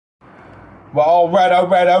Well, all right.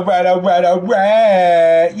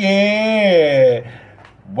 Yeah.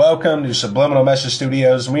 Welcome to Subliminal Message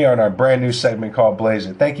Studios. We are in our brand new segment called Blaze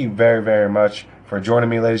It. Thank you very, very much for joining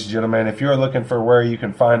me, ladies and gentlemen. If you're looking for where you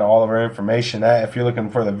can find all of our information at, if you're looking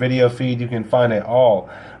for the video feed, you can find it all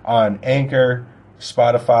on Anchor,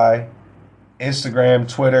 Spotify, Instagram,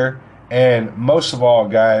 Twitter, and most of all,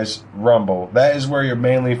 guys, Rumble. That is where you'll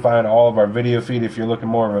mainly find all of our video feed if you're looking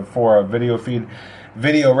more for a video feed,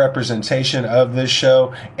 video representation of this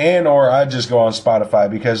show, and or I just go on Spotify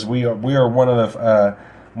because we are one of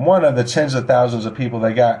the tens of thousands of people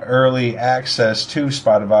that got early access to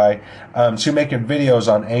Spotify, to making videos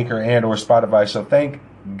on Anchor and or Spotify. So thank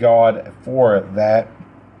God for that.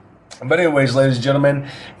 But anyways, ladies and gentlemen,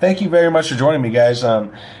 thank you very much for joining me, guys. A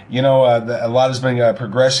lot has been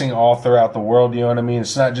progressing all throughout the world. You know what I mean?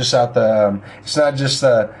 It's not just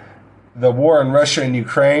the war in Russia and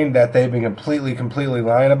Ukraine that they've been completely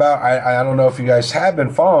lying about. I don't know if you guys have been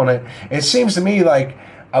following it. It seems to me like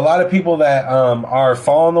a lot of people that are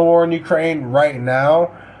following the war in Ukraine right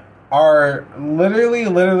now are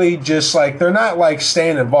literally just like, they're not like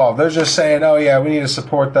staying involved. They're just saying, oh yeah, we need to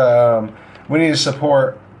support the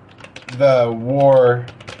war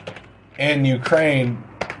in Ukraine,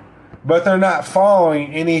 but they're not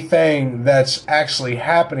following anything that's actually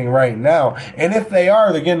happening right now. And if they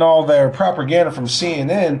are, they're getting all their propaganda from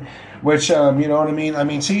CNN, which, you know what I mean? I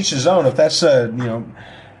mean, to each his own. If that's a,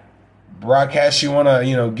 broadcast you want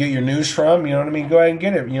to, get your news from, you know what I mean? Go ahead and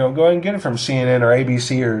get it. Go ahead and get it from CNN or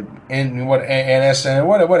ABC or NSN,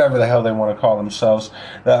 whatever the hell they want to call themselves.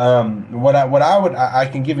 I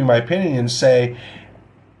can give you my opinion and say,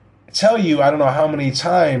 tell you, I don't know how many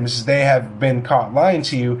times they have been caught lying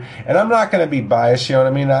to you, and I'm not going to be biased, you know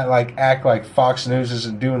what I mean? Not like act like Fox News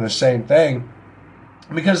isn't doing the same thing,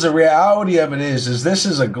 because the reality of it is this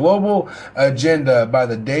is a global agenda by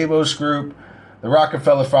the Davos Group, the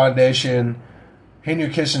Rockefeller Foundation, Henry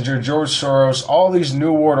Kissinger, George Soros, all these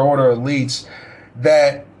New World Order elites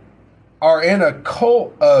that are in a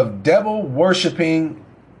cult of devil worshiping,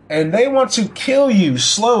 and they want to kill you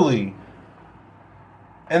slowly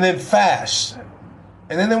and then fast,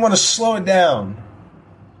 and then they want to slow it down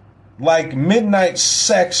like midnight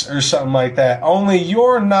sex or something like that. Only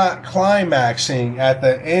you're not climaxing at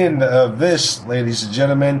the end of this, ladies and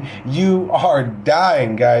gentlemen. You are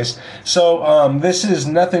dying, guys. So this is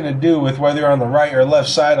nothing to do with whether you're on the right or left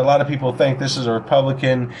side. A lot of people think this is a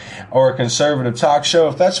Republican or a conservative talk show.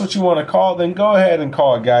 If that's what you want to call it, then go ahead and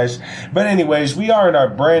call it, guys. But anyways, we are in our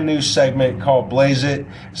brand new segment called Blaze It,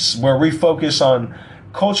 where we focus on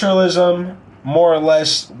culturalism, more or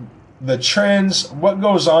less the trends, what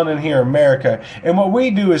goes on in here in America. And what we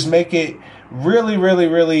do is make it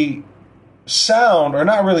really sound, or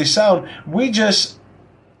not really sound, we just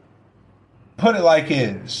put it like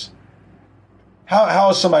is. How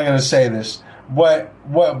is somebody going to say this? What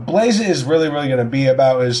Blaze It is really going to be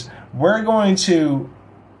about is we're going to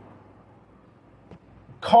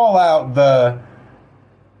call out the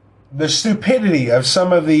stupidity of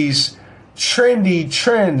some of these trendy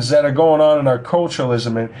trends that are going on in our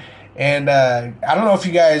culturalism, and I don't know if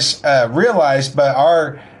you guys realize, but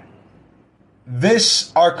our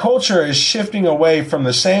culture is shifting away from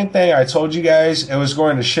the same thing I told you guys it was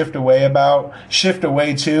going to shift away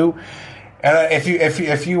to. And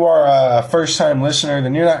if you are a first time listener,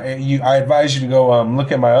 then I advise you to go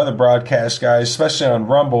look at my other broadcasts, guys, especially on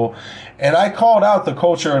Rumble. And I called out the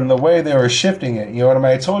culture and the way they were shifting it. You know what I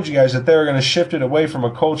mean? I told you guys that they were going to shift it away from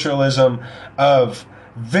a culturalism of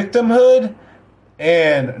victimhood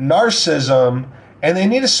and narcissism, and they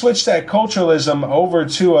need to switch that culturalism over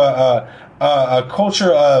to a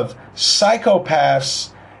culture of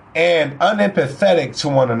psychopaths and unempathetic to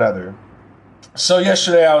one another. So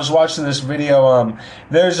yesterday I was watching this video.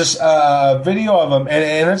 There's this video of them,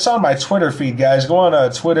 and it's on my Twitter feed, guys. Go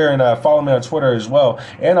on Twitter and follow me on Twitter as well,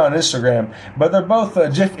 and on Instagram. But they're both,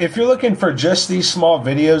 if you're looking for just these small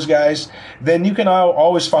videos, guys, then you can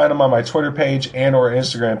always find them on my Twitter page and or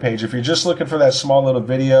Instagram page. If you're just looking for that small little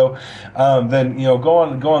video, then go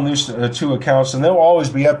on these two accounts, and they'll always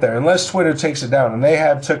be up there, unless Twitter takes it down. And they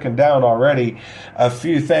have taken down already a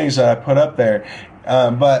few things that I put up there.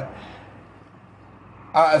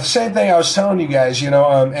 The same thing I was telling you guys,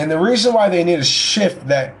 and the reason why they need to shift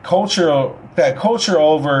that culture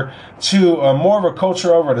over to more of a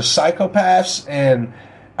culture over to psychopaths and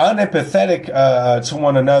unempathetic to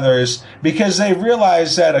one another is because they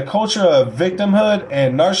realize that a culture of victimhood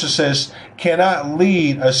and narcissists cannot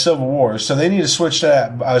lead a civil war. So they need to switch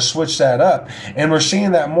that up, and we're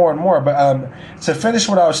seeing that more and more. But to finish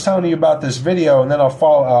what I was telling you about this video, and then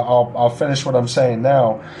I'll finish what I'm saying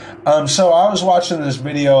now. So I was watching this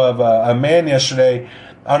video of a man yesterday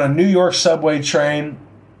on a New York subway train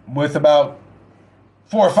with about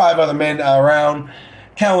 4 or 5 other men around,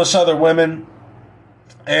 countless other women.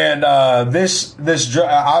 And this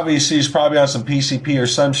obviously is probably on some PCP or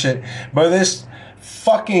some shit. But this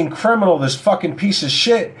fucking criminal, this fucking piece of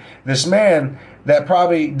shit, this man that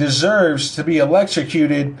probably deserves to be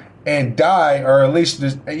electrocuted and die, or at least,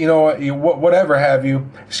 you know, whatever have you.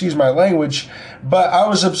 Excuse my language. But I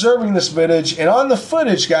was observing this footage, and on the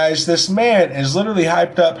footage, guys, this man is literally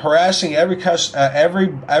hyped up, harassing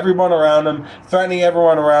everyone around him, threatening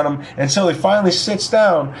everyone around him, until he finally sits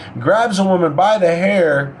down, grabs a woman by the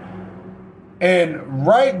hair, and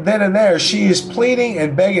right then and there, she is pleading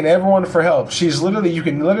and begging everyone for help. She's literally, you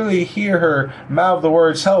can literally hear her mouth the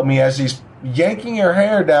words "help me" as he's yanking her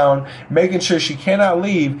hair down, making sure she cannot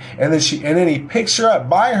leave, and then he picks her up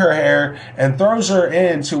by her hair and throws her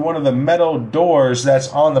into one of the metal doors that's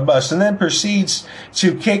on the bus, and then proceeds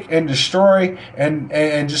to kick and destroy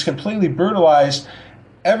and just completely brutalize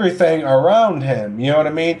everything around him. You know what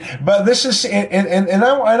I mean? But this is, and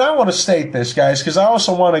I want to state this, guys, because I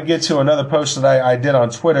also want to get to another post that I did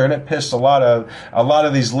on Twitter, and it pissed a lot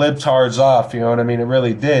of these libtards off. You know what I mean? It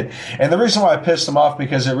really did. And the reason why I pissed them off,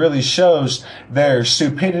 because it really shows their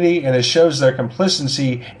stupidity and it shows their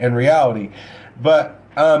complicity in reality. But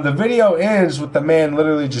the video ends with the man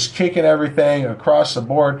literally just kicking everything across the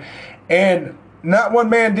board, and not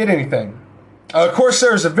one man did anything. Of course,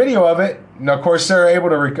 there's a video of it. And of course, they're able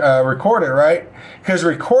to record it, right? Because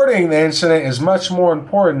recording the incident is much more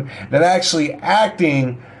important than actually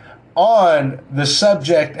acting on the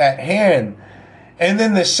subject at hand. And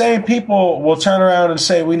then the same people will turn around and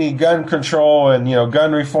say we need gun control and, you know,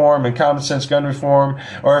 gun reform and common sense gun reform.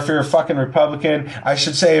 Or if you're a fucking Republican, I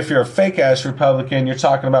should say if you're a fake ass Republican, you're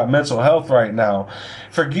talking about mental health right now.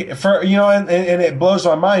 You know, and it blows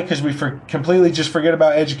my mind because we completely just forget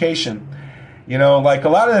about education. You know, like a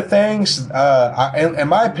lot of the things, in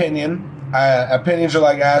my opinion, opinions are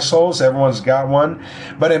like assholes. Everyone's got one.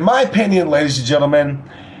 But in my opinion, ladies and gentlemen,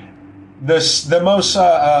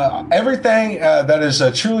 everything that is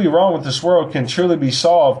truly wrong with this world can truly be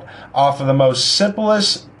solved off of the most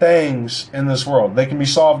simplest things in this world. They can be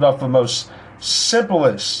solved off the most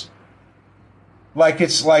simplest. Like,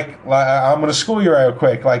 it's like I'm going to school you real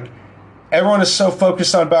quick. Like, everyone is so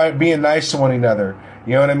focused on being nice to one another.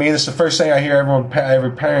 You know what I mean? It's the first thing I hear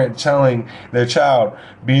every parent telling their child,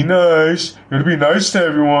 be nice. You're to be nice to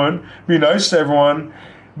everyone. Be nice to everyone.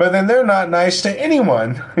 But then they're not nice to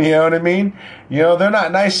anyone. You know what I mean? You know, they're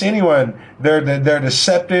not nice to anyone. They're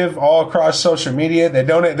deceptive all across social media. They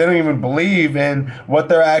don't even believe in what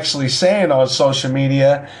they're actually saying on social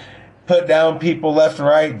media. Put down people left and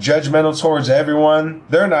right, judgmental towards everyone.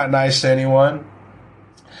 They're not nice to anyone.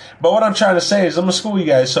 But what I'm trying to say is, I'm going to school you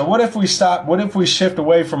guys. So what if we shift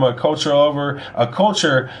away from a culture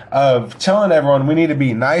of telling everyone we need to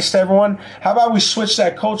be nice to everyone? How about we switch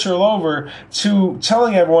that culture over to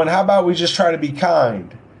telling everyone, how about we just try to be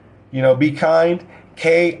kind? You know, be kind,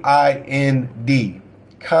 K-I-N-D,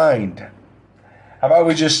 kind. How about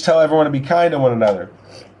we just tell everyone to be kind to one another?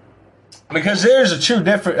 Because there's a true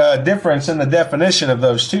difference in the definition of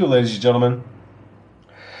those two, ladies and gentlemen.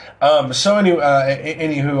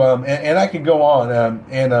 Anywho, and I could go on,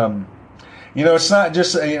 you know, it's not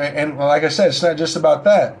just, and like I said, it's not just about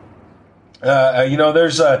that. You know,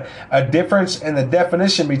 there's a difference in the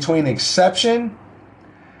definition between exception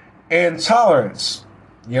and tolerance.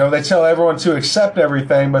 You know, they tell everyone to accept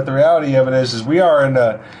everything, but the reality of it is we are in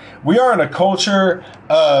a culture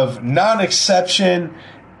of non-exception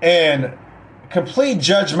and complete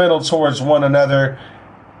judgmental towards one another.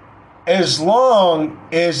 As long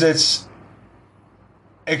as it's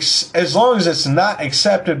not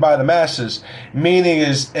accepted by the masses, meaning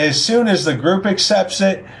as soon as the group accepts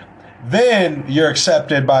it, then you're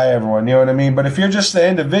accepted by everyone. You know what I mean? But if you're just the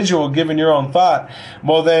individual giving your own thought,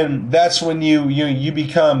 well, then that's when you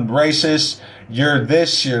become racist. You're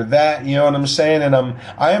this, you're that. You know what I'm saying? And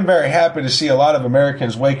I am very happy to see a lot of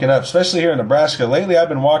Americans waking up, especially here in Nebraska. Lately, I've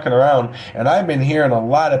been walking around and I've been hearing a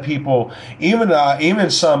lot of people, even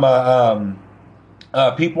some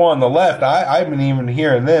people on the left, I've been even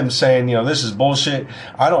hearing them saying, this is bullshit.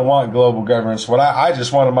 I don't want global governance. I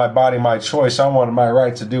just wanted my body, my choice. I wanted my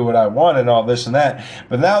right to do what I want and all this and that.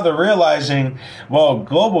 But now they're realizing, well,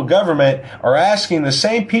 global government are asking the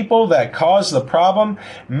same people that caused the problem.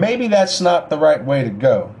 Maybe that's not the right way to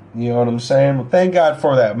go. You know what I'm saying? Well, thank God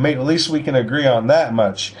for that. Maybe at least we can agree on that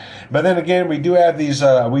much. But then again, we do have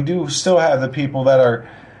we do still have the people that are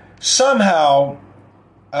somehow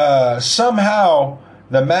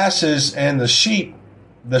the masses and the sheep,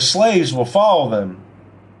 the slaves, will follow them.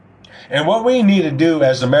 And what we need to do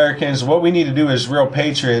as Americans, what we need to do as real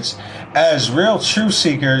patriots, as real truth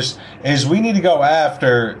seekers, is we need to go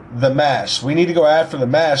after the mass. We need to go after the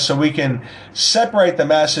mass so we can separate the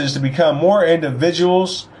masses to become more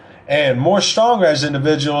individuals and more stronger as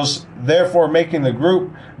individuals, therefore making the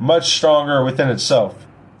group much stronger within itself.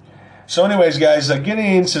 So anyways, guys,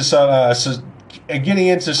 getting into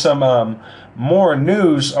some more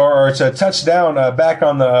news, or to touch down back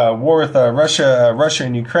on the war with Russia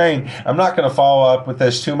and Ukraine. I'm not going to follow up with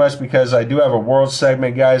this too much because I do have a world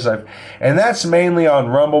segment, guys. And that's mainly on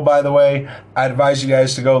Rumble, by the way. I advise you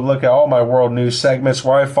guys to go look at all my world news segments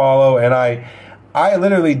where I follow, and I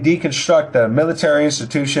literally deconstruct the military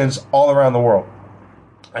institutions all around the world.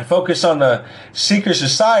 I focus on the secret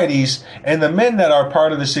societies and the men that are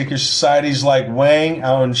part of the secret societies, like Wang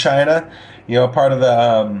out in China. Part of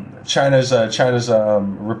the China's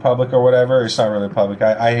republic or whatever. It's not really a republic.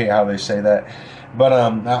 I hate how they say that. But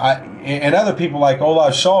and other people like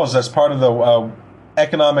Olaf Scholz, that's part of the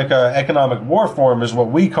economic war forum, is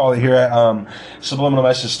what we call it here at Subliminal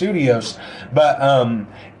Message Studios. But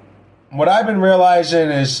what I've been realizing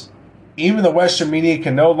is even the Western media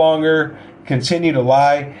can no longer continue to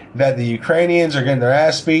lie that the Ukrainians are getting their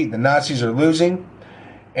ass beat, the Nazis are losing.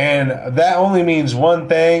 And that only means one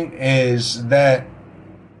thing, is that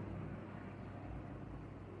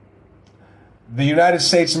the United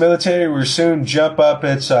States military will soon jump up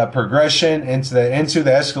its progression into the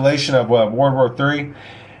escalation of World War III.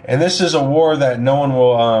 And this is a war that no one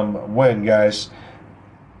will win, guys.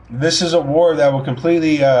 This is a war that will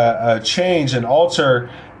completely change and alter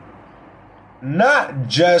not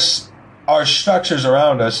just our structures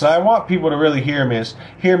around us. And I want people to really hear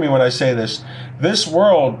me when I say this. This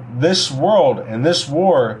world and this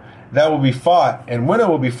war that will be fought, and when it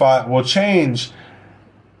will be fought, will change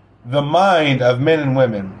the mind of men and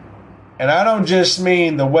women. And I don't just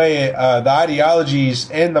mean the way the ideologies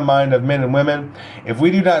in the mind of men and women. If we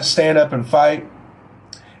do not stand up and fight,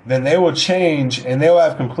 then they will change, and they will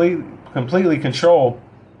have completely control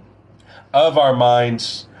of our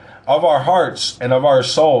minds, of our hearts, and of our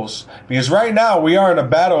souls. Because right now we are in a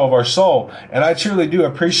battle of our soul, and I truly do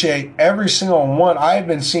appreciate every single one. I've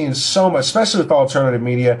been seeing so much, especially with alternative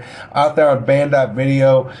media out there on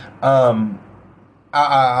Band.video, on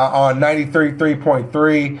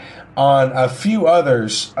 93.3, on a few other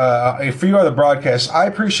broadcasts. I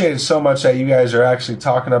appreciate it so much that you guys are actually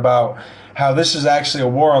talking about how this is actually a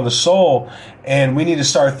war on the soul, and we need to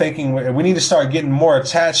start thinking, we need to start getting more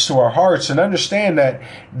attached to our hearts and understand that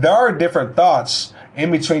there are different thoughts in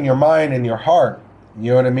between your mind and your heart.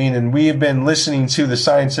 You know what I mean? And we have been listening to the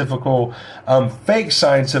fake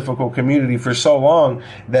scientific community for so long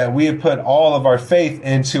that we have put all of our faith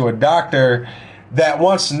into a doctor that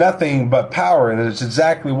wants nothing but power. And it's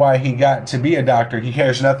exactly why he got to be a doctor. He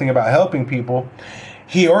cares nothing about helping people,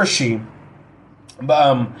 he or she.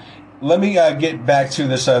 But let me get back to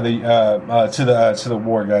this to the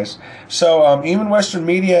war, guys. So even Western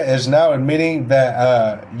media is now admitting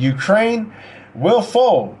that Ukraine will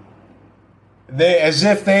fold. As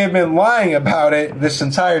if they have been lying about it this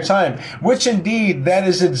entire time, which indeed that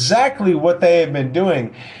is exactly what they have been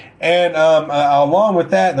doing. And along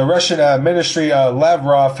with that, the Russian ministry,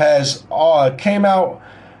 Lavrov, has came out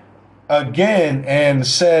again and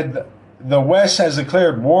said the West has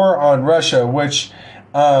declared war on Russia, which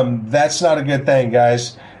that's not a good thing,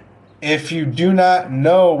 guys. If you do not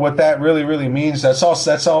know what that really means, that's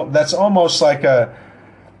almost like a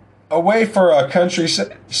way for a country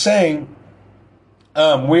saying,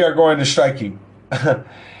 we are going to strike you.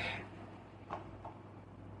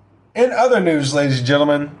 In other news, ladies and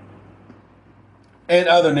gentlemen,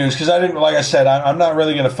 because like I said, I'm not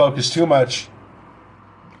really going to focus too much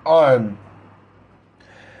on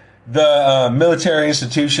the military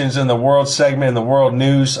institutions in the world segment, in the world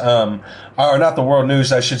news, or not the world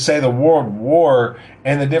news, I should say the world war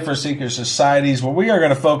and the different secret societies. What we are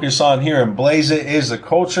going to focus on here and blaze it is the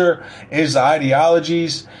culture, is the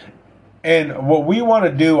ideologies. And what we want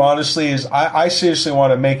to do, honestly, is I seriously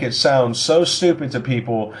want to make it sound so stupid to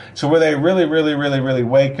people to where they really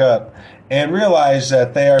wake up and realize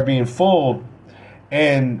that they are being fooled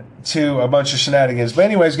into a bunch of shenanigans. But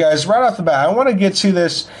anyways, guys, right off the bat, I want to get to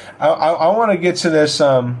this. I want to get to this.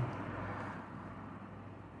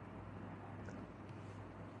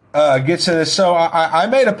 Get to this. So I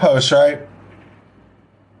made a post, right?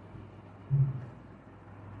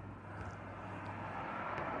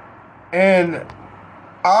 And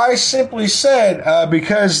I simply said,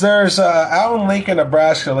 because there's out in Lincoln,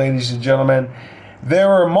 Nebraska, ladies and gentlemen, there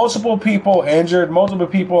were multiple people injured, multiple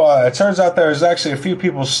people. It turns out there's actually a few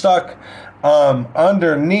people stuck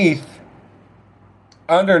underneath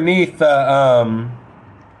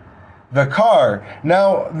the car.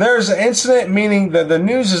 Now, there's an incident, meaning that the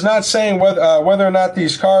news is not saying whether or not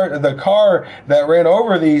the car that ran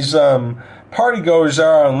over these party goers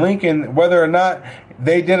are on Lincoln, whether or not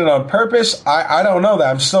they did it on purpose. I don't know that.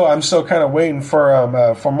 I'm still kind of waiting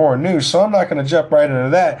for more news, so I'm not going to jump right into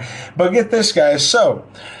that. But get this, guys. So,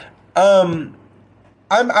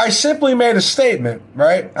 I simply made a statement,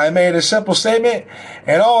 right? I made a simple statement,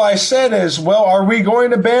 and all I said is, well, are we going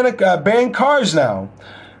to ban cars now?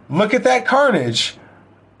 Look at that carnage.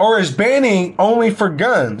 Or is banning only for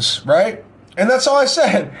guns, right? And that's all I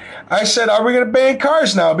said. I said, are we going to ban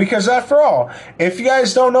cars now? Because after all, if you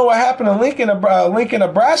guys don't know what happened in Lincoln,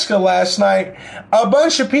 Nebraska last night, a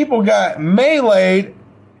bunch of people got meleeed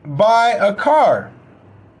by a car.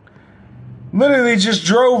 Literally just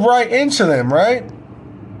drove right into them, right?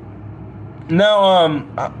 Now,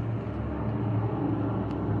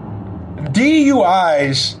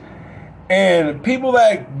 DUIs and people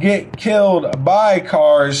that get killed by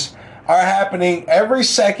cars are happening every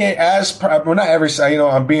second, well, not every second,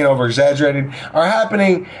 I'm being over exaggerated, are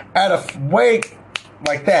happening at a wake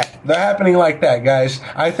like that. They're happening like that, guys.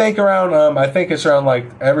 I think it's around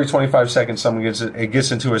like every 25 seconds someone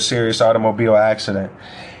gets into a serious automobile accident.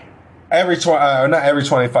 Not every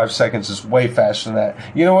 25 seconds, is way faster than that.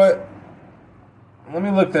 You know what? Let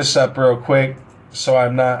me look this up real quick so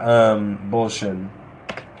I'm not bullshitting.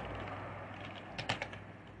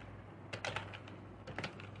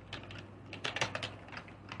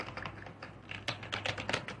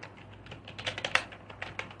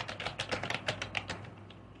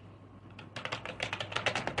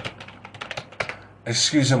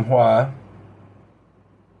 Excusez-moi.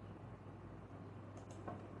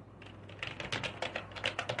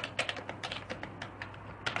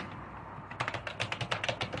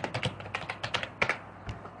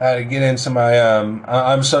 I had to get into my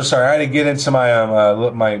I'm so sorry. I had to get into my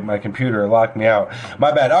my computer. It locked me out.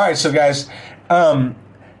 My bad. All right, so guys,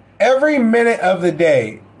 every minute of the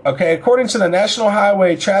day, okay, according to the National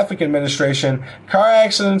Highway Traffic Administration, car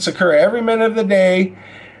accidents occur every minute of the day.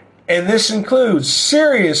 And this includes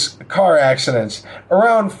serious car accidents.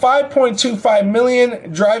 Around 5.25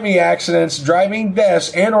 million driving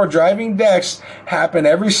deaths happen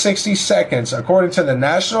every 60 seconds, according to the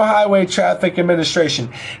National Highway Traffic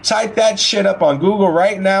Administration. Type that shit up on Google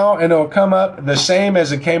right now, and it'll come up the same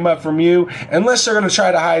as it came up from you, unless they're going to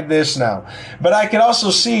try to hide this now. But I can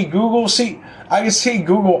also see Google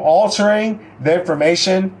altering the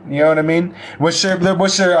information, you know what I mean? Which they're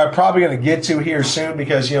probably going to get to here soon,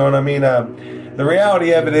 because, you know what I mean? The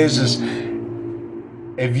reality of it is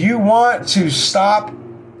if you want to stop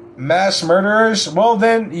mass murderers, well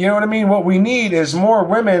then, you know what I mean? What we need is more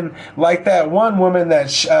women like that one woman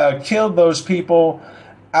that killed those people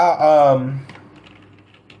out,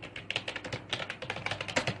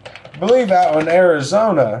 I believe out in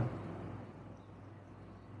Arizona.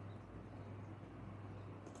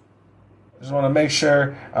 Just want to make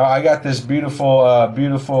sure I got this beautiful,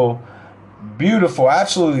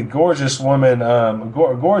 absolutely gorgeous woman,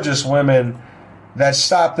 that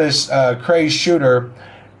stopped this crazed shooter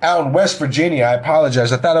out in West Virginia. I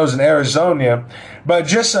apologize. I thought it was in Arizona, but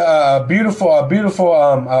just a beautiful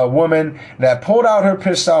woman that pulled out her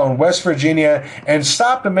pistol in West Virginia and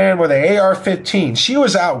stopped a man with an AR-15. She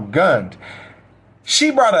was outgunned. She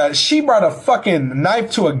brought a fucking knife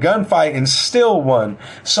to a gunfight and still won.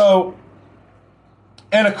 So.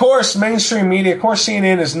 And of course, mainstream media, of course,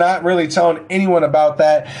 CNN is not really telling anyone about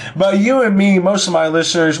that. But you and me, most of my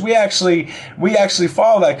listeners, we actually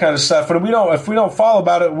follow that kind of stuff. And if we don't follow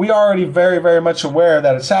about it, we already very, very much aware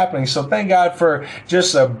that it's happening. So thank God for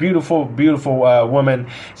just a beautiful, beautiful woman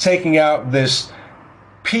taking out this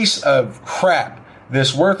piece of crap,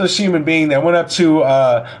 this worthless human being that went up to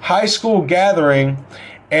a high school gathering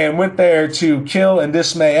and went there to kill and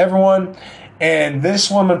dismay everyone. And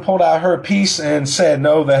this woman pulled out her piece and said,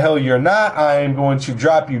 no, the hell you're not. I am going to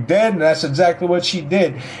drop you dead. And that's exactly what she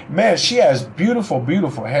did. Man, she has beautiful,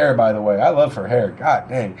 beautiful hair, by the way. I love her hair. God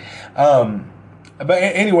dang. But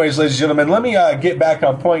anyways, ladies and gentlemen, let me get back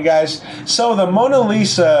on point, guys. So the Mona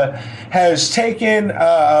Lisa has taken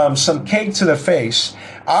some cake to the face.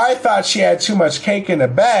 I thought she had too much cake in the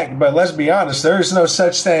back, but let's be honest, there is no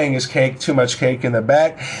such thing as too much cake in the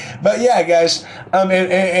back. But yeah, guys,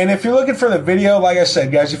 and if you're looking for the video, like I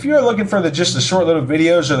said, guys, if you're looking for just the short little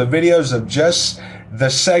videos or the videos of just the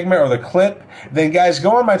segment or the clip, then guys,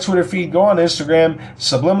 go on my Twitter feed, go on Instagram,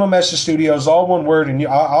 Subliminal Message Studios, all one word, and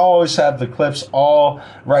I'll always have the clips all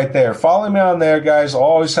right there. Follow me on there, guys. I'll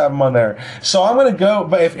always have them on there. So I'm gonna go,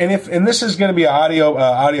 but if this is gonna be an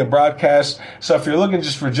audio broadcast, so if you're looking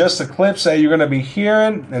just for just the clips that you're gonna be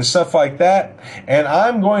hearing and stuff like that, and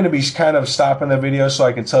I'm going to be kind of stopping the video so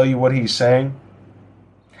I can tell you what he's saying.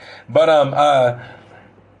 But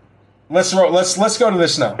let's go to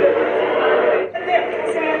this now.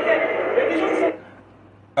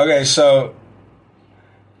 Okay, so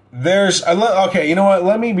there's okay, you know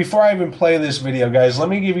what? Before I even play this video, guys, let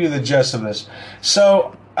me give you the gist of this.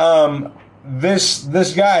 So,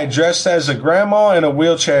 this guy dressed as a grandma in a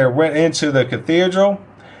wheelchair went into the cathedral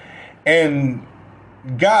and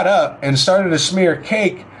got up and started to smear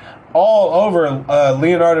cake all over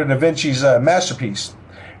Leonardo da Vinci's masterpiece.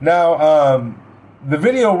 Now, the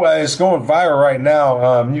video is going viral right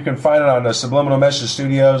now. You can find it on the Subliminal Message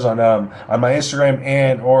Studios on my Instagram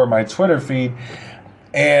and or my Twitter feed.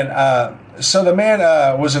 And so the man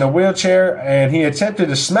was in a wheelchair, and he attempted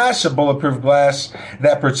to smash the bulletproof glass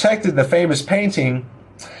that protected the famous painting.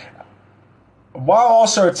 While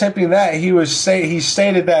also attempting that, he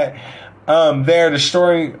stated that they're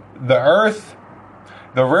destroying the earth.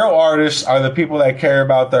 The real artists are the people that care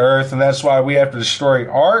about the earth, and that's why we have to destroy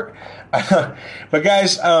art. But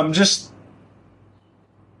guys, just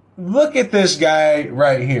look at this guy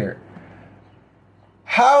right here.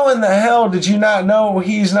 How in the hell did you not know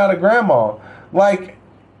he's not a grandma? Like,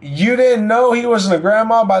 you didn't know he wasn't a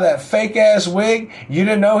grandma by that fake ass wig. You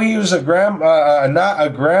didn't know he was not a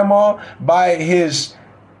grandma by his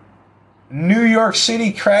New York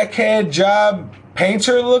City crackhead job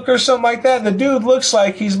painter look or something like that. The dude looks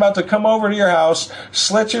like he's about to come over to your house,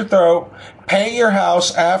 slit your throat, paint your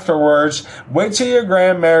house afterwards, wait till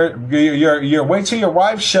wait till your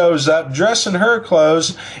wife shows up, dress in her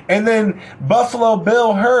clothes, and then Buffalo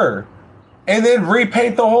Bill her, and then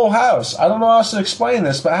repaint the whole house. I don't know how else to explain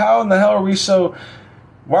this, but how in the hell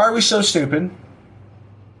why are we so stupid?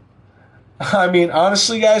 I mean,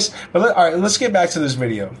 honestly, guys, but all right, let's get back to this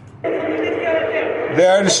video. They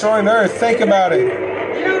are destroying the earth. Think about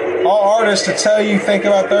it. All artists to tell you, think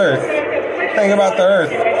about the earth. Think about the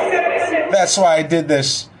earth. That's why I did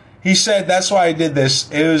this. He said, that's why I did this.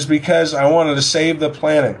 It was because I wanted to save the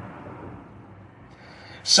planet.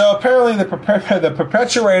 So apparently the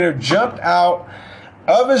perpetrator jumped out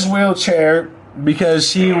of his wheelchair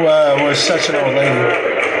because he was such an old lady.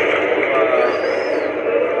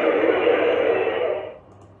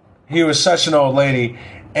 He was such an old lady.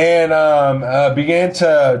 And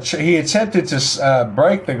he attempted to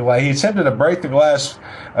break the glass. He attempted to break the glass,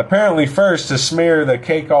 apparently first to smear the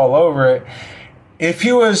cake all over it. If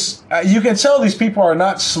he was, you can tell these people are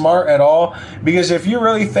not smart at all, because if you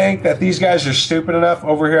really think that these guys are stupid enough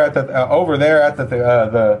over there at the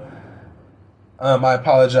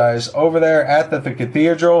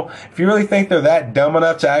cathedral, if you really think they're that dumb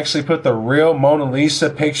enough to actually put the real Mona Lisa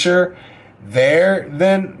picture there,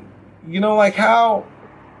 then, you know, like how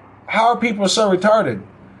are people so retarded?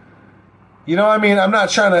 You know what I mean? I'm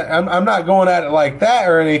not going at it like that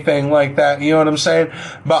or anything like that. You know what I'm saying?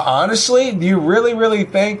 But honestly, do you really, really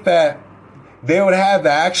think that they would have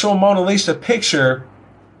the actual Mona Lisa picture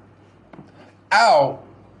out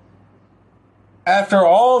after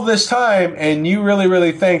all of this time, and you really,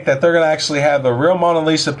 really think that they're going to actually have the real Mona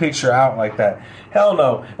Lisa picture out like that? Hell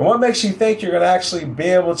no. And what makes you think you're going to actually be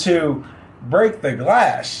able to break the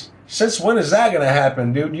glass? Since when is that going to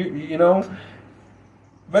happen, dude? You know?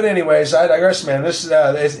 But anyways, I digress, man. This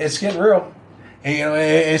it's getting real. And, you know,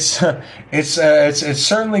 it's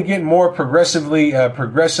certainly getting more progressively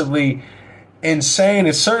insane.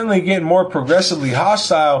 It's certainly getting more progressively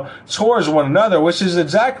hostile towards one another, which is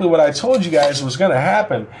exactly what I told you guys was going to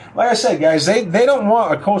happen. Like I said, guys, they don't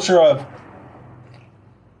want a culture of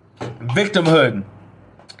victimhood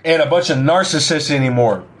and a bunch of narcissists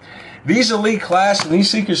anymore. These elite class and these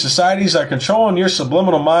secret societies are controlling your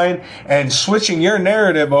subliminal mind and switching your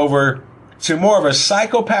narrative over to more of a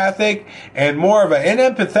psychopathic and more of an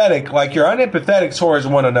unempathetic, like you're unempathetic towards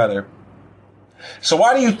one another. So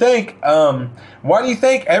why do you think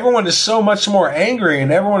everyone is so much more angry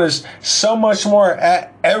and everyone is so much more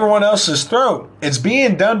at everyone else's throat? It's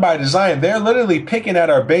being done by design. They're literally picking at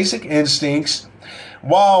our basic instincts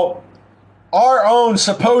while our own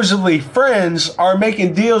supposedly friends are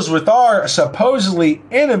making deals with our supposedly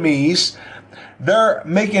enemies. They're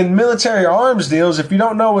making military arms deals. If you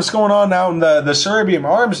don't know what's going on now in the Serbian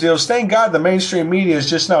arms deals, thank God the mainstream media is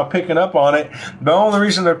just now picking up on it. The only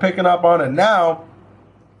reason they're picking up on it now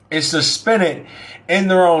is to spin it in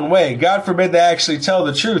their own way. God forbid they actually tell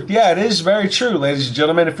the truth. Yeah, it is very true, ladies and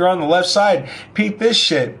gentlemen. If you're on the left side, peep this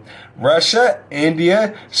shit. Russia,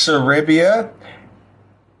 India, Serbia,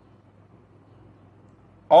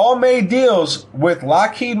 all made deals with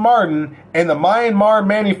Lockheed Martin and the Myanmar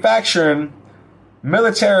manufacturing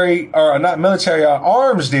military, or not military,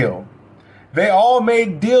 arms deal. They all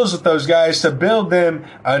made deals with those guys to build them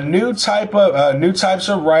a new types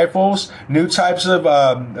of rifles, new types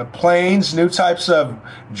of planes, new types of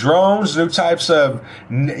drones, new types of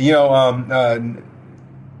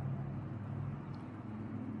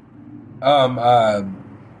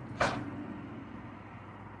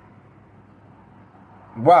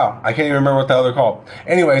wow, I can't even remember what the hell they're called.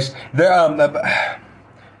 Anyways, they're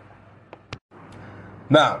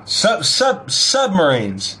now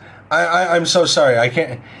submarines. I'm so sorry. I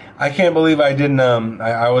can't believe I didn't.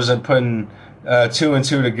 I wasn't putting two and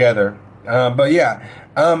two together. But yeah,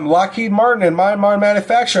 Lockheed Martin and Myanmar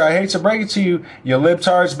manufacturer. I hate to break it to you, you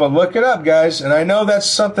libtards, but look it up, guys. And I know that's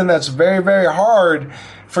something that's very, very hard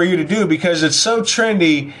for you to do because it's so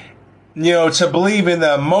trendy, to believe in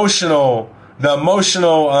the emotional,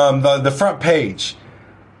 the front page.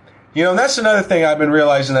 That's another thing I've been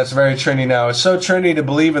realizing that's very trendy now. It's so trendy to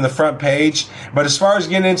believe in the front page, but as far as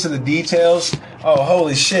getting into the details, oh,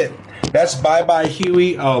 holy shit. That's bye-bye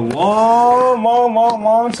Huey a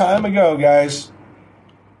long time ago, guys.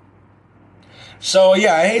 So,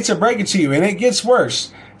 yeah, I hate to break it to you, and it gets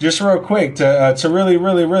worse. Just real quick, to really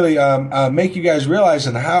make you guys realize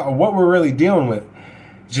what we're really dealing with.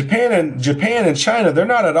 Japan and China, they're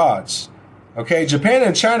not at odds. Okay, Japan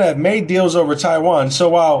and China have made deals over Taiwan. So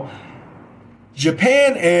while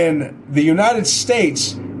Japan and the United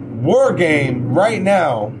States war game right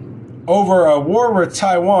now over a war with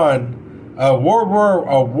Taiwan, a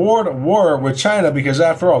war with China, because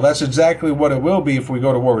after all, that's exactly what it will be if we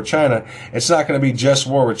go to war with China. It's not going to be just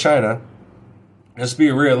war with China. Let's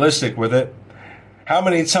be realistic with it. How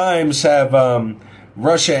many times have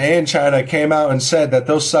Russia and China came out and said that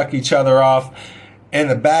they'll suck each other off in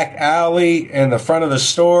the back alley, in the front of the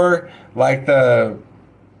store, like the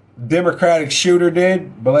Democratic shooter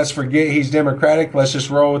did? But let's forget he's Democratic. Let's just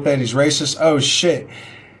roll with that. He's racist. Oh, shit.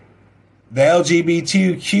 The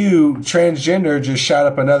LGBTQ transgender just shot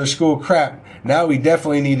up another school. Crap. Now we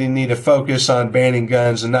definitely need to focus on banning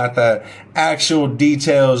guns and not the actual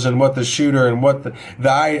details and what the shooter and what the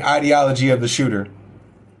ideology of the shooter.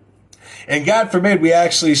 And God forbid we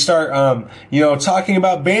actually start, talking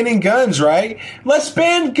about banning guns, right? Let's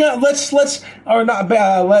ban gun. Let's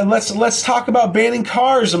talk about banning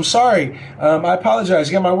cars. I'm sorry. I apologize.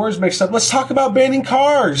 I got my words mixed up. Let's talk about banning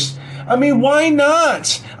cars. I mean, why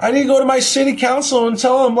not? I need to go to my city council and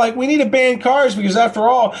tell them, we need to ban cars because after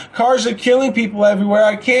all, cars are killing people everywhere.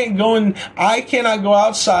 I cannot go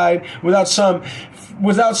outside without some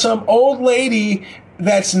old lady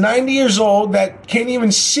that's 90 years old that can't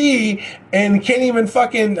even see and can't even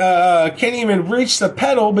reach the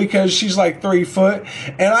pedal because she's like 3 foot.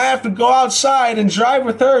 And I have to go outside and drive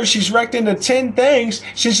with her. She's wrecked into 10 things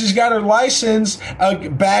since she's got her license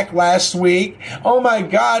back last week. Oh my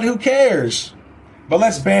God, who cares? But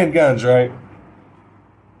let's ban guns, right?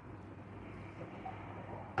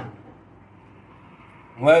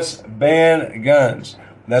 Let's ban guns.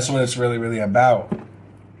 That's what it's really, really about.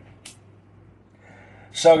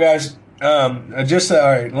 So, guys, all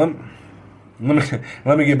right.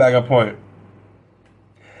 Let me get back on point.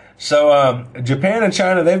 So, Japan and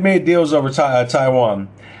China, they've made deals over Taiwan.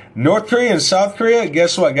 North Korea and South Korea,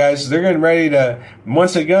 guess what, guys? They're getting ready to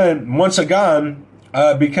once again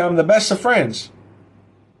become the best of friends.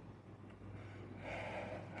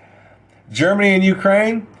 Germany and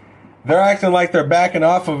Ukraine, they're acting like they're backing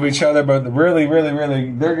off of each other, but really,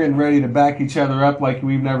 they're getting ready to back each other up like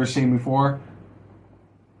we've never seen before.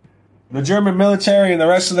 The German military and the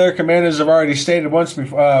rest of their commanders have already stated once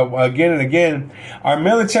before, again and again, our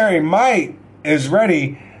military might is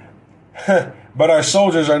ready, but our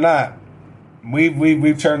soldiers are not.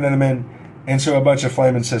 We've turned them into a bunch of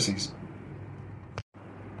flaming sissies.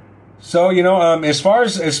 So as far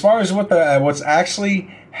as what's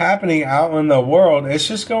actually happening out in the world, it's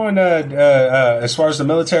just going as far as the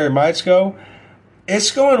military mights go,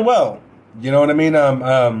 it's going well. You know what I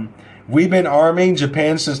mean? We've been arming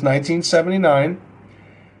Japan since 1979.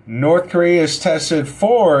 North Korea has tested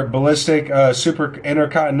 4 ballistic super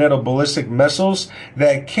intercontinental ballistic missiles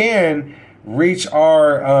that can reach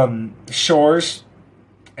our shores.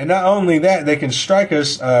 And not only that, they can strike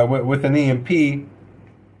us with an EMP.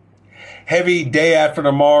 Heavy day after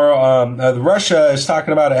tomorrow. Russia is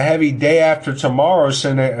talking about a heavy day after tomorrow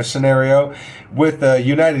scenario with the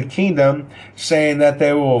United Kingdom, saying that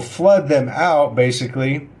they will flood them out,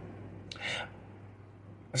 basically.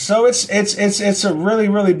 So it's a really,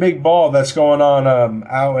 really big ball that's going on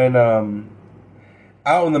out in the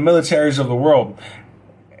militaries of the world.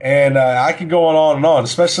 And I could go on,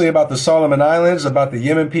 especially about the Solomon Islands, about the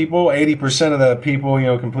Yemen people. 80% of the people,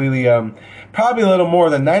 completely, probably a little more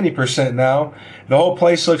than 90% now. The whole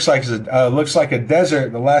place looks like a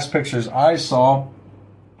desert. The last pictures I saw.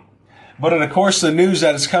 But of course, the news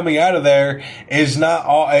that is coming out of there is not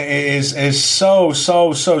all is so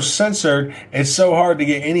censored. It's so hard to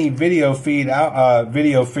get any video feed out of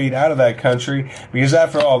that country, because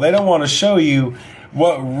after all, they don't want to show you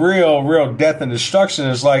what real death and destruction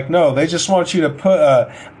is like. No, they just want you to put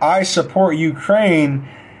a "I support Ukraine"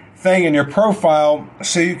 thing in your profile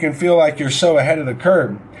so you can feel like you're so ahead of the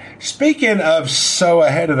curve. Speaking of so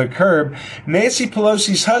ahead of the curve, Nancy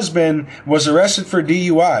Pelosi's husband was arrested for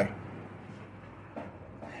DUI.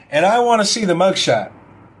 And I want to see the mugshot.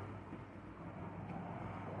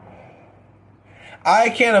 I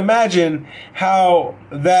can't imagine how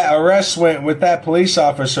that arrest went with that police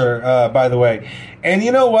officer, by the way. And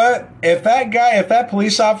you know what? If that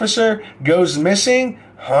police officer goes missing,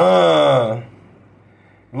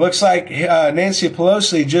 looks like Nancy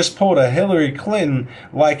Pelosi just pulled a Hillary Clinton,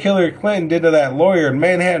 like Hillary Clinton did to that lawyer in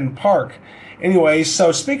Manhattan Park. Anyway,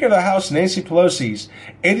 so Speaker of the House Nancy Pelosi's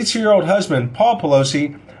 82-year-old husband, Paul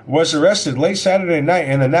Pelosi, was arrested late Saturday night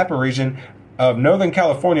in the Napa region of Northern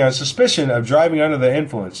California on suspicion of driving under the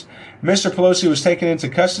influence. Mr. Pelosi was taken into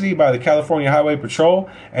custody by the California Highway Patrol,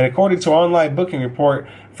 and according to an online booking report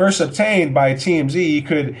first obtained by TMZ, he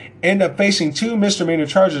could end up facing 2 misdemeanor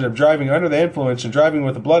charges of driving under the influence and driving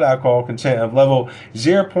with a blood alcohol content of level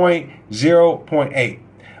 0.0.8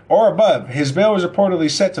 or above. His bail was reportedly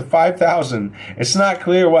set to $5,000. It's not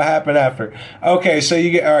clear what happened after. Okay, so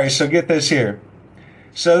get this here.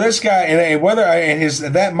 So this guy, and whether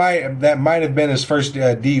that might have been his first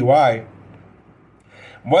DUI.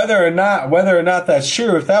 Whether or not that's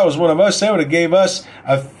true, if that was one of us, they would have gave us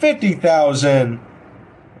a $50,000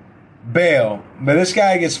 bail. But this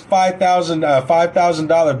guy gets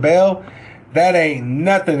 $5,000 bail. That ain't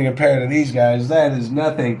nothing compared to these guys. That is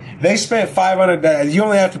nothing. They spent $500. You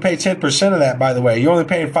only have to pay 10% of that, by the way. You're only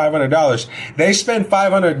paying $500. They spend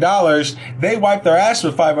 $500. They wipe their ass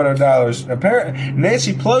with $500. Apparently,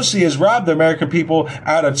 Nancy Pelosi has robbed the American people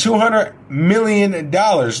out of $200 million.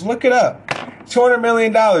 Look it up. $200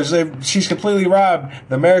 million. She's completely robbed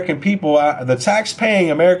the American people, the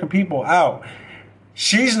tax-paying American people out.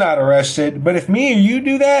 She's not arrested. But if me or you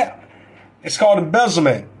do that, it's called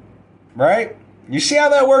embezzlement. Right? You see how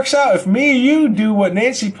that works out? If me or you do what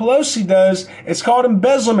Nancy Pelosi does, it's called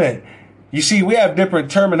embezzlement. You see, we have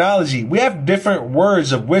different terminology. We have different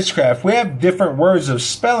words of witchcraft. We have different words of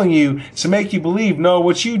spelling you to make you believe, no,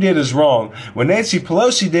 what you did is wrong. What Nancy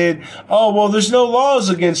Pelosi did, oh, well, there's no laws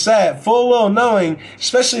against that. Full well knowing,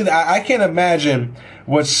 especially, I can't imagine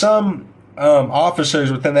what some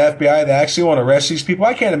officers within the FBI that actually want to arrest these people,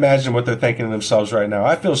 I can't imagine what they're thinking of themselves right now.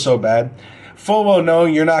 I feel so bad. Full well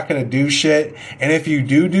knowing you're not going to do shit. And if you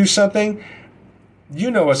do something,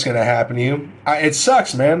 you know what's going to happen to you. It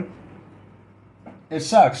sucks, man. It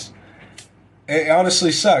sucks. It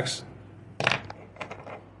honestly sucks.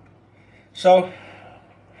 So,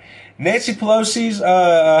 Nancy Pelosi's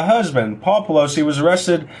husband, Paul Pelosi, was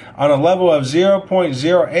arrested on a level of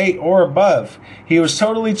 0.08 or above. He was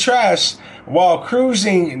totally trashed while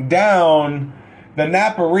cruising down the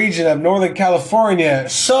Napa region of Northern California,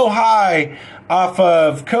 so high off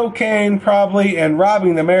of cocaine probably, and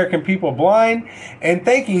robbing the American people blind and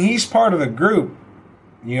thinking he's part of the group.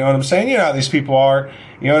 You know what I'm saying? You know how these people are.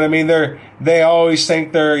 You know what I mean? They always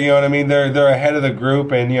think they're, you know what I mean? They're ahead of the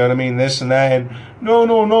group, and you know what I mean? This and that, and no,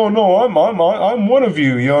 I'm one of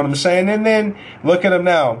you. You know what I'm saying? And then look at him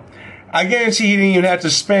now. I guarantee he didn't even have to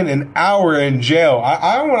spend an hour in jail.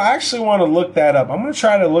 I actually want to look that up. I'm going to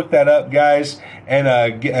try to look that up, guys,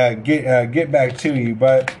 and get back to you.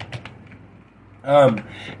 But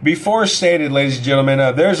before stated, ladies and gentlemen,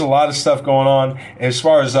 there's a lot of stuff going on as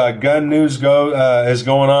far as gun news is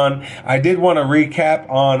going on. I did want to recap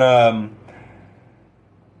on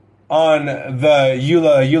the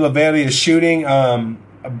Uvalde shooting.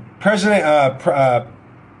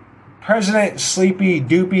 President Sleepy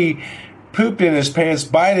Doopy pooped in his pants.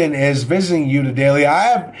 Biden is visiting you today.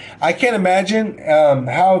 I can't imagine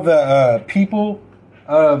how the people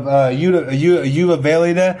of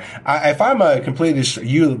Uvalida. If I'm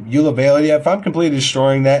Uvalida, if I'm completely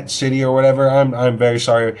destroying that city or whatever, I'm very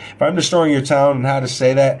sorry. If I'm destroying your town and how to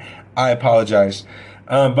say that, I apologize.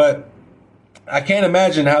 But I can't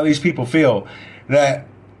imagine how these people feel that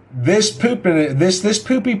this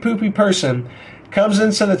poopy person comes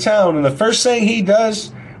into the town, and the first thing he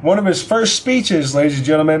does, one of his first speeches, ladies and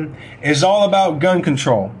gentlemen, is all about gun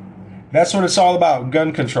control. That's what it's all about,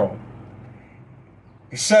 gun control.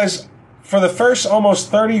 He says for the first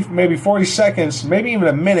almost 30, maybe 40 seconds, maybe even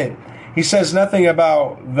a minute, he says nothing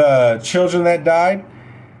about the children that died.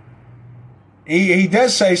 He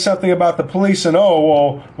does say something about the police and,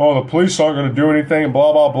 the police aren't going to do anything and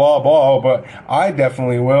blah, blah, blah, blah, but I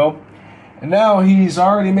definitely will. And now he's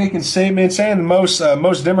already making statements, and most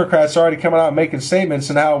Democrats are already coming out making statements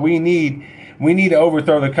on how we need to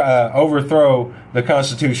overthrow the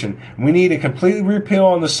Constitution. We need to completely repeal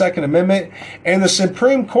on the Second Amendment, and the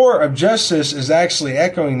Supreme Court of Justice is actually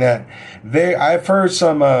echoing that. I've heard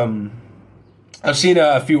I've seen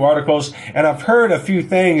a few articles, and I've heard a few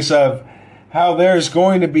things of how there's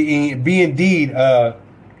going to be indeed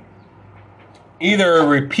either a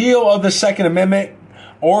repeal of the Second Amendment,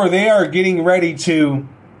 or they are getting ready to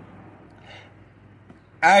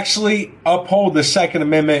actually uphold the Second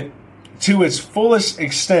Amendment to its fullest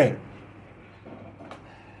extent.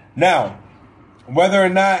 Now, whether or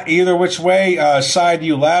not either which way side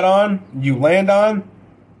you land on,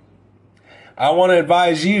 I want to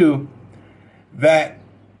advise you that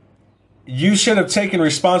you should have taken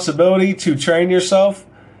responsibility to train yourself,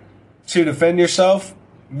 to defend yourself,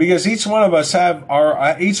 because each one of us have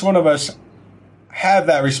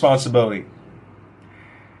that responsibility.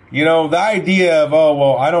 You know, the idea of,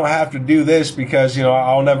 I don't have to do this because,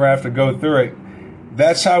 I'll never have to go through it.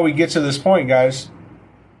 That's how we get to this point, guys.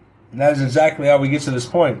 And that is exactly how we get to this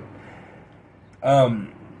point. Touching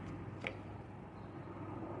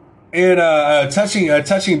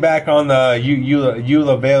back on the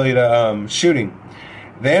Uvalida shooting,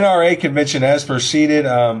 the NRA convention has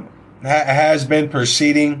been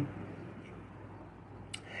proceeding.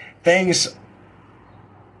 Things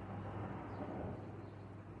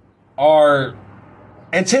are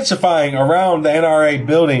intensifying around the NRA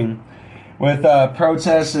building with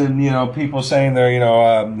protests and people saying they're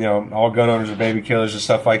all gun owners are baby killers and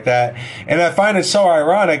stuff like that. And I find it so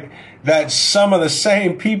ironic that some of the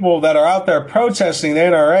same people that are out there protesting the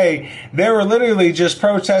NRA, they were literally just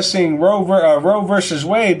protesting Roe versus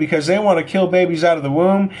Wade because they want to kill babies out of the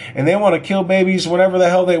womb, and they want to kill babies whenever the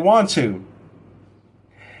hell they want to.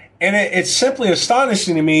 And it's simply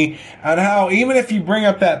astonishing to me on how even if you bring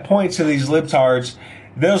up that point to these libtards,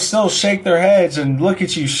 they'll still shake their heads and look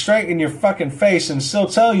at you straight in your fucking face and still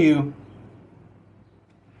tell you,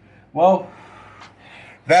 well,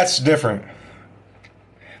 that's different.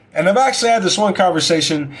 And I've actually had this one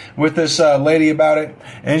conversation with this lady about it.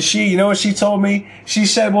 And she, you know what she told me? She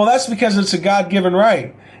said, well, that's because it's a God-given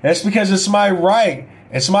right. That's because it's my right.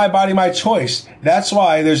 It's my body, my choice. That's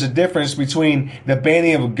why there's a difference between the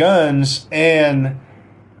banning of guns and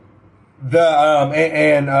the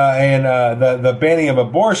banning of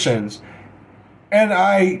abortions. And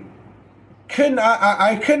I could not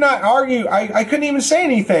argue. I couldn't even say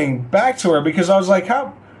anything back to her because I was like,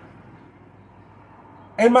 how?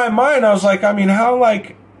 In my mind, I was like, I mean, how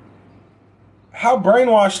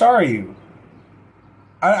brainwashed are you?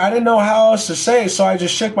 I didn't know how else to say it, so I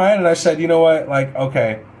just shook my head and I said, you know what,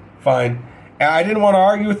 okay, fine. And I didn't want to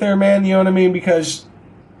argue with her, man, you know what I mean? Because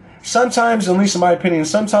sometimes, at least in my opinion,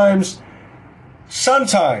 sometimes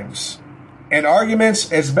in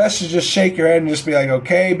arguments, it's best to just shake your head and just be like,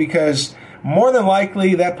 okay, because more than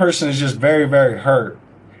likely that person is just very, very hurt.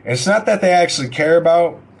 It's not that they actually care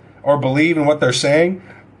about or believe in what they're saying.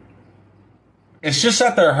 It's just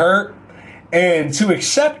that they're hurt. And to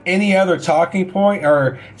accept any other talking point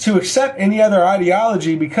or to accept any other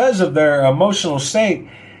ideology because of their emotional state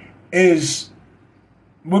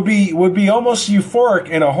would be almost euphoric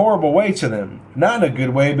in a horrible way to them. Not in a good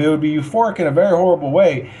way, but it would be euphoric in a very horrible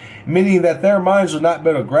way, meaning that their minds would not be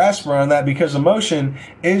able to grasp around that because emotion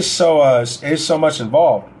is so much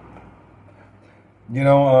involved.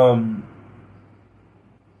 And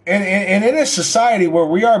in a society where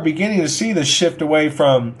we are beginning to see the shift away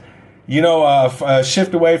from from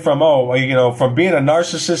being a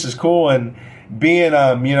narcissist is cool and being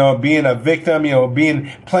a victim,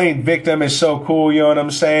 playing victim is so cool, you know what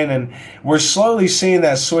I'm saying? And we're slowly seeing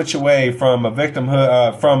that switch away from a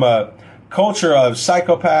victimhood, from a culture of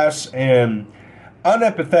psychopaths and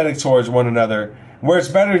unempathetic towards one another, where it's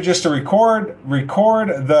better just to record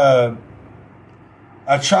the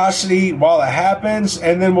atrocity while it happens,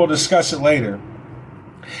 and then we'll discuss it later.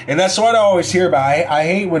 And that's what I always hear about. I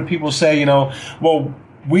hate when people say, well,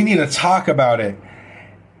 we need to talk about it.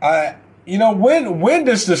 When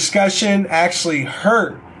does discussion actually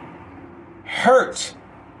hurt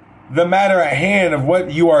the matter at hand of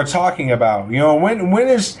what you are talking about? When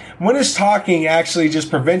is talking actually just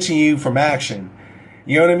preventing you from action?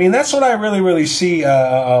 You know what I mean? That's what I really, really see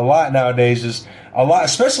a lot nowadays. Is a lot,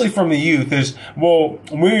 especially from the youth, is, well,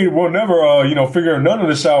 we will never, figure none of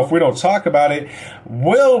this out if we don't talk about it.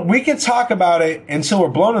 Well, we can talk about it until we're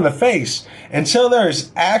blown in the face. Until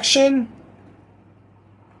there's action,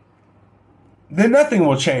 then nothing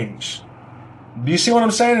will change. Do you see what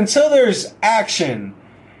I'm saying? Until there's action,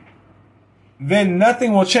 then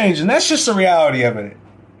nothing will change. And that's just the reality of it.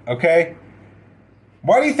 Okay?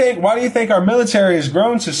 Why do you think our military has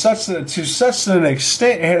grown to such an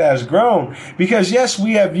extent it has grown? Because yes,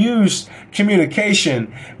 we have used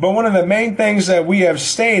communication, but one of the main things that we have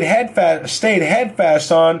stayed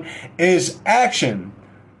headfast on is action.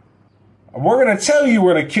 We're going to tell you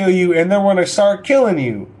we're going to kill you, and then we're going to start killing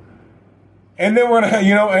you. And then we're going to,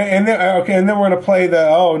 and then we're going to play the,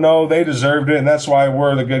 oh no, they deserved it, and that's why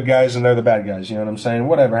we're the good guys and they're the bad guys. You know what I'm saying?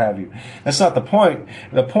 Whatever have you. That's not the point.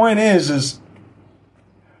 The point is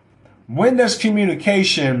when does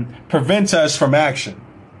communication prevent us from action?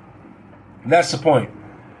 That's the point.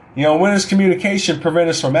 When does communication prevent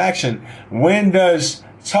us from action? When does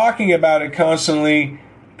talking about it constantly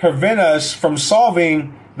prevent us from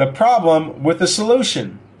solving the problem with the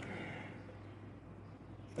solution?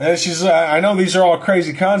 And it's just, I know these are all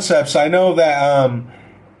crazy concepts. I know that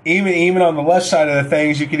even on the left side of the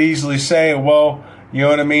things, you could easily say, well, you know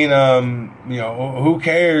what I mean? Who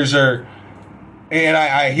cares? And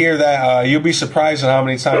I hear that. You'll be surprised at how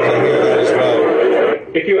many times I hear that as well.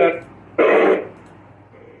 If you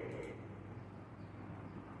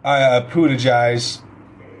I apologize.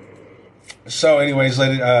 So, anyways,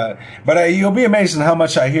 but you'll be amazed at how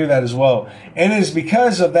much I hear that as well. And it is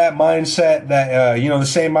because of that mindset that the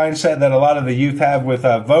same mindset that a lot of the youth have with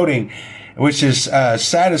voting, which is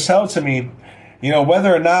sad as hell to me.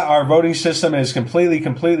 Whether or not our voting system is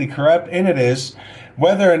completely corrupt, and it is.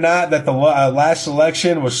 Whether or not that the last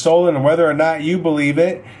election was stolen, or whether or not you believe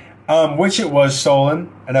it, which it was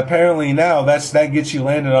stolen, and apparently now that gets you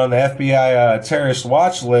landed on the FBI terrorist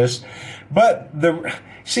watch list. But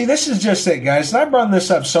see, this is just it, guys. And I've brought this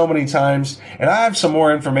up so many times, and I have some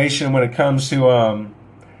more information when it comes to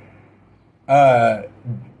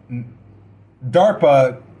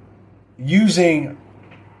DARPA using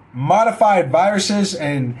modified viruses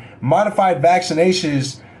and modified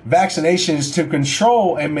vaccinations to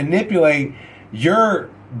control and manipulate your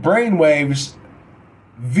brainwaves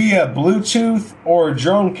via Bluetooth or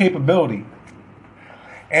drone capability.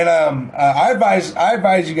 And I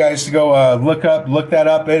advise you guys to go look that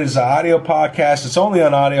up. It is an audio podcast. It's only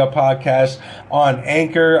on audio podcast on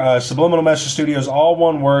Anchor, Subliminal Message Studios, all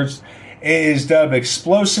one words. It is dubbed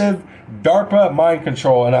Explosive DARPA Mind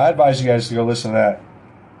Control, and I advise you guys to go listen to that.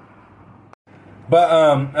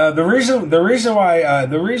 But the reason why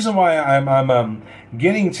I'm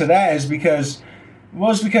getting to that is because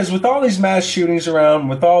with all these mass shootings around,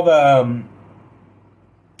 with all the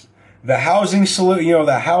housing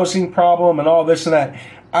the housing problem and all this and that,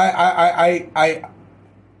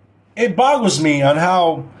 it boggles me on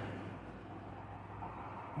how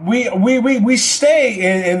we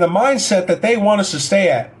stay in the mindset that they want us to stay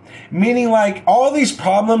at. Meaning, like, all these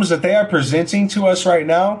problems that they are presenting to us right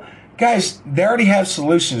now, guys, they already have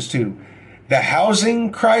solutions to. The housing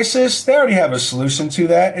crisis, they already have a solution to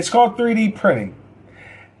that. It's called 3D printing.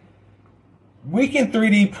 We can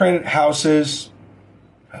 3D print houses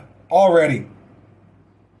already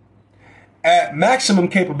at maximum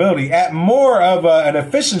capability, at more of an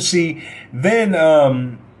efficiency than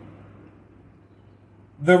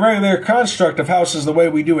the regular construct of houses the way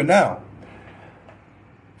we do it now.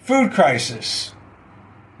 Food crisis.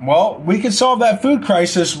 Well, we can solve that food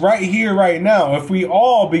crisis right here, right now. If we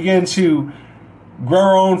all begin to grow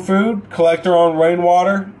our own food, collect our own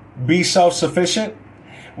rainwater, be self-sufficient,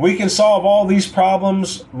 we can solve all these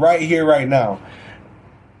problems right here, right now.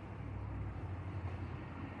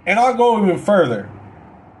 And I'll go even further.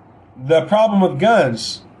 The problem with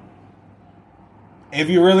guns. If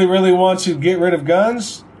you really, really want to get rid of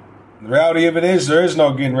guns, the reality of it is there is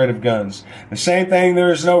no getting rid of guns. The same thing,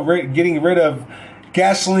 there is no getting rid of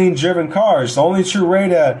gasoline-driven cars. The only true way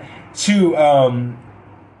to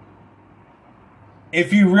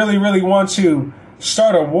if you really, really want to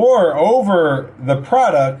start a war over the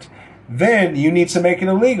product, then you need to make it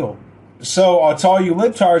illegal. So I'll tell you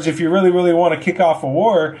libtards, if you really, really want to kick off a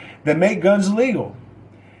war, then make guns illegal.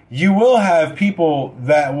 You will have people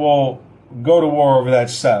that will go to war over that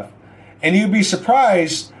stuff. And you'd be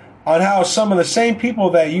surprised on how some of the same people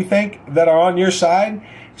that you think that are on your side,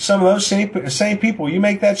 some of those same people, you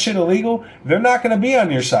make that shit illegal, they're not going to be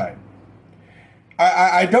on your side.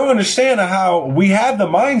 I don't understand how we have the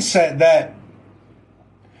mindset that,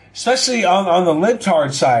 especially on the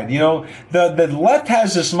libtard side, the left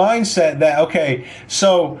has this mindset that, okay,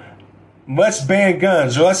 so let's ban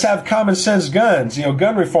guns, or let's have common sense guns,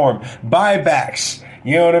 gun reform, buybacks,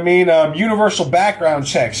 you know what I mean? Universal background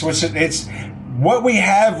checks, which it's what we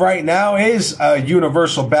have right now is a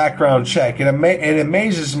universal background check. It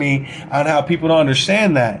amazes me on how people don't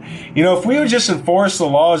understand that. If we would just enforce the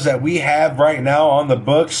laws that we have right now on the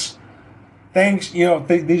books,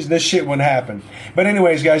 this shit wouldn't happen. But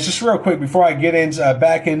anyways, guys, just real quick before I get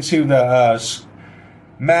back into the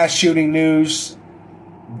mass shooting news,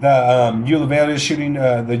 the Uvalde shooting,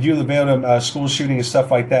 the Uvalde school shooting and stuff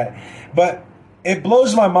like that. But it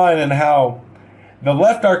blows my mind on how the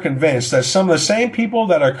left are convinced that some of the same people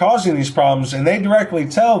that are causing these problems, and they directly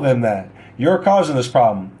tell them that you're causing this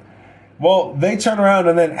problem. Well, they turn around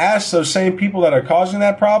and then ask those same people that are causing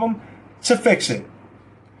that problem to fix it.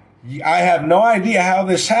 I have no idea how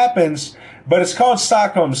this happens, but it's called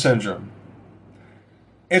Stockholm Syndrome.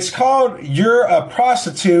 It's called you're a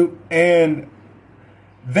prostitute and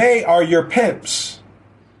they are your pimps.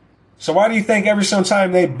 So why do you think every single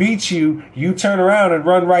time they beat you, you turn around and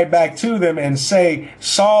run right back to them and say,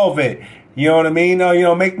 solve it? You know what I mean?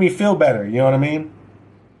 No, make me feel better. You know what I mean?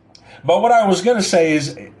 But what I was going to say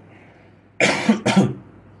is, I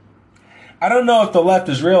don't know if the left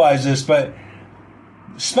has realized this, but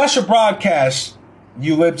special broadcast,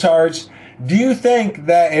 you libtards, do you think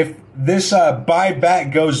that if this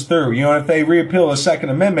buyback goes through, if they repeal the Second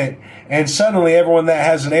Amendment and suddenly everyone that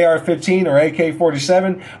has an AR-15 or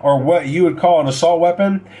AK-47 or what you would call an assault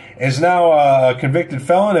weapon is now a convicted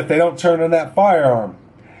felon if they don't turn in that firearm?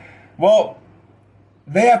 Well,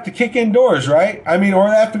 they have to kick in doors, right? Or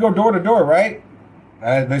they have to go door to door, right?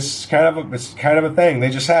 This is kind of a thing. They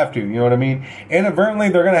just have to, you know what I mean? Inadvertently,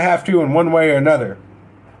 they're going to have to in one way or another.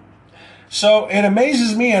 So it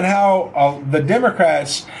amazes me on how the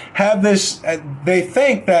Democrats have this, they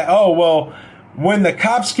think that, when the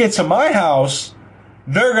cops get to my house,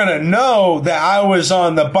 they're going to know that I was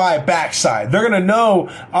on the buyback side. They're going to know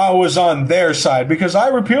I was on their side because I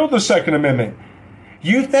repealed the Second Amendment.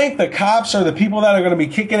 You think the cops are the people that are going to be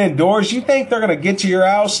kicking in doors? You think they're going to get to your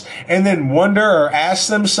house and then wonder or ask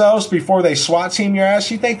themselves before they SWAT team your ass?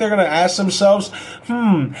 You think they're going to ask themselves,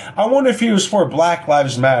 I wonder if he was for Black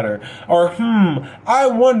Lives Matter, or I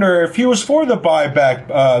wonder if he was for the buyback,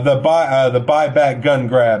 the buyback gun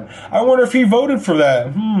grab. I wonder if he voted for that.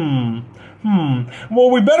 Well,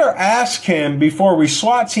 we better ask him before we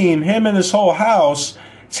SWAT team him and his whole house.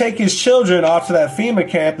 Take his children off to that FEMA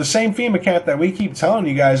camp, the same FEMA camp that we keep telling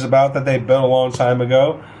you guys about that they built a long time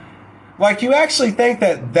ago. Like, you actually think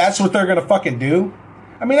that that's what they're going to fucking do?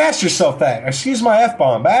 Ask yourself that. Excuse my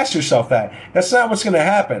F-bomb, but ask yourself that. That's not what's going to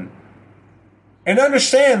happen. And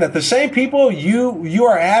understand that the same people you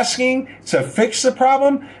are asking to fix the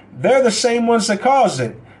problem, they're the same ones that caused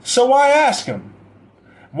it. So why ask them?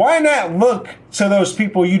 Why not look to those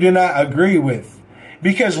people you do not agree with?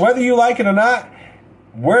 Because whether you like it or not,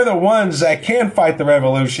 we're the ones that can fight the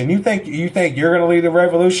revolution. You think you're going to lead the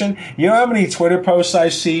revolution? You know how many Twitter posts I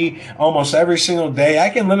see almost every single day? I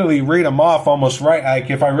can literally read them off almost right, like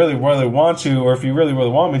if I really, really want to, or if you really, really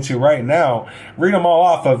want me to right now, read them all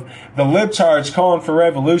off of the libtards calling for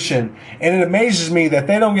revolution. And it amazes me that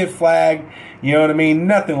they don't get flagged. You know what I mean?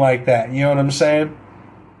 Nothing like that. You know what I'm saying?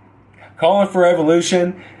 Calling for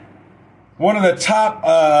revolution. One of the top,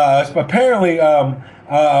 apparently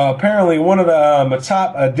one of the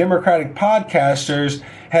top Democratic podcasters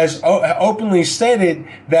has openly stated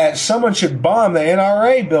that someone should bomb the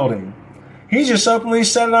NRA building. He just openly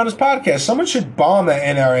said it on his podcast. Someone should bomb the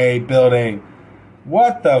NRA building.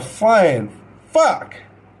 What the flying fuck?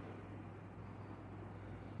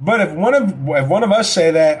 But if one of us say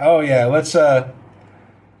that, oh yeah, let's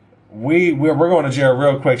we're going to jail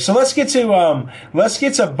real quick. So let's get to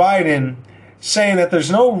Biden saying that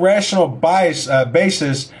there's no rational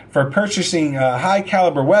basis for purchasing high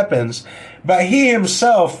caliber weapons, but he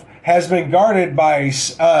himself has been guarded by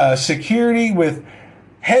security with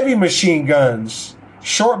heavy machine guns,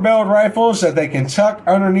 short-barreled rifles that they can tuck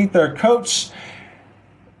underneath their coats,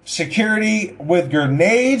 security with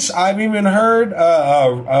grenades. I've even heard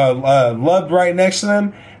loved right next to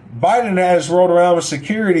them. Biden has rolled around with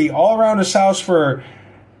security all around his house for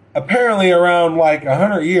apparently around like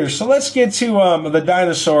 100 years. So let's get to the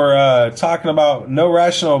dinosaur talking about no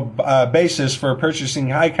rational basis for purchasing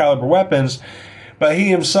high caliber weapons. but he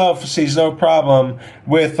himself sees no problem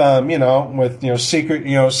with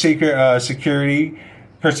secret security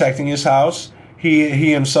protecting his house.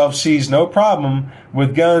 He himself sees no problem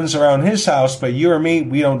with guns around his house, but you or me,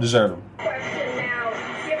 we don't deserve them. Question now,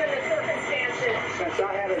 given the circumstances. Since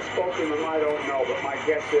I haven't spoken to them, I don't know, but my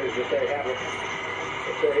guess is that they haven't.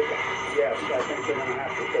 Yes, I think they're going to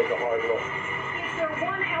have to take a hard look. Is there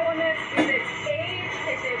one element? Is it age?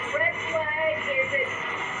 Is it red flag? Is it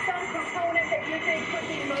some component that you think could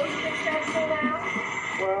be most successful now?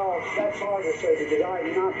 Well, that's hard to say because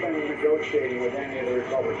I've not been negotiating with any of the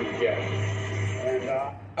Republicans yet. And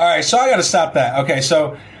all right, so I got to stop that. Okay,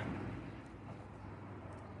 so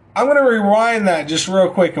I'm going to rewind that just real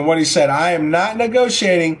quick and what he said. I am not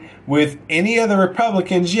negotiating with any of the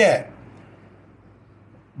Republicans yet.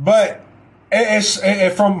 But it's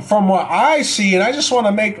from what I see, and I just want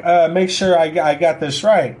to make sure I got this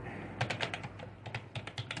right.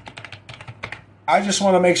 I just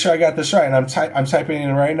want to make sure I got this right, and I'm typing it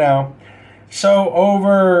in right now. So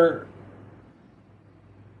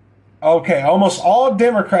almost all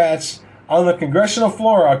Democrats on the congressional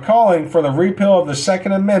floor are calling for the repeal of the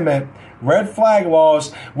Second Amendment, red flag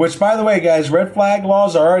laws, which, by the way, guys, red flag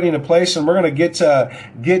laws are already in place, and we're going to get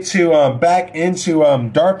to back into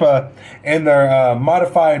DARPA and their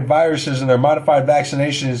modified viruses and their modified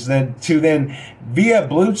vaccinations, then via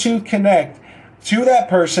Bluetooth connect to that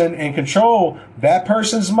person and control that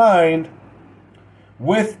person's mind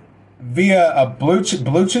with via a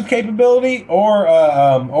Bluetooth capability or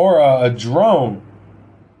a drone.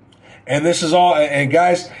 And this is all. And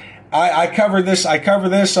guys, I covered this.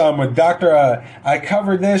 With Dr. I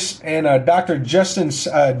covered this and Dr. Justin.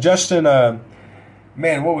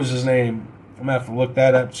 Man, what was his name? I'm gonna have to look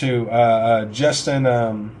that up too.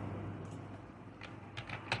 Justin.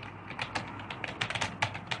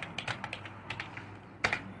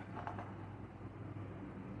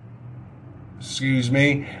 Excuse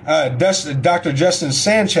me, Dr. Justin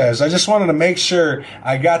Sanchez. I just wanted to make sure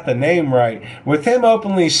I got the name right. With him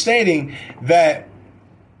openly stating that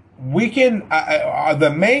we can,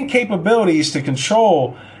 the main capabilities to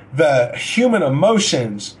control the human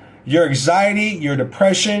emotions, your anxiety, your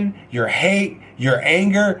depression, your hate, your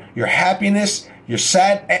anger, your happiness, your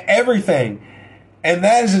sad, everything. And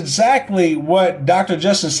that is exactly what Dr.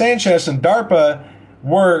 Justin Sanchez and DARPA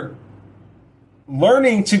were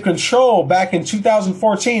learning to control back in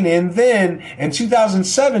 2014, and then in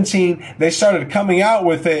 2017 they started coming out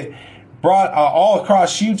with it, brought all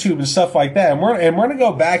across YouTube and stuff like that. And we're gonna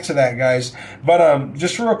go back to that, guys. But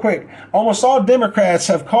just real quick, almost all Democrats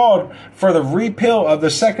have called for the repeal of the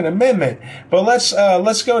Second Amendment. But let's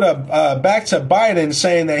go to back to Biden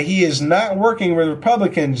saying that he is not working with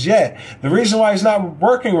Republicans yet. The reason why he's not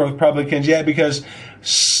working with Republicans yet because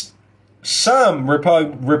some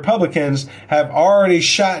Republicans have already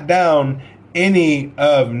shot down any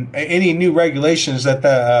new regulations that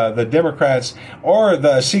the Democrats or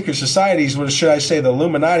the secret societies, or should I say the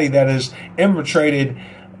Illuminati, that has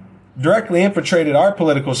directly infiltrated our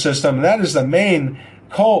political system. And that is the main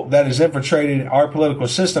cult that has infiltrated our political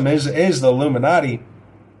system is the Illuminati.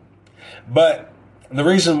 But the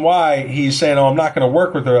reason why he's saying, I'm not going to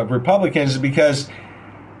work with the Republicans is because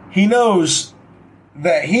he knows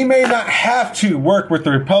that he may not have to work with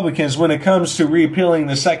the Republicans when it comes to repealing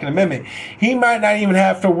the Second Amendment. He might not even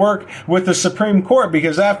have to work with the Supreme Court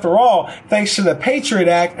because, after all, thanks to the Patriot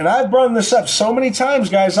Act, and I've brought this up so many times,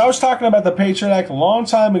 guys. I was talking about the Patriot Act a long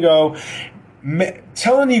time ago,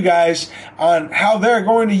 telling you guys on how they're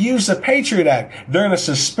going to use the Patriot Act. They're going to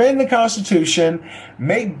suspend the Constitution,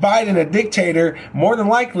 make Biden a dictator, more than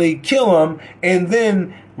likely kill him, and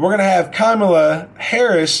then we're going to have Kamala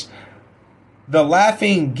Harris, the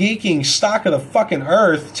laughing, geeking stock of the fucking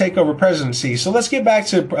earth, take over presidency. So let's get back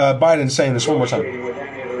to Biden saying this one more time. With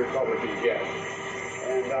any of the Republicans yet.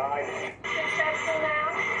 And Successful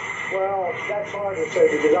now? well, that's hard to say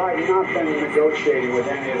because I've not been negotiating with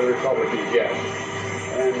any of the Republicans yet.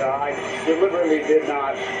 And I deliberately did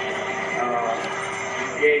not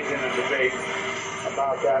engage in a debate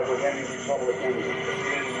about that with any Republicans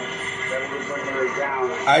that would bring her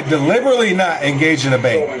down. I deliberately not engage in a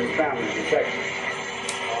debate. Families in Texas.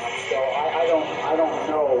 So I don't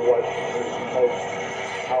know what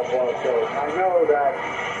how far it goes. I know that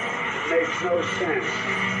it makes no sense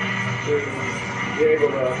to be able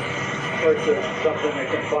to purchase something that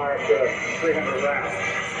can fire up to 300 rounds.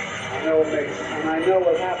 I know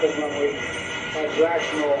what happens when we have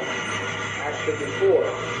rational action before,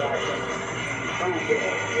 back in Sanchez,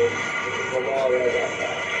 which is the law that got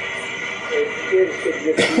passed. It is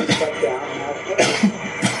significantly cut down, and that's right.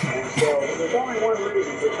 And so there's only one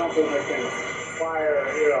reason for something that can fire,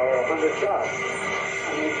 100 shots.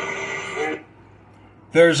 I mean, and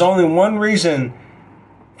There's only one reason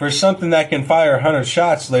for something that can fire 100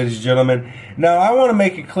 shots, ladies and gentlemen. Now, I want to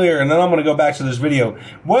make it clear, and then I'm going to go back to this video.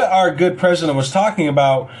 What our good president was talking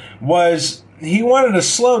about was he wanted to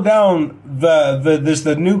slow down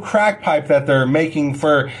the new crack pipe that they're making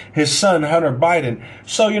for his son, Hunter Biden.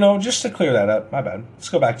 So, just to clear that up, my bad. Let's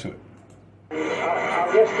go back to it.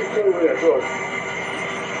 I'll just conclude with this. Look,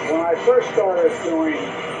 when I first started doing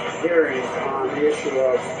hearings on the issue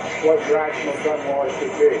of what rational gun laws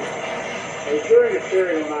should be, it was during a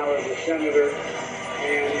period when I was a senator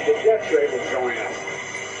and the death rate was going up.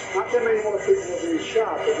 Not that many more people were being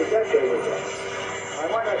shot, but the death rate was up.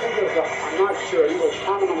 I think it was, I'm not sure, it was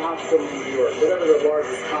Common Hospital in New York, whatever the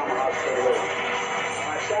largest trauma hospital is. And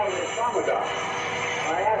I sat with a trauma doc.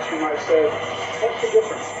 I asked him, I said, what's the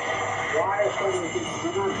difference? Why are so many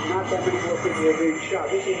people, not that many more people are being shot?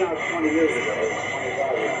 This is now 20 years ago,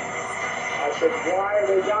 25 years. I said, why are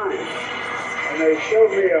they dying? And they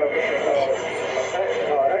showed me a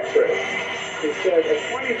x-ray. It said a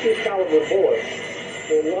 22 caliber bullet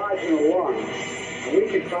will lodge in the lung, and we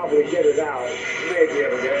could probably get it out, maybe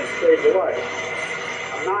able to get it and save the life.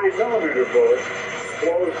 A 9mm bullet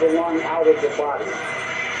blows the lung out of the body.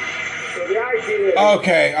 So the idea is,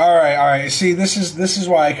 Okay, all right. See, this is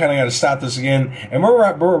why I kind of got to stop this again, and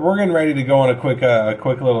we're getting ready to go on a quick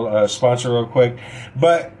little sponsor real quick,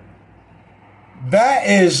 but that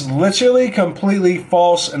is literally completely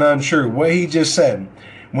false and untrue. What he just said.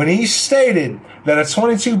 When he stated that a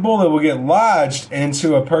 22 bullet will get lodged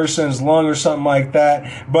into a person's lung or something like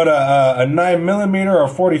that, but a 9mm or a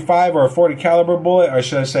 45 or a 40 caliber bullet, or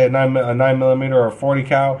should I say a 9mm or a 40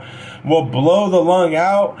 cal, will blow the lung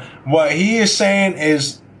out, what he is saying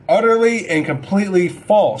is utterly and completely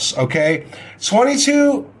false, okay?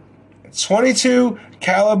 22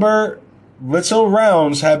 caliber little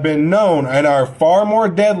rounds have been known and are far more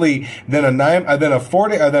deadly than a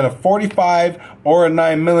 45 or a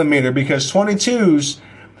 9mm, because 22s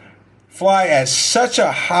fly at such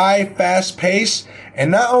a high, fast pace. And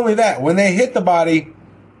not only that, when they hit the body,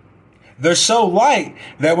 they're so light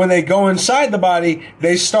that when they go inside the body,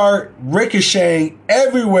 they start ricocheting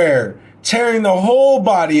everywhere, tearing the whole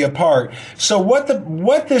body apart. So what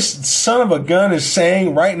this son of a gun is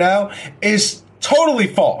saying right now is totally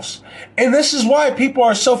false. And this is why people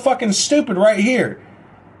are so fucking stupid right here.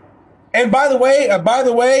 And by the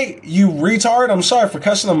way, you retard, I'm sorry for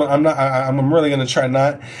cussing. I'm really going to try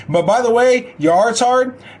not. But by the way, you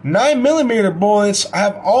retard, 9mm bullets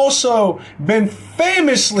have also been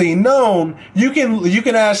famously known. You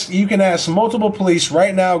can ask multiple police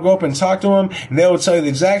right now, go up and talk to them, and they will tell you the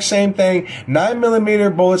exact same thing.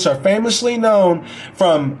 9mm bullets are famously known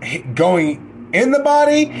from going in the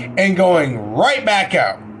body and going right back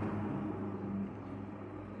out.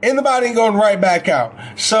 In the body and going right back out.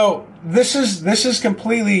 So this is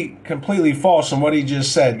completely false from what he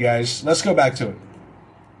just said, guys. Let's go back to it.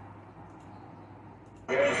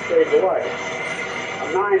 And save the life. A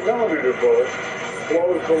 9mm bullet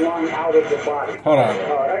blows the lung out of the body. Hold on.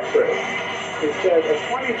 X-ray. It said a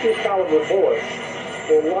 22 caliber bullet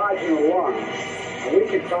will lodge in the lung, and we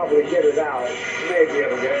could probably get it out, maybe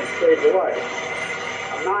able to get it and save the life.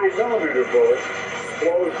 A 9mm bullet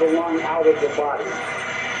blows the lung out of the body.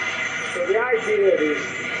 So the idea of these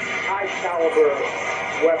high caliber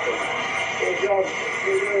weapons is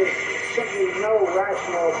there's simply no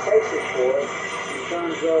rational basis for it in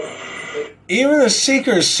terms of. Even the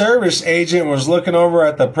Secret Service agent was looking over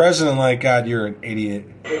at the president like, God, you're an idiot.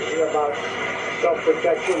 It's about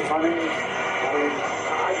self-protection, hunting. And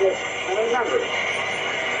remember,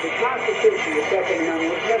 the Constitution, the Second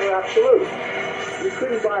Amendment, was never absolute. You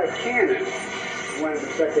couldn't buy a cannon when the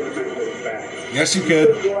Second Amendment was passed. Yes, you could.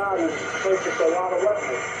 You could go out and purchase a lot of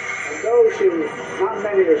weapons. And those who, not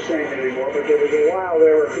many are saying it anymore, but there was a while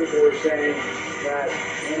there where people were saying that,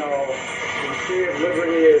 the tree of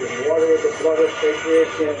liberty is water with the blood of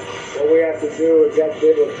patriots, and what we have to do is that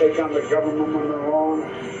they will take on the government when they're wrong.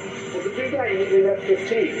 Well, to do that, you need an F-15,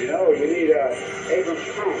 you need Abrams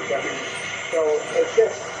tanks. So it's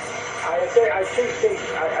just, I think things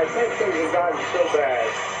have gotten so bad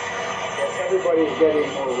that everybody's getting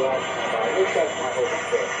more rational about it. At least that's my hope and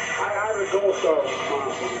prayer. I would also,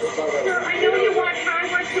 Sir, I know you want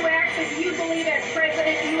Congress to act, but do you believe as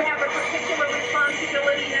president you have a particular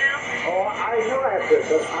responsibility now? Oh, I know I have this,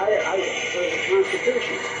 but there's a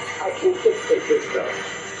Constitution. I can't dictate this stuff.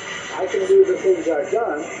 I can do the things I've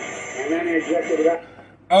done, and then the executive act.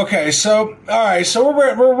 Okay, so all right, so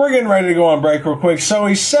we're getting ready to go on break real quick. So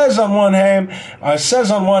he says on one hand, oh,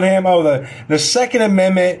 the Second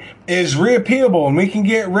Amendment is reappealable and we can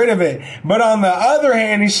get rid of it. But on the other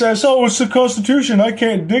hand, he says, oh, it's the Constitution. I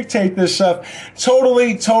can't dictate this stuff.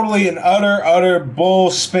 Totally and utter bull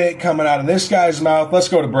spit coming out of this guy's mouth. Let's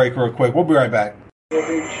go to break real quick. We'll be right back. They're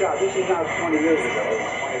being shot. This is now 20 years ago,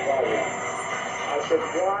 25 years. I said,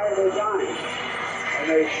 why are they dying? And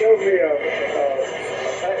they showed me a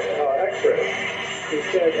X-ray. He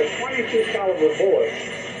said a 22 caliber bullet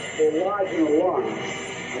will lodge in the lung,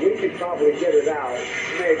 and we could probably get it out,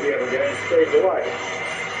 maybe able to get it and save the life.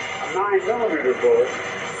 A 9mm bullet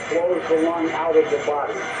blows the lung out of the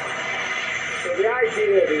body. So the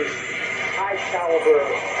idea of these high caliber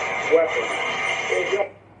weapons is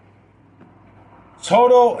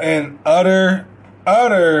total and utter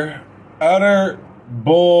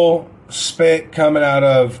bull spit coming out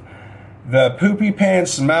of the poopy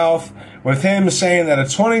pants mouth, with him saying that a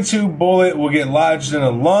 22 bullet will get lodged in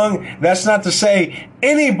a lung. That's not to say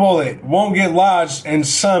any bullet won't get lodged in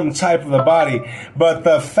some type of the body, but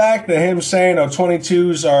the fact that him saying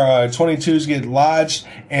 22s get lodged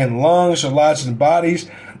in lungs or lodged in bodies,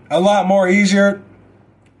 a lot more easier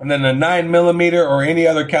than a 9mm or any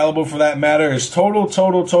other caliber for that matter, is total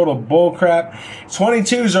bull crap.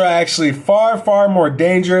 22s are actually far more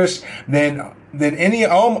dangerous than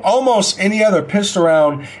almost any other pistol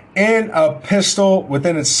round in a pistol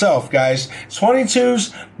within itself, guys.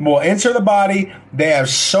 22s will enter the body. They're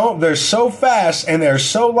so fast and they're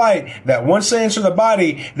so light that once they enter the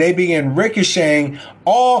body, they begin ricocheting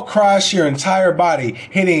all across your entire body,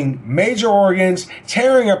 hitting major organs,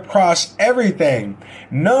 tearing across everything.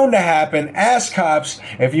 Known to happen. Ask cops.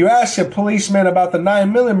 If you ask a policeman about the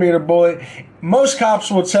 9mm bullet, most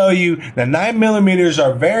cops will tell you that 9mm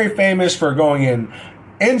are very famous for going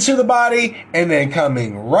into the body and then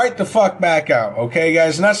coming right the fuck back out. Okay,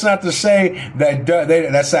 guys, and that's not to say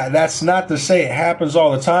that's not to say it happens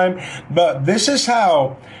all the time, but this is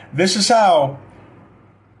how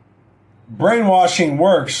brainwashing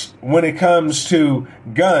works when it comes to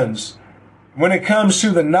guns, when it comes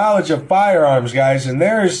to the knowledge of firearms, guys. And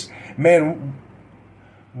man,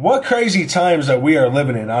 what crazy times that we are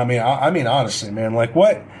living in. I mean, honestly, man, like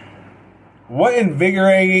what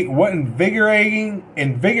invigorating,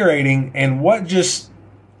 and what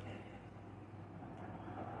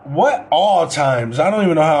all times. I don't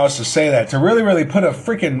even know how else to say that, to really put a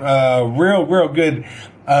freaking real good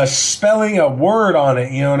spelling a word on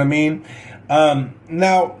it. You know what I mean?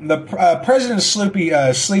 Now the President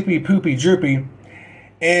Sleepy Poopy Droopy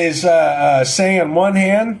is saying on one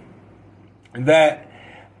hand that,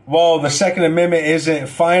 well, the Second Amendment isn't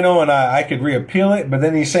final and I could reappeal it. But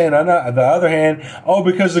then he's saying on the other hand, oh,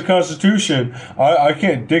 because the Constitution, I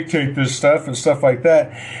can't dictate this stuff and stuff like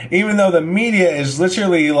that. Even though the media is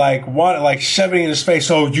literally like shoving in his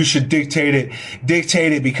face, oh, you should dictate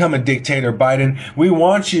it, become a dictator, Biden. We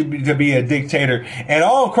want you to be a dictator. And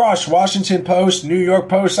all across Washington Post, New York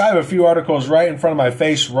Post, I have a few articles right in front of my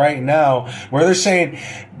face right now where they're saying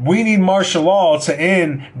we need martial law to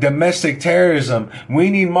end domestic terrorism. We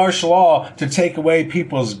need martial law to take away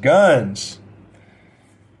people's guns.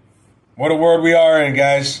 What a world we are in,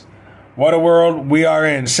 guys. What a world we are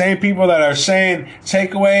in. Same people that are saying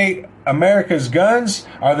take away America's guns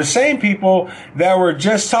are the same people that were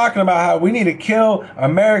just talking about how we need to kill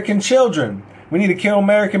American children. We need to kill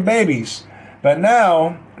American babies. But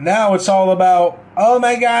now it's all about, oh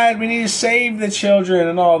my God, we need to save the children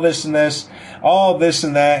and all this and that.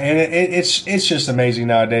 And it's just amazing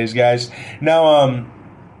nowadays, guys. Now,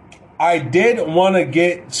 I did want to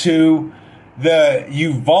get to the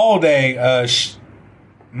Uvalde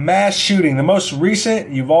mass shooting, the most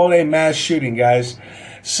recent Uvalde mass shooting, guys.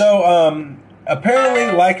 So,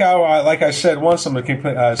 apparently, like I said once, I'm going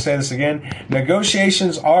to say this again.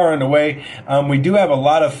 Negotiations are underway. We do have a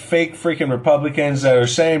lot of fake freaking Republicans that are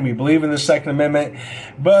saying we believe in the Second Amendment.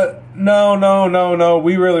 But no.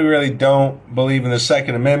 We really don't believe in the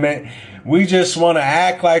Second Amendment. We just want to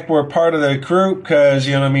act like we're part of the group because,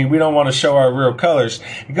 you know what I mean, we don't want to show our real colors.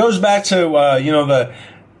 It goes back to,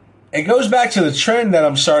 the trend that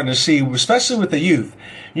I'm starting to see, especially with the youth.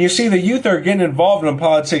 You see, the youth are getting involved in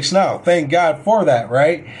politics now. Thank God for that,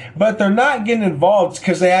 right? But they're not getting involved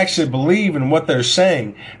because they actually believe in what they're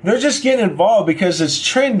saying. They're just getting involved because it's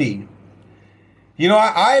trendy. You know,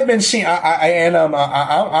 I've been seeing,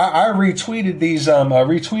 I retweeted these,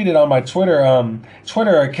 retweeted on my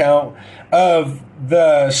Twitter account of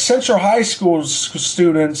the Central High School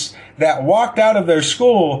students that walked out of their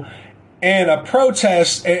school in a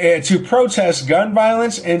protest, to protest gun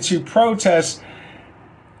violence and to protest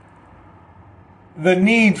the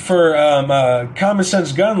need for common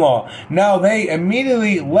sense gun law. Now they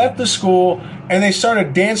immediately left the school and they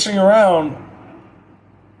started dancing around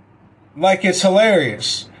like it's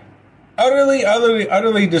hilarious.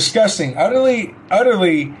 Utterly disgusting. Utterly,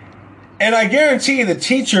 and I guarantee the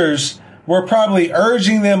teachers were probably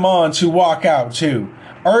urging them on to walk out too.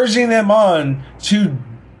 Urging them on to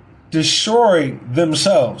destroy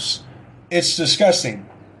themselves. It's disgusting.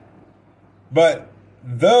 But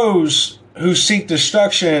those who seek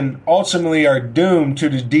destruction ultimately are doomed to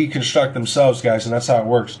deconstruct themselves, guys, and that's how it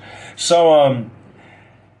works. So,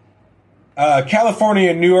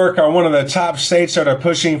 California and New York are one of the top states that are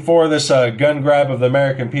pushing for this gun grab of the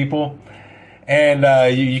American people. And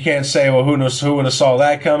you can't say, well, who would have saw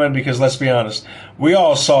that coming? Because let's be honest, we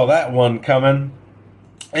all saw that one coming,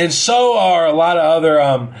 and so are a lot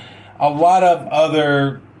of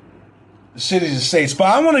other cities and states. But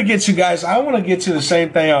I want to get to, guys, the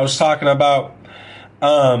same thing I was talking about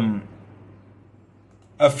a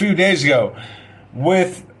few days ago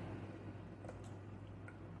with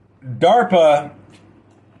DARPA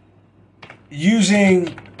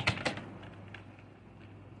using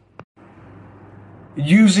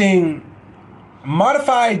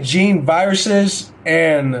modified gene viruses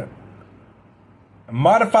and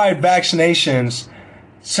modified vaccinations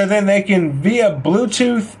so then they can via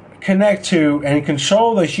Bluetooth connect to and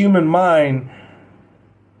control the human mind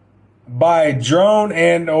by drone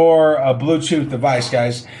and or a Bluetooth device,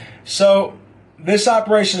 guys. So this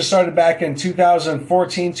operation started back in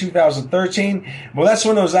 2014, 2013. Well, that's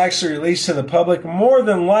when it was actually released to the public. More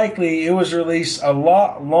than likely, it was released a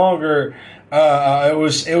lot longer. It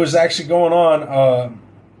was actually going on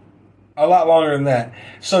a lot longer than that.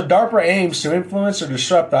 So DARPA aims to influence or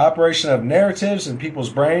disrupt the operation of narratives in people's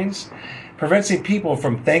brains, preventing people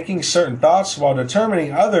from thinking certain thoughts while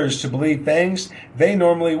determining others to believe things they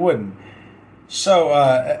normally wouldn't. So,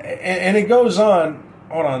 and it goes on.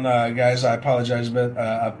 Hold on, guys. I apologize, but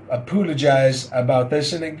apologize about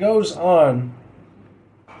this. And it goes on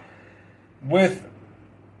with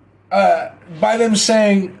by them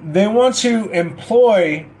saying they want to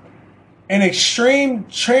employ an extreme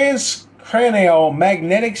transcranial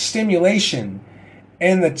magnetic stimulation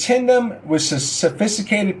and the tandem with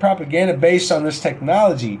sophisticated propaganda based on this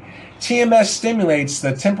technology. TMS stimulates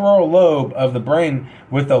the temporal lobe of the brain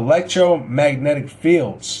with electromagnetic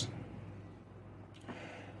fields.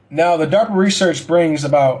 Now, the DARPA research brings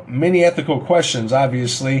about many ethical questions,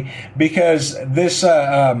 obviously, because this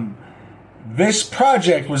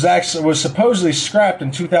project was supposedly scrapped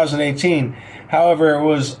in 2018. However,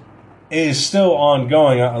 it is still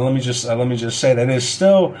ongoing. Let me just say that it is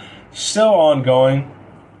still ongoing,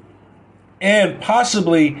 and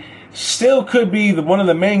possibly still could be one of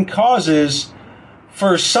the main causes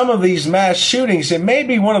for some of these mass shootings. It may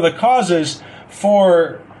be one of the causes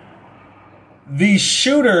for these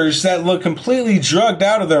shooters that look completely drugged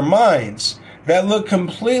out of their minds, that look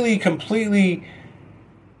completely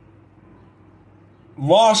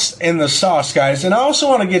lost in the sauce, guys. And I also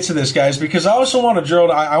want to get to this, guys, because I also want to drill.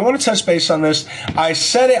 I want to touch base on this. I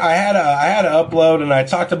said it. I had to upload, and I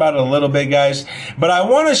talked about it a little bit, guys. But I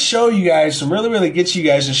want to show you guys and really get to you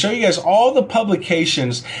guys and show you guys all the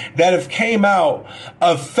publications that have came out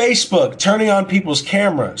of Facebook turning on people's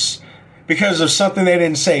cameras because of something they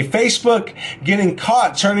didn't say. Facebook getting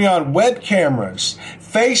caught turning on web cameras.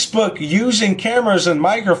 Facebook using cameras and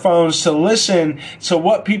microphones to listen to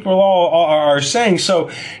what people all are saying. So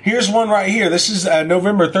here's one right here. This is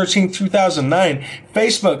November 13th, 2009.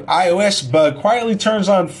 Facebook iOS bug quietly turns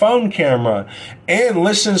on phone camera and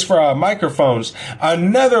listens for microphones.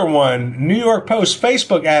 Another one, New York Post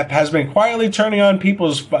Facebook app has been quietly turning on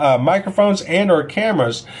people's microphones and or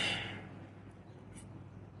cameras.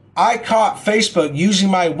 I caught Facebook using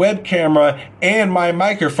my web camera and my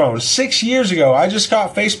microphone. 6 years ago, I just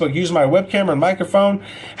caught Facebook using my web camera and microphone.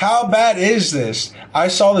 How bad is this? I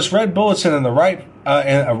saw this red bulletin in the right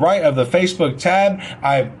of the Facebook tab.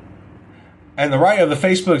 I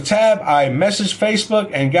messaged Facebook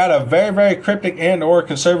and got a very cryptic and or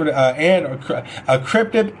conservative a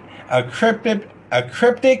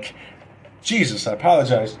cryptic. Jesus, I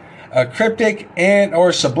apologize. A cryptic and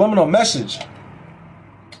or subliminal message.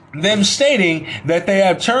 Them stating that they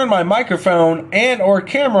have turned my microphone and or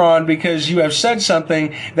camera on because you have said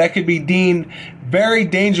something that could be deemed very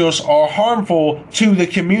dangerous or harmful to the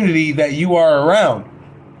community that you are around.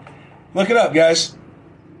 Look it up, guys.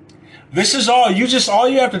 This is all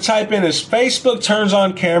you have to type in is Facebook turns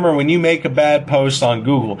on camera when you make a bad post on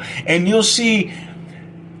Google, and you'll see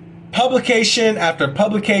publication after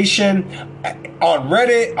publication on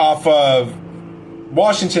Reddit off of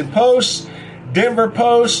Washington Post, Denver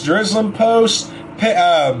Post, Jerusalem Post,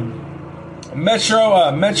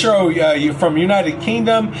 Metro from United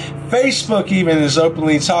Kingdom. Facebook even is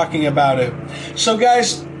openly talking about it. So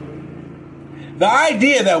guys, the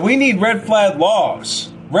idea that we need red flag laws,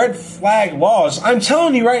 I'm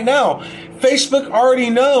telling you right now, Facebook already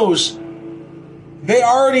knows. They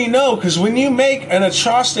already know, because when you make an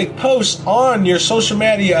atrocious post on your social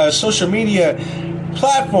media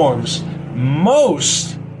platforms,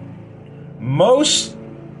 most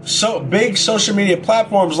big social media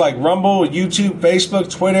platforms like Rumble, YouTube, Facebook,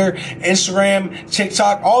 Twitter, Instagram,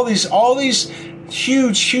 TikTok, all these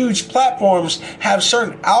huge platforms have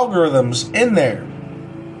certain algorithms in there,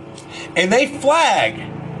 and they flag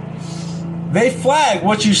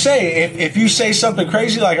what you say. If you say something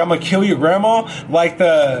crazy like "I'm gonna kill your grandma," like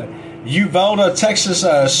the Uvalde, Texas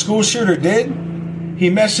school shooter did, he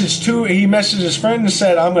messaged his friend and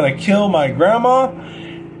said, "I'm gonna kill my grandma."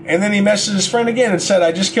 And then he messaged his friend again and said,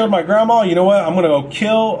 "I just killed my grandma. You know what? I'm going to go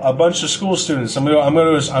kill a bunch of school students. I'm going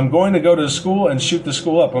to go to the school and shoot the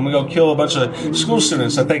school up. I'm going to go kill a bunch of school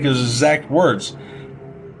students." I think his exact words.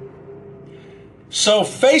 So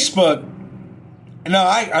Facebook, now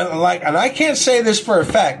I can't say this for a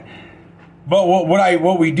fact, but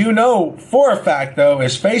what we do know for a fact though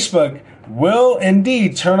is Facebook will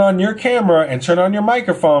indeed turn on your camera and turn on your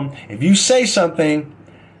microphone if you say something.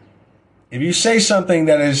 If you say something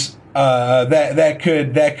that is that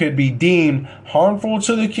could be deemed harmful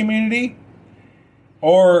to the community,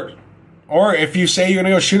 or if you say you're going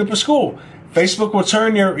to go shoot up a school, Facebook will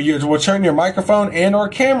turn your microphone and or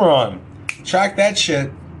camera on. Track that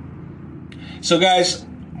shit. So guys,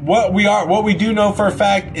 what we do know for a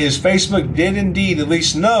fact is Facebook did indeed at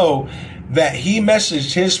least know that he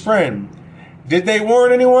messaged his friend. Did they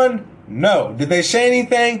warn anyone? No. Did they say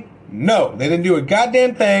anything? No, they didn't do a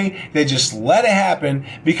goddamn thing. They just let it happen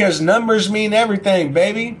because numbers mean everything,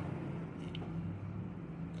 baby.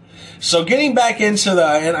 So getting back into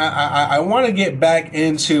I want to get back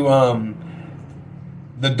into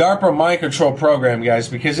the DARPA mind control program, guys,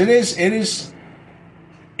 because it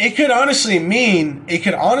could honestly be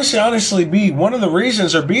one of the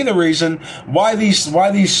reasons, or be the reason why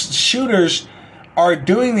these shooters are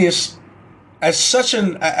doing this at such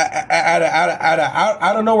an at a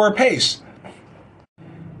out of nowhere pace.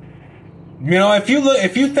 You know, if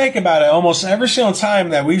you think about it, almost every single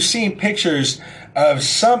time that we've seen pictures of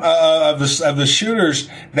some of the shooters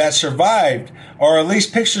that survived, or at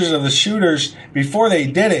least pictures of the shooters before they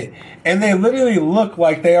did it, and they literally look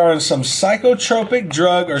like they are on some psychotropic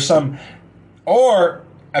drug or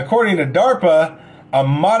according to DARPA, a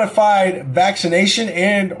modified vaccination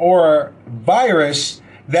and or virus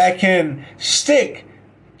that can stick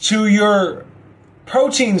to your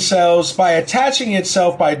protein cells by attaching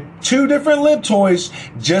itself by two different liptoids,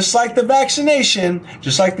 just like the vaccination,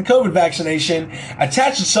 just like the COVID vaccination,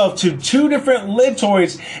 attach itself to two different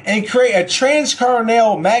liptoids and create a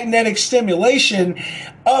transcranial magnetic stimulation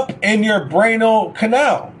up in your brainal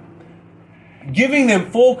canal, giving them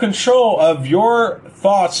full control of your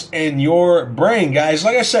thoughts and your brain, guys.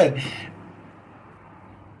 Like I said,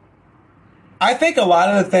 I think a lot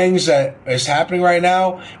of the things that is happening right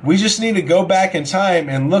now, we just need to go back in time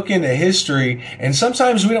and look into history. And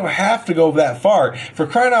sometimes we don't have to go that far. For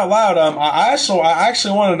crying out loud, I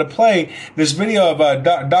actually wanted to play this video of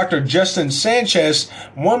Dr. Justin Sanchez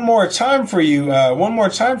one more time for you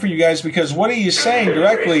guys, because what he is saying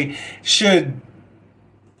directly should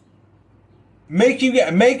make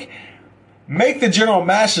the general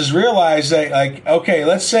masses realize that, like, okay,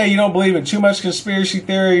 let's say you don't believe in too much conspiracy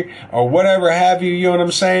theory or whatever have you, you know what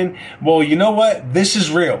I'm saying? Well, you know what? This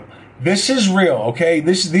is real. This is real, okay?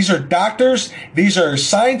 These are doctors. These are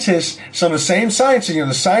scientists. Some of the same science, you know,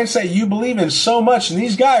 the science that you believe in so much. And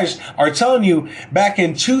these guys are telling you back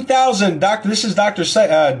in 2000, this is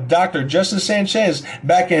Dr. Justin Sanchez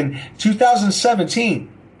back in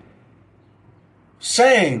 2017,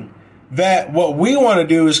 saying that what we want to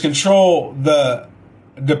do is control the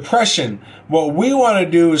depression. What we want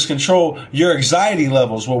to do is control your anxiety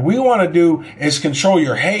levels. What we want to do is control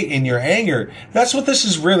your hate and your anger. That's what this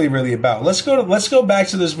is really, really about. Let's go back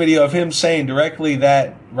to this video of him saying directly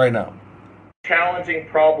that right now. Challenging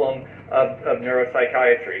problem of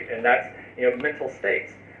neuropsychiatry, and that's, you know, mental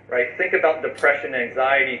states. Right? Think about depression and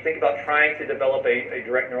anxiety. Think about trying to develop a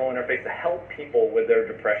direct neural interface to help people with their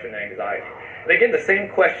depression and anxiety. And again, the same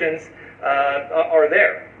questions are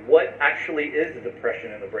there. What actually is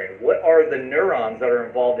depression in the brain? What are the neurons that are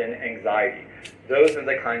involved in anxiety? Those are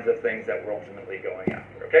the kinds of things that we're ultimately going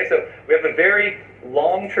after. Okay, so we have a very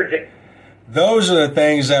long trajectory. Those are the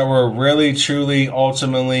things that we're really, truly,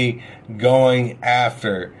 ultimately going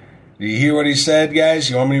after. Do you hear what he said, guys?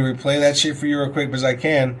 You want me to replay that shit for you real quick as I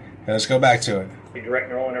can? Let's go back to it. A direct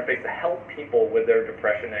neural interface to help people with their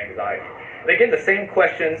depression and anxiety. And again, the same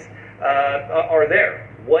questions are there.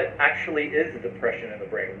 What actually is depression in the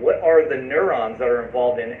brain? What are the neurons that are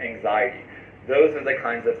involved in anxiety? Those are the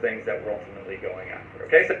kinds of things that we're ultimately going after.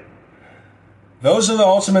 Okay, so those are the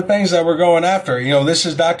ultimate things that we're going after. You know, this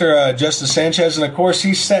is Dr. Justice Sanchez, and of course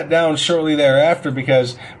he sat down shortly thereafter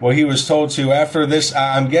because, well, he was told to. After this,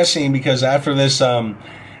 I'm guessing because after this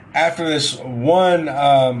one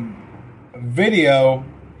video.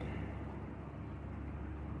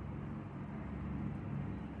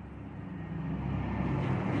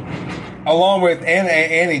 Along with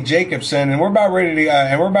Annie Jacobson, and we're about ready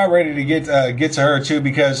to get to her too,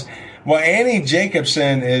 because what Annie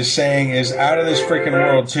Jacobson is saying is out of this freaking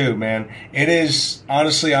world too, man. It is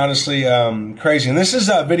honestly crazy. And this is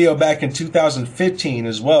a video back in 2015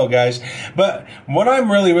 as well, guys. But what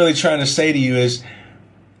I'm really trying to say to you is,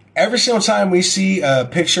 every single time we see a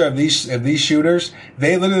picture of these shooters,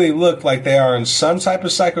 they literally look like they are in some type of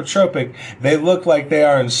psychotropic. They look like they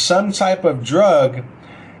are in some type of drug.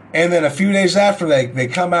 And then a few days after they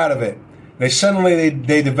come out of it, they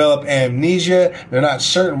develop amnesia. They're not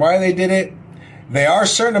certain why they did it. They are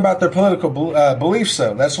certain about their political beliefs,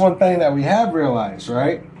 though. That's one thing that we have realized,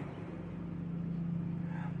 right?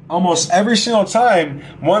 Almost every single time,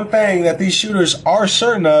 one thing that these shooters are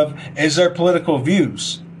certain of is their political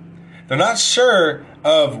views. They're not sure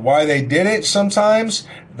of why they did it sometimes.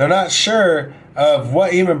 They're not sure of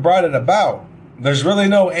what even brought it about. There's really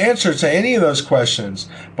no answer to any of those questions.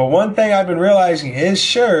 But one thing I've been realizing is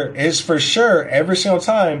for sure every single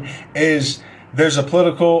time is there's a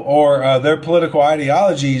political or their political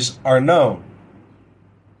ideologies are known.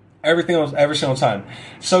 Every single time.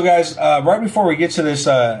 So guys, right before we get to this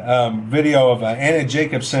video of Anna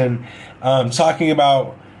Jacobson talking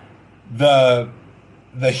about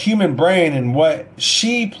the human brain and what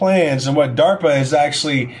she plans and what DARPA is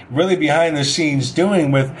actually really behind the scenes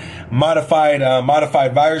doing with modified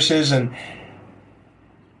viruses and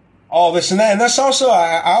all this and that. And that's also,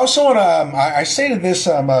 I also want to, I stated this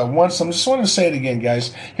once. I'm just wanting to say it again,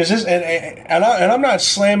 guys, because this, and I'm not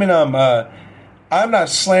slamming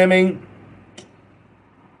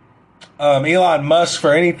Elon Musk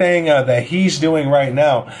for anything that he's doing right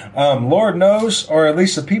now. Lord knows, or at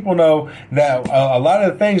least the people know, that a lot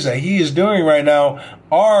of the things that he is doing right now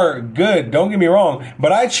are good. Don't get me wrong.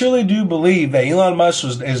 But I truly do believe that Elon Musk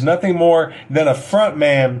is nothing more than a front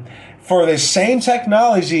man for the same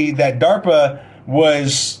technology that DARPA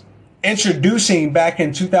was introducing back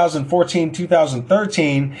in 2014,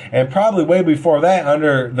 2013, and probably way before that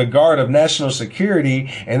under the guard of national security.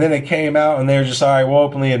 And then it came out and they're just, all right, we'll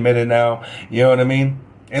openly admit it now. You know what I mean?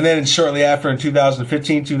 And then shortly after in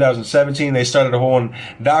 2015, 2017, they started holding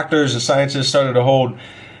doctors and scientists started to hold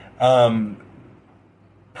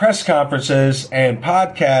press conferences and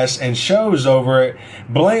podcasts and shows over it,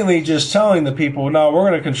 blatantly just telling the people, no, we're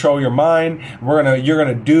going to control your mind. You're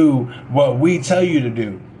going to do what we tell you to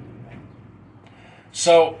do.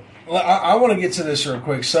 So I want to get to this real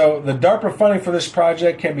quick. So the DARPA funding for this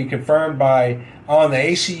project can be confirmed on the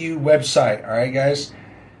ACU website. All right, guys.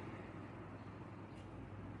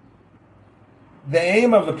 The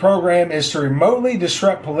aim of the program is to remotely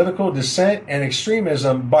disrupt political dissent and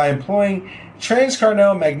extremism by employing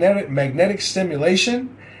transcranial magnetic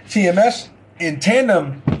stimulation, TMS, in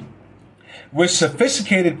tandem with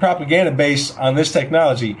sophisticated propaganda based on this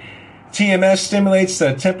technology. TMS stimulates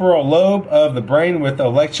the temporal lobe of the brain with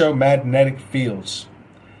electromagnetic fields.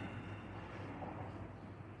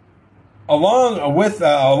 Along with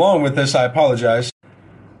this, I apologize.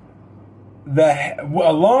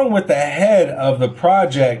 Along with the head of the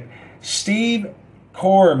project, Steve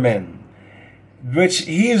Korman, which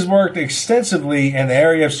he has worked extensively in the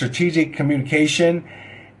area of strategic communication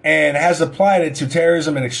and has applied it to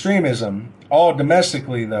terrorism and extremism, all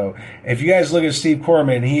domestically, though. If you guys look at Steve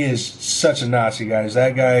Korman, he is such a Nazi, guys.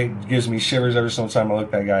 That guy gives me shivers every single time I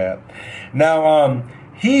look that guy up. Now,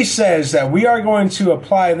 he says that we are going to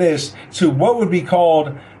apply this to what would be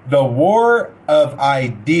called the war of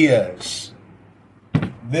ideas.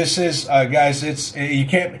 This is, guys, you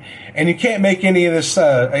can't make any of this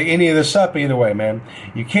up either way, man.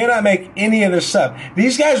 You cannot make any of this up.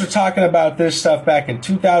 These guys were talking about this stuff back in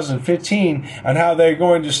 2015 on how they're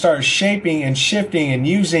going to start shaping and shifting and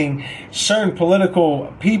using certain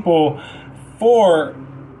political people for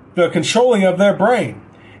the controlling of their brain.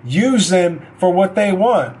 Use them for what they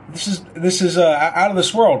want. This is out of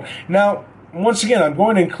this world. Now, once again, I'm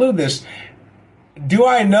going to include this. Do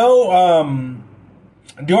I know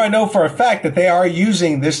do I know for a fact that they are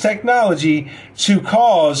using this technology to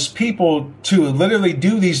cause people to literally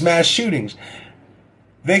do these mass shootings.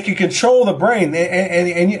 They can control the brain,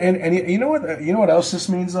 and you know what? You know what else this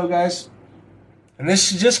means, though, guys? And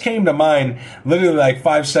this just came to mind literally like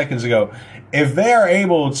 5 seconds ago. If they are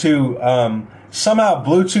able to somehow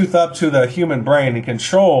Bluetooth up to the human brain and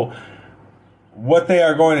control what they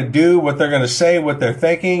are going to do, what they're going to say, what they're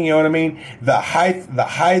thinking, you know what I mean? The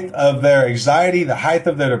height of their anxiety, the height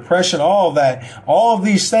of their depression, all of that, all of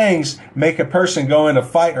these things make a person go into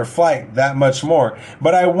fight or flight that much more.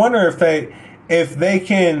 But I wonder if they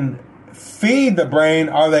can feed the brain,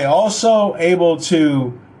 are they also able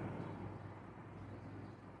to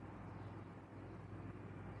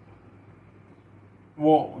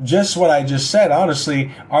just what I just said,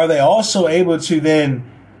 honestly, are they also able to then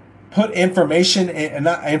put information,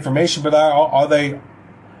 not information, but are they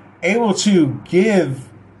able to give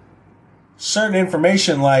certain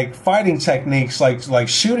information like fighting techniques, like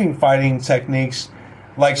shooting fighting techniques,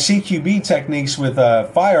 like CQB techniques with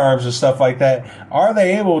firearms and stuff like that? Are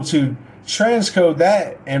they able to transcode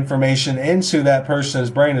that information into that person's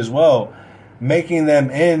brain as well, making them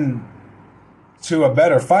into a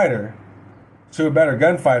better fighter, to a better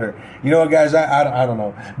gunfighter? You know what, guys? I don't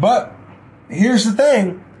know. But here's the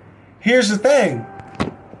thing.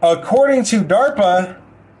 According to DARPA,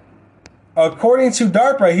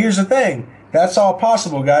 here's the thing. That's all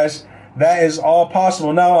possible, guys. That is all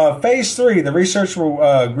possible. Now, phase 3, the research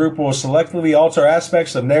group will selectively alter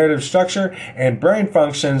aspects of narrative structure and brain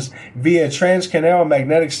functions via transcranial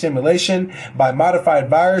magnetic stimulation by modified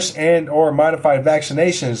virus and or modified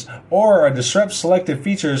vaccinations, or disrupt selective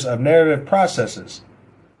features of narrative processes.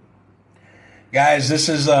 Guys, this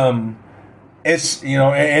is it's, you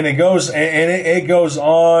know, and it goes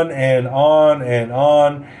on and on and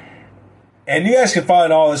on. And you guys can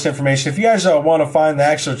find all this information. If you guys want to find the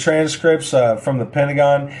actual transcripts from the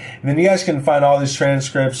Pentagon, then you guys can find all these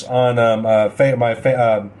transcripts on my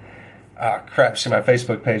Facebook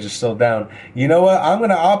page is still down. You know what?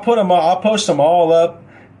 I'll post them all up,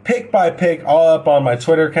 pick by pick, all up on my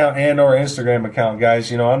Twitter account and or Instagram account,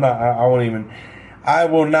 guys. You know, I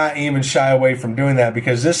will not even shy away from doing that,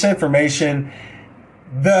 because this information,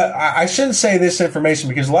 I shouldn't say this information,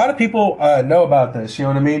 because a lot of people know about this, you know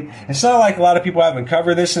what I mean? It's not like a lot of people haven't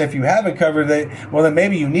covered this, and if you haven't covered it, well, then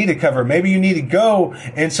maybe you need to cover it. Maybe you need to go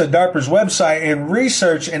into DARPA's website and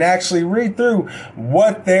research and actually read through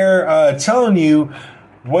what they're telling you,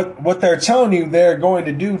 what they're telling you they're going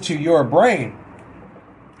to do to your brain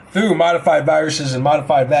through modified viruses and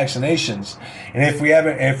modified vaccinations. And if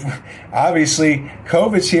obviously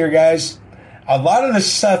COVID's here, guys, a lot of the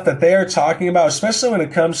stuff that they are talking about, especially when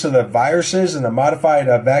it comes to the viruses and the modified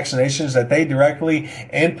vaccinations that they directly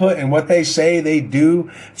input and what they say they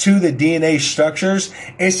do to the DNA structures,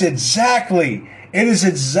 it is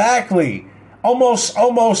exactly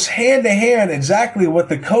almost hand to hand exactly what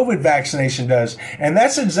the COVID vaccination does. And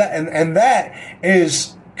that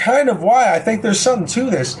is kind of why I think there's something to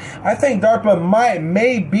this. I think DARPA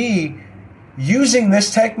may be using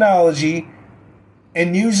this technology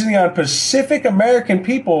and using it on Pacific American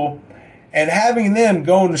people and having them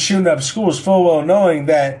go and shooting up schools, full well knowing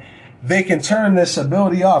that they can turn this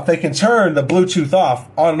ability off. They can turn the Bluetooth off,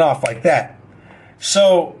 on and off like that.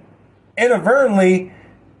 So inadvertently,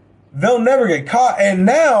 they'll never get caught. And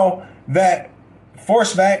now that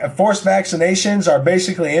forced vaccinations are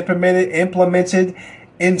basically implemented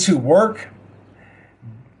into work,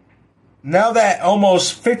 now that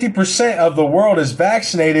almost 50% of the world is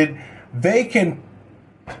vaccinated, they can,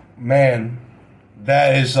 man,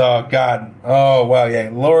 that is, God, oh, wow,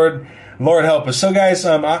 yeah, Lord help us. So, guys,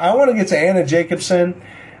 I want to get to Anna Jacobson,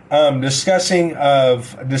 discussing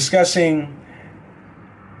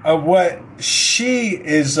what she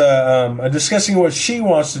is, discussing what she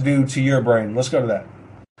wants to do to your brain. Let's go to that.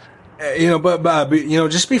 But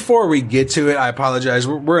just before we get to it, I apologize.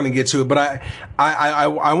 We're going to get to it, but I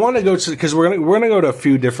want to go to, because we're going to go to a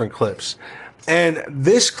few different clips, and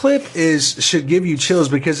this clip should give you chills,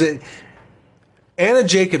 because Anna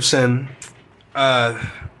Jacobson,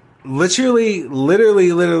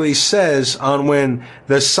 literally says on when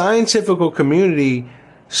the scientific community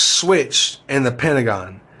switched in the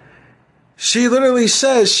Pentagon. She literally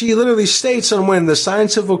states on when the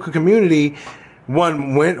scientific community,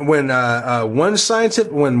 one scientific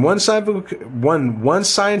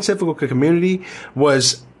community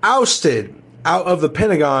was ousted out of the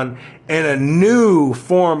Pentagon and a new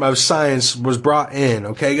form of science was brought in.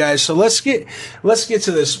 Okay, guys, so let's get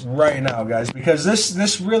to this right now, guys, because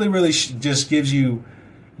this really just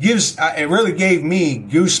it really gave me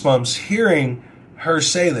goosebumps hearing her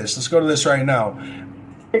say this. Let's go to this right now.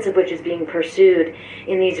 of which is being pursued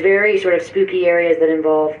in these very sort of spooky areas that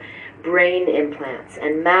involve brain implants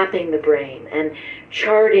and mapping the brain and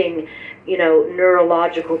charting,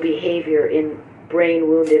 neurological behavior in brain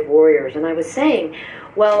wounded warriors. And I was saying,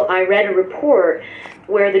 well, I read a report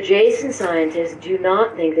where the Jason scientists do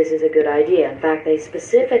not think this is a good idea. In fact, they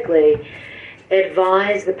specifically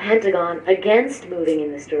advise the Pentagon against moving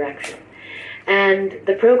in this direction. And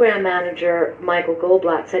the program manager, Michael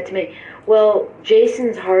Goldblatt, said to me, well,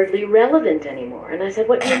 Jason's hardly relevant anymore. And I said,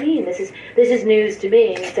 what do you mean? This is news to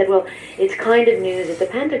me. And he said, well, it's kind of news at the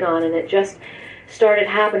Pentagon, and it just started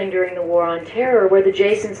happening during the War on Terror, where the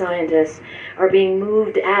Jason scientists are being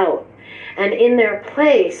moved out. And in their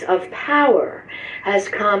place of power has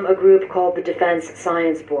come a group called the Defense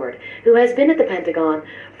Science Board, who has been at the Pentagon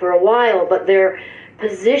for a while, but their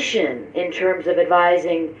position in terms of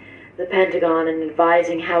advising the Pentagon and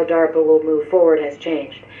advising how DARPA will move forward has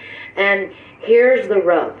changed. And here's the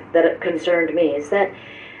rub that concerned me, is that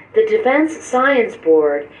the Defense Science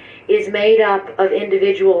Board is made up of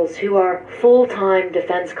individuals who are full-time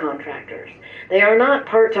defense contractors. They are not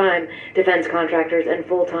part-time defense contractors and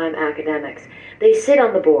full-time academics. They sit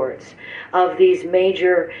on the boards of these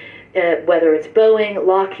major, whether it's Boeing,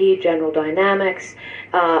 Lockheed, General Dynamics,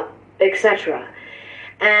 etc.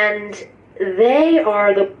 And they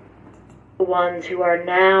are the ones who are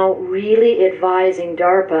now really advising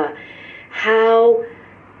DARPA how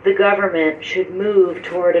the government should move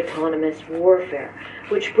toward autonomous warfare,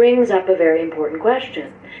 which brings up a very important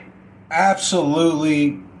question.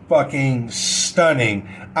 Absolutely fucking stunning.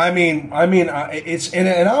 I mean, it's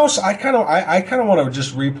and also I kind of want to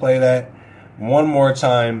just replay that one more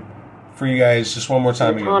time for you guys, just one more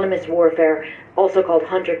time. Autonomous warfare, also called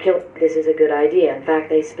hunter-killer. This is a good idea. In fact,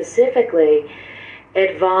 they specifically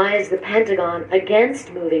advise the Pentagon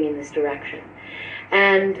against moving in this direction.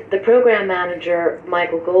 And the program manager,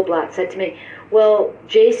 Michael Goldblatt, said to me, well,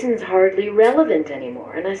 Jason's hardly relevant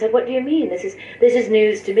anymore. And I said, what do you mean? This is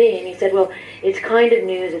news to me. And he said, well, it's kind of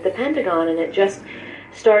news at the Pentagon, and it just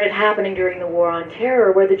started happening during the War on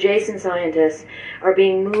Terror, where the Jason scientists are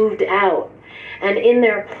being moved out. And in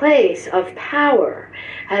their place of power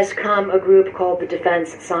has come a group called the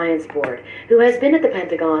Defense Science Board, who has been at the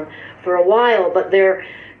Pentagon for a while, but their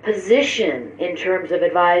position in terms of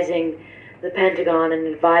advising the Pentagon and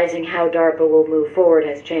advising how DARPA will move forward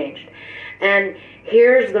has changed. And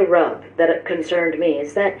here's the rub that concerned me,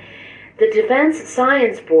 is that the Defense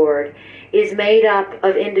Science Board is made up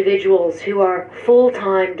of individuals who are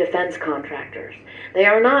full-time defense contractors. They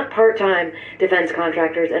are not part-time defense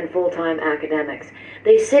contractors and full-time academics.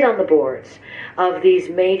 They sit on the boards of these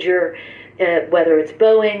major, whether it's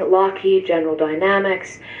Boeing, Lockheed, General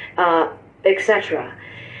Dynamics, etc.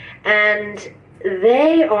 And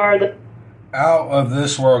they are the out of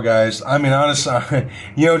this world, guys. I mean, honestly,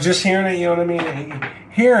 just hearing it, you know what I mean?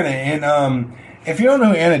 Hearing it. And if you don't know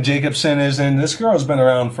who Anna Jacobson is, then this girl has been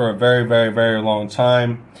around for a very, very, very long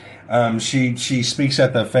time. She speaks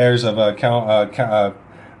at the affairs of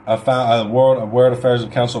World Affairs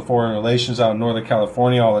of Council of Foreign Relations out in Northern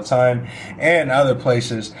California all the time, and other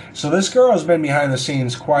places. So this girl has been behind the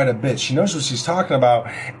scenes quite a bit. She knows what she's talking about,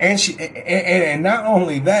 and not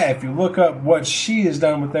only that, if you look up what she has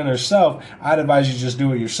done within herself, I'd advise you just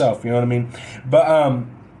do it yourself. You know what I mean? But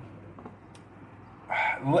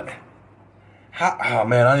oh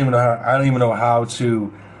man,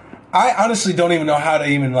 I honestly don't even know how to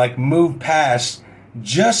even move past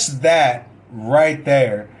just that right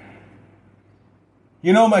there.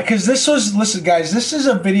 Because listen guys, this is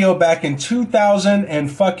a video back in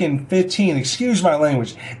 2015. Excuse my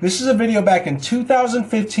language. This is a video back in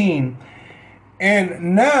 2015.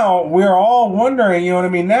 And now we're all wondering, you know what I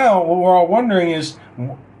mean? Now what we're all wondering is,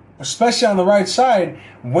 especially on the right side,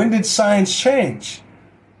 when did science change?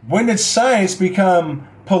 When did science become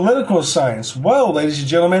political science? Well, ladies and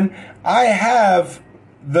gentlemen, I have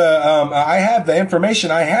the information.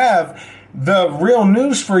 I have the real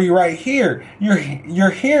news for you right here. You're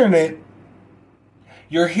hearing it.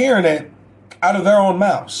 You're hearing it out of their own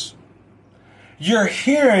mouths. You're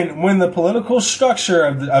hearing when the political structure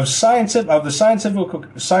of the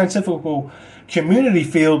scientific community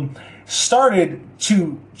field started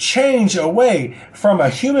to change away from a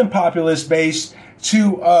human populace base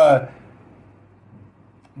to a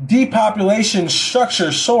depopulation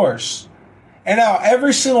structure source. And now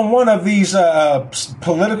every single one of these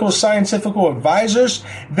political scientific advisors,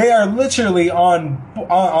 they are literally on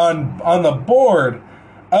the board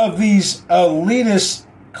of these elitist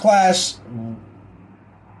class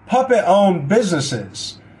puppet-owned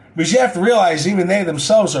businesses. Because you have to realize even they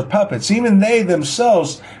themselves are puppets. Even they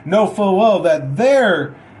themselves know full well that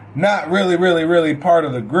their not really, really, really part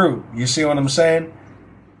of the group. You see what I'm saying?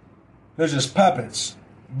 They're just puppets.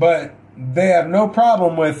 But they have no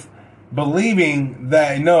problem with believing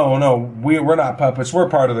that, no, we're not puppets. We're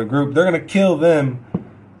part of the group. They're going to kill them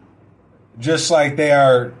just like they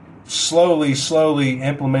are slowly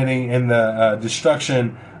implementing in the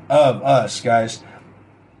destruction of us, guys.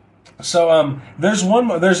 So there's one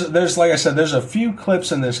more. There's like I said, there's a few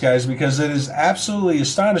clips in this, guys, because it is absolutely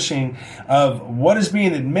astonishing of what is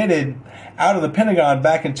being admitted out of the Pentagon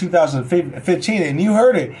back in 2015, and you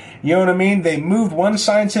heard it. You know what I mean? They moved one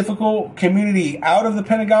scientific community out of the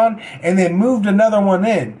Pentagon, and they moved another one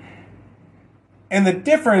in. And the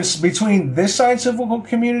difference between this scientific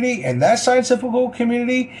community and that scientific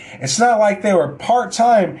community, it's not like they were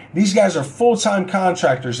part-time. These guys are full-time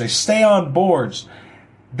contractors. They stay on boards.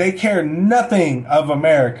 They care nothing of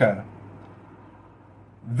America.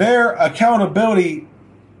 Their accountability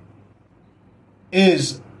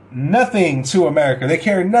is nothing to America. They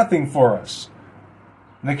care nothing for us.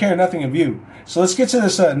 They care nothing of you. So let's get to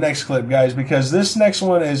this next clip, guys, because this next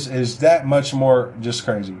one is that much more just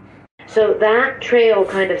crazy. So that trail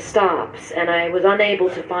kind of stops, and I was unable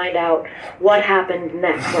to find out what happened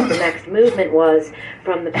next, what the next movement was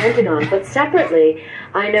from the Pentagon. But separately,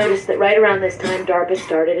 I noticed that right around this time, DARPA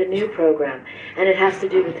started a new program, and it has to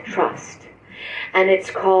do with trust. And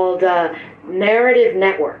it's called Narrative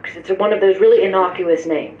Networks. It's one of those really innocuous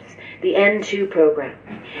names, the N2 program.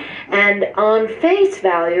 And on face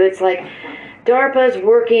value, it's like DARPA's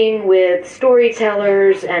working with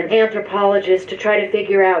storytellers and anthropologists to try to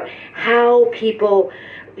figure out how people,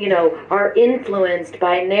 are influenced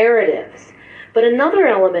by narratives. But another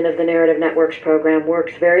element of the Narrative Networks program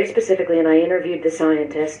works very specifically, and I interviewed the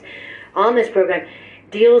scientist on this program,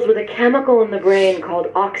 deals with a chemical in the brain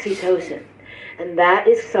called oxytocin. And that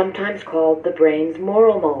is sometimes called the brain's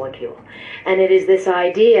moral molecule. And it is this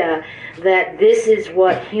idea that this is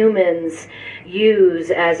what humans use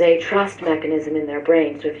as a trust mechanism in their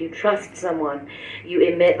brain. So if you trust someone, you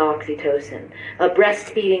emit oxytocin. A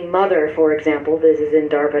breastfeeding mother, for example, this is in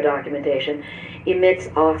DARPA documentation, emits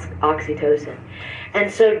oxytocin. And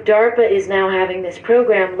so DARPA is now having this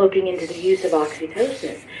program looking into the use of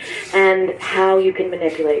oxytocin and how you can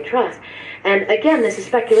manipulate trust. And again, this is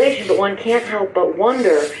speculation, but one can't help but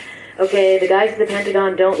wonder, okay, the guys at the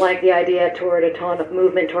Pentagon don't like the idea toward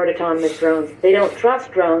movement toward autonomous drones. They don't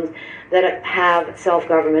trust drones that have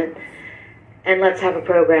self-government, and let's have a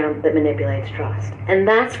program that manipulates trust. And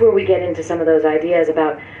that's where we get into some of those ideas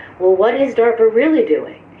about, well, what is DARPA really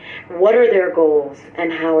doing? What are their goals,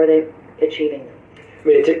 and how are they achieving them?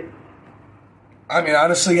 I mean,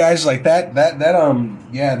 honestly, guys, like that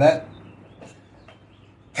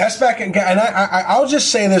test back, and I'll just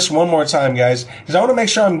say this one more time, guys, because I want to make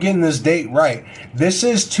sure I'm getting this date right. This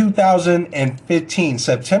is 2015,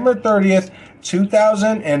 September 30th,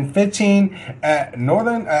 2015, at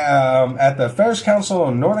at the Affairs Council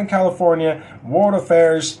in Northern California, World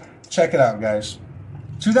Affairs. Check it out, guys.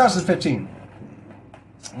 2015,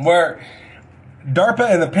 where DARPA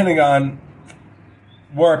and the Pentagon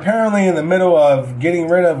were apparently in the middle of getting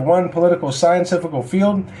rid of one political scientific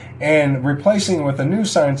field and replacing it with a new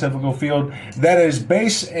scientific field that is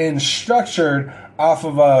based and structured off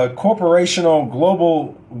of a corporational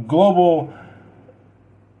global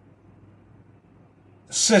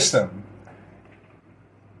system.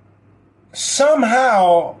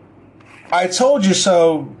 Somehow, I told you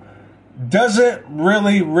so doesn't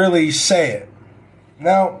really say it.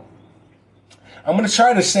 Now, I'm going to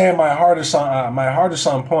try to stay my hardest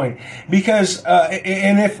on point, because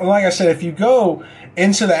and if, like I said, if you go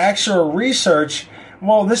into the actual research,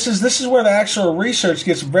 well, this is where the actual research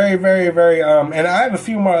gets very and I have a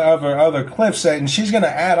few more other clips that, and she's going to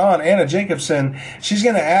add on, Anna Jacobson, she's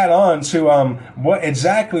going to add on to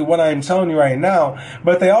what I'm telling you right now.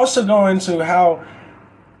 But they also go into how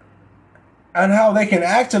they can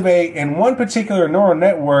activate in one particular neural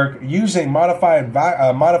network using modified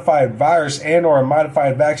virus and or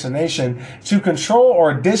modified vaccination to control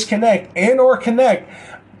or disconnect and or connect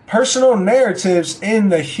personal narratives in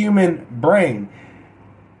the human brain.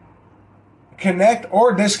 Connect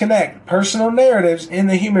or disconnect personal narratives in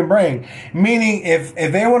the human brain. Meaning, if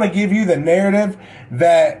they want to give you the narrative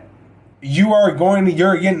that you're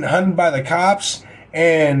getting hunted by the cops,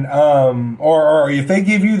 and or if they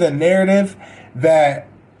give you the narrative that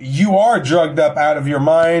you are drugged up out of your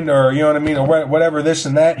mind, or you know what I mean, or whatever, this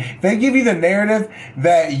and that, if they give you the narrative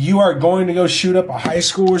that you are going to go shoot up a high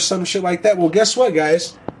school or some shit like that, well, guess what,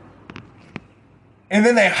 guys? And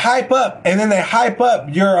then they hype up your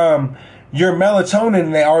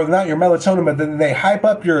melatonin, or not your melatonin, but then they hype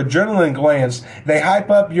up your adrenaline glands. They hype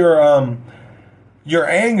up your your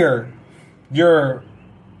anger, your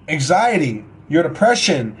anxiety, your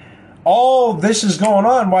depression, all this is going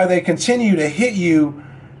on while they continue to hit you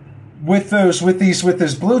with this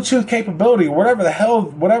Bluetooth capability, whatever the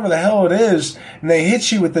hell it is, and they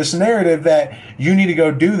hit you with this narrative that you need to go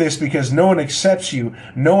do this because no one accepts you,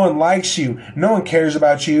 no one likes you, no one cares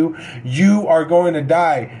about you. You are going to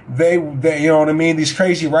die. They you know what I mean? These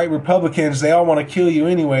crazy right Republicans, they all want to kill you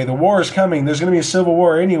anyway. The war is coming. There's going to be a civil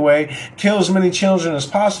war anyway. Kill as many children as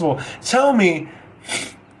possible. Tell me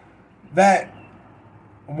that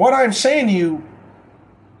what I'm saying to you,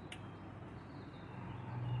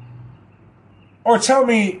 or tell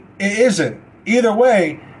me it isn't. Either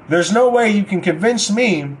way, there's no way you can convince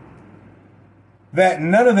me that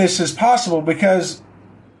none of this is possible, because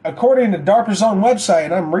according to DARPA's own website,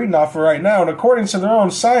 and I'm reading off it right now, and according to their own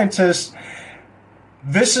scientists,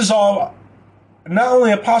 this is all not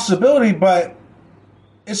only a possibility, but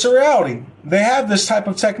it's a reality. They have this type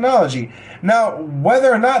of technology. Now,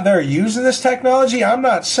 whether or not they're using this technology, I'm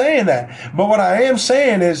not saying that. But what I am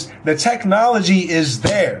saying is the technology is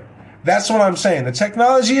there. That's what I'm saying. The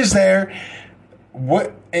technology is there.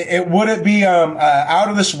 Would it be out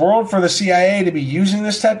of this world for the CIA to be using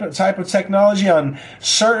this type of technology on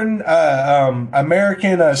certain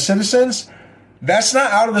American citizens? That's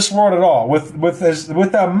not out of this world at all. With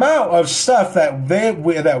the amount of stuff that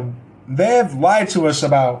they have lied to us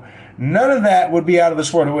about, none of that would be out of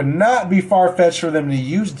this world. It would not be far-fetched for them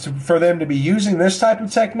to be using this type of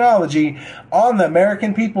technology on the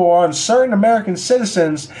American people, on certain American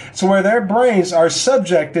citizens, to where their brains are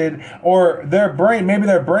subjected, or maybe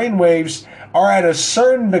their brain waves are at a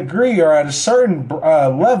certain degree or at a certain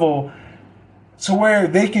level, to where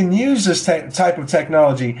they can use this type of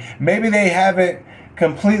technology. Maybe they haven't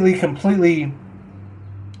completely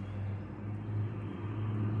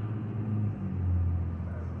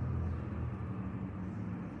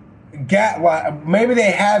maybe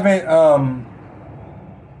they haven't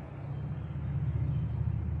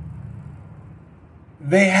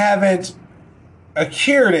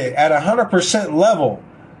cured it at 100% level.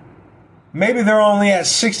 Maybe they're only at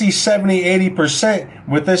 60, 70, 80%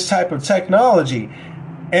 with this type of technology.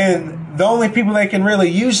 And the only people they can really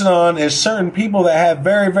use it on is certain people that have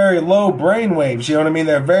very, very low brain waves. You know what I mean?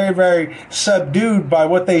 They're very, very subdued by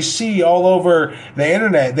what they see all over the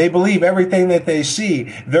internet. They believe everything that they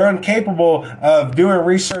see. They're incapable of doing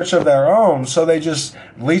research of their own, so they just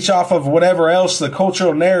leech off of whatever else the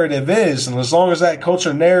cultural narrative is. And as long as that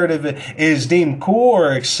cultural narrative is deemed cool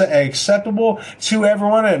or acceptable to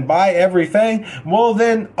everyone and by everything, well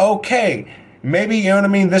then, okay. Maybe, you know what I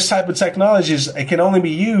mean, this type of technology it can only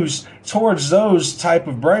be used towards those type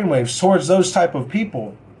of brainwaves, towards those type of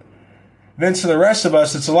people. Then to the rest of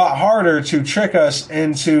us, it's a lot harder to trick us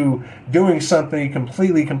into doing something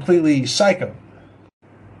completely psycho.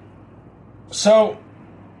 So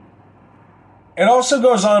it also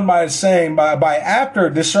goes on by saying, by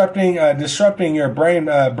after disrupting your brain,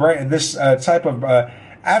 after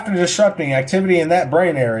disrupting activity in that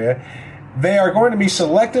brain area, they are going to be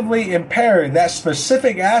selectively impairing that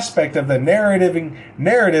specific aspect of the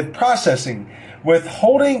narrative processing,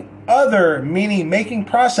 withholding other, meaning making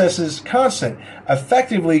processes constant,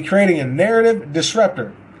 effectively creating a narrative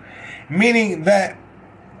disruptor. Meaning that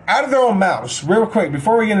out of their own mouths, real quick,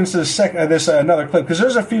 before we get into this another clip, because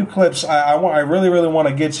there's a few clips I really want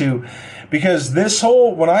to get to, because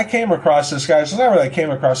when I came across this, guys, it's not really I came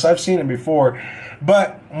across, I've seen it before,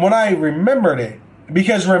 but when I remembered it,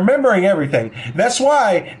 because remembering everything, that's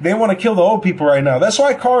why they want to kill the old people right now. That's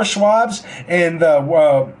why Carl Schwab's and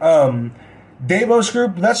the Davos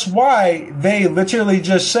group, that's why they literally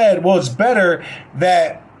just said, well, it's better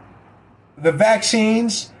that the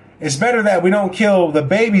vaccines, it's better that we don't kill the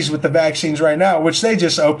babies with the vaccines right now, which they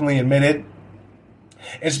just openly admitted.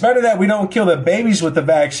 It's better that we don't kill the babies with the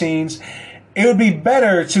vaccines. It would be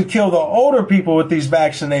better to kill the older people with these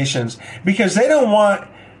vaccinations, because they don't want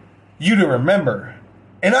you to remember.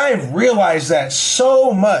 And I've realized that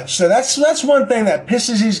so much. So that's one thing that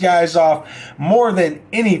pisses these guys off more than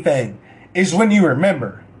anything, is when you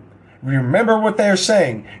remember. You remember what they're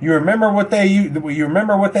saying. You remember what they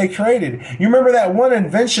created. You remember that one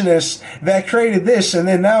inventionist that created this, and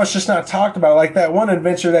then now it's just not talked about. Like that one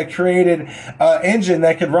inventor that created an engine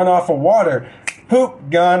that could run off of water.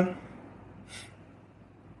 Poop, gone.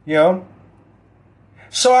 You know?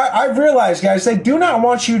 So I've realized, guys, they do not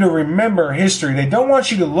want you to remember history. They don't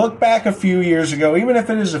want you to look back a few years ago, even if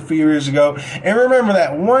it is a few years ago, and remember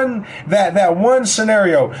that one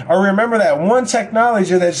scenario, or remember that one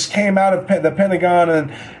technology that just came out of the Pentagon,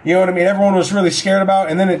 and you know what I mean, everyone was really scared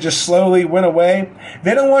about, and then it just slowly went away.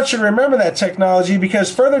 They don't want you to remember that technology,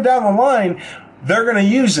 because further down the line, they're going to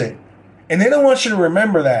use it. And they don't want you to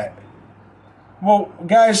remember that. Well,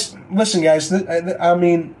 guys, listen, guys, I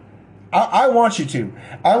mean, I want you to.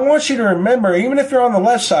 I want you to remember, even if you're on the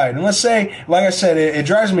left side, and let's say, like I said, it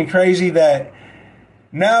drives me crazy that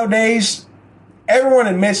nowadays everyone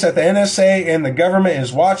admits that the NSA and the government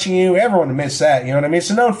is watching you. Everyone admits that, you know what I mean? It's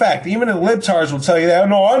a known fact. Even the libtards will tell you that.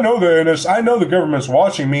 No, I know the NSA, I know the government's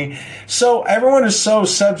watching me. So everyone is so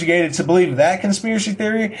subjugated to believe that conspiracy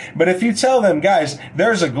theory. But if you tell them, guys,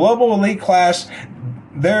 there's a global elite class,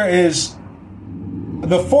 there is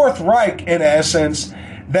the Fourth Reich, in essence,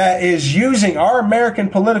 that is using our American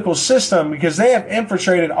political system because they have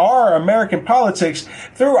infiltrated our American politics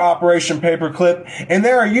through Operation Paperclip, and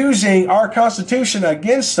they are using our Constitution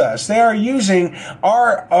against us. They are using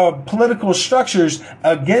our political structures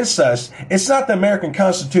against us. It's not the American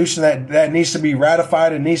Constitution that needs to be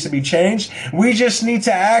ratified and needs to be changed. We just need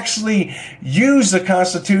to actually use the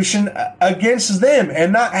Constitution against them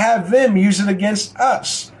and not have them use it against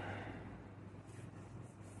us.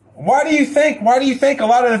 Why do you think a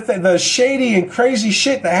lot of the shady and crazy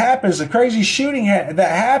shit that happens, the crazy shooting that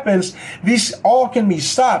happens, these all can be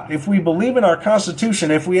stopped if we believe in our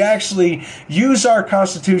Constitution, if we actually use our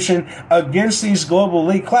Constitution against these global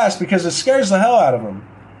elite class, because it scares the hell out of them.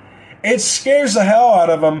 It scares the hell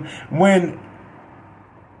out of them when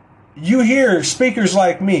you hear speakers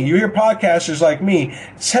like me, you hear podcasters like me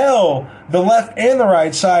tell the left and the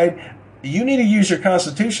right side, you need to use your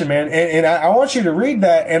Constitution, man. And I want you to read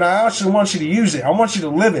that, and I actually want you to use it. I want you to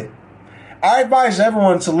live it. I advise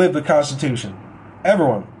everyone to live the Constitution.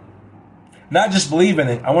 Everyone. Not just believe in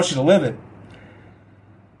it. I want you to live it.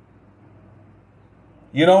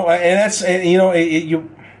 You know,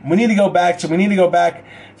 we need to go back to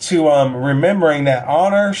remembering that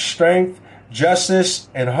honor, strength, justice,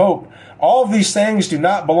 and hope. All of these things do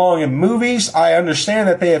not belong in movies. I understand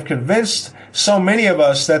that they have convinced so many of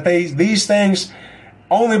us that these things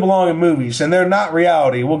only belong in movies and they're not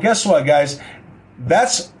reality. Well, guess what, guys?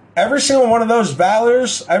 That's every single one of those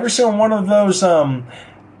valors, every single one of those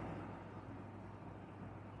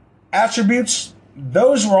attributes,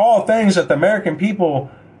 those were all things that the American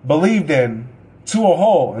people believed in to a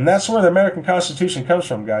whole. And that's where the American Constitution comes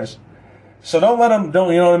from, guys. So don't let them,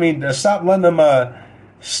 you know what I mean? Stop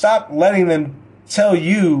letting them tell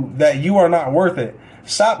you that you are not worth it.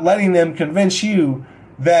 Stop letting them convince you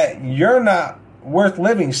that you're not worth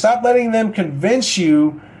living. Stop letting them convince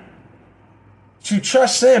you to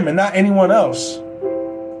trust them and not anyone else.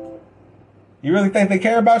 You really think they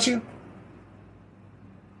care about you?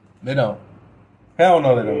 They don't. Hell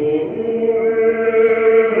no, they don't.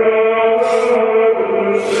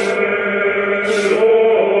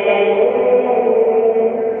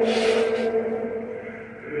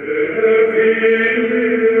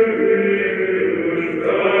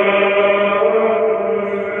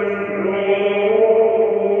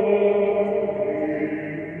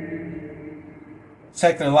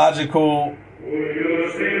 Technological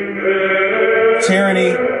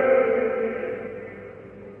tyranny,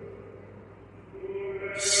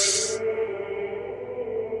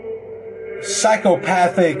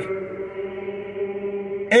 psychopathic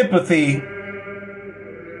empathy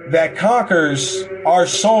that conquers our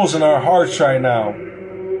souls and our hearts right now,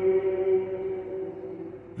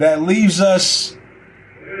 that leaves us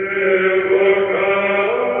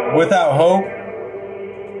without hope,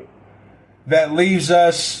 that leaves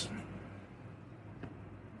us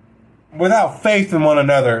without faith in one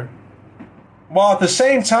another, while at the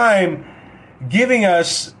same time giving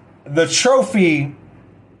us the trophy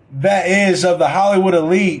that is of the Hollywood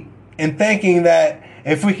elite and thinking that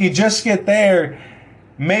if we could just get there,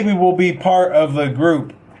 maybe we'll be part of the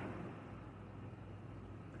group.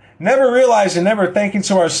 Never realizing, never thinking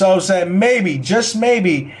to ourselves that maybe, just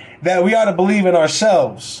maybe, that we ought to believe in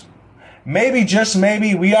ourselves. Maybe, just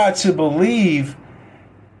maybe, we ought to believe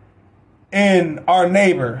in our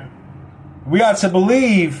neighbor. We ought to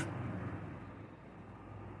believe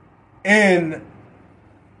in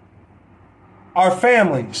our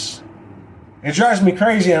families. It drives me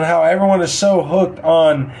crazy on how everyone is so hooked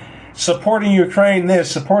on supporting Ukraine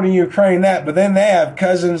this, supporting Ukraine that, but then they have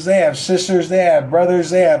cousins, they have sisters, they have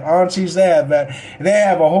brothers, they have aunties, they have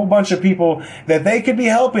a whole bunch of people that they could be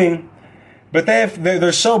helping, but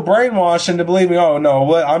they're so brainwashed into believing, oh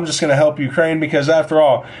no, I'm just going to help Ukraine because after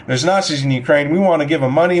all, there's Nazis in Ukraine. We want to give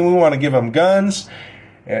them money, we want to give them guns,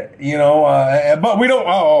 But we don't.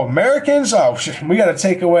 Oh, Americans! Oh, we got to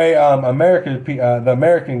take away the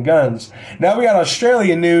American guns. Now we got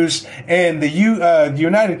Australian news and the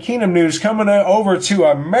United Kingdom news coming over to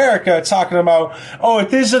America, talking about, oh,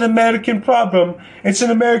 it is an American problem. It's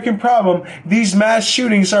an American problem. These mass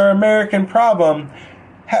shootings are an American problem.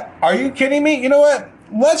 Are you kidding me? You know what?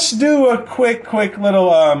 Let's do a quick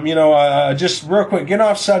little, just real quick, get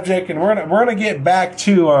off subject, and we're gonna get back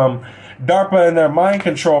to DARPA and their mind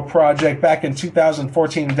control project back in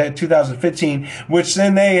 2014 to 2015, which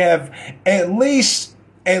then they have at least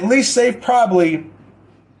they've probably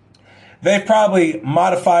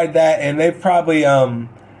modified that, and they've probably they'll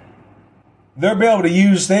be able to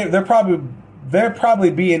use they're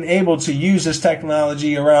probably being able to use this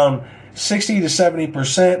technology around 60 to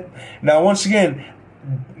 70%. Now, once again,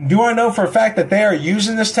 do I know for a fact that they are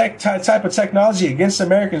using this type of technology against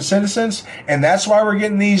American citizens, and that's why we're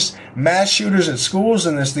getting these mass shooters at schools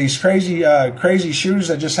and these crazy shooters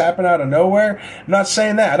that just happen out of nowhere? I'm not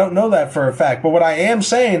saying that. I don't know that for a fact. But what I am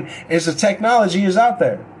saying is the technology is out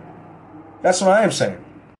there. That's what I am saying.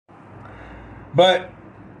 But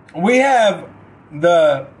we have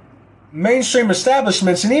the mainstream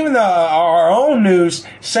establishments and even our own news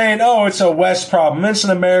saying, oh, it's a West problem. It's an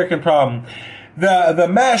American problem. The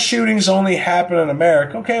mass shootings only happen in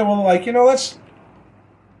America. Okay, well, let's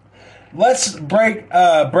break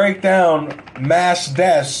down mass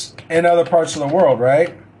deaths in other parts of the world,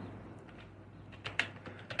 right?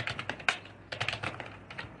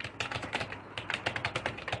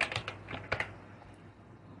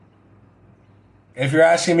 If you're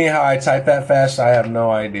asking me how I type that fast, I have no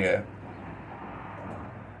idea.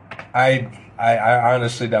 I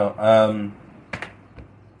honestly don't.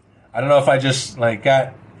 I don't know if I just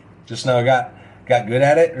got good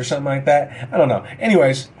at it or something like that. I don't know.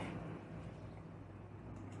 Anyways,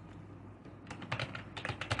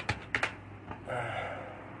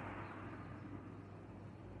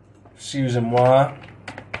 excusez-moi.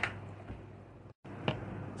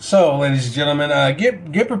 So, ladies and gentlemen,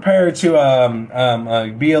 get prepared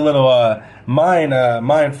to be a little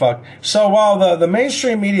mind fuck. So, while the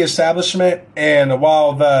mainstream media establishment and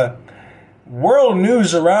while the world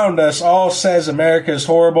news around us all says America is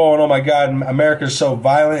horrible and oh my God, America is so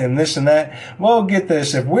violent and this and that. Well, get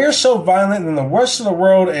this. If we're so violent, then the rest of the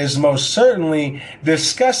world is most certainly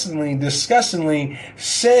disgustingly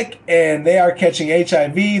sick, and they are catching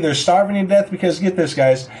HIV. They're starving to death because, get this,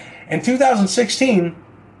 guys, in 2016,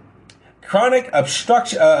 chronic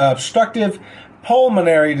obstructive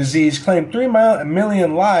pulmonary disease claimed 3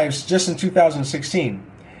 million lives just in 2016.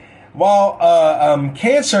 While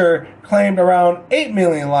cancer claimed around 8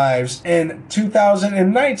 million lives in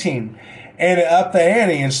 2019. And it upped the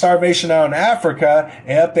ante. And starvation out in Africa,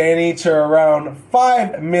 it upped the ante to around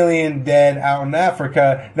 5 million dead out in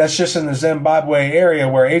Africa. That's just in the Zimbabwe area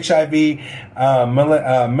where HIV,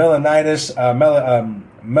 melanitis,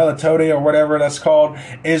 melatodia, or whatever that's called,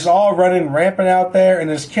 is all running rampant out there and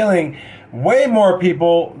is killing way more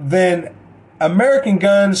people than American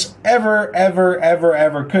guns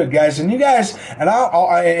ever could, guys. And you guys,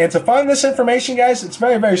 and to find this information, guys, it's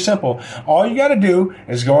very, very simple. All you got to do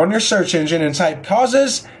is go on your search engine and type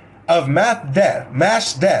causes of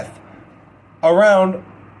mass death around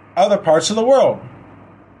other parts of the world.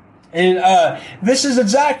 And this is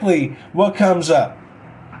exactly what comes up.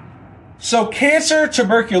 So cancer,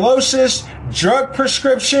 tuberculosis, drug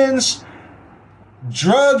prescriptions,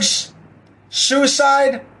 drugs,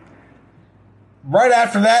 suicide. Right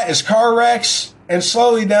after that is car wrecks, and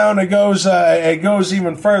slowly down it goes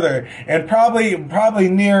even further, and probably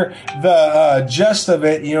near the gist of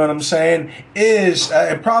it, you know what I'm saying, is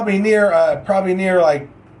probably near like,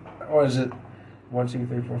 what is it? 1, 2,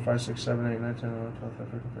 3, 4, 5, 6, 7, 8, 9, 10, 11, 12, 13,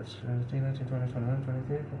 14, 15, 16, 17, 19, 20, 21,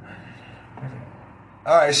 22, 23.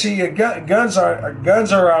 All right, see, guns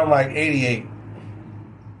are around like 88.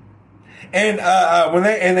 And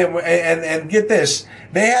when get this,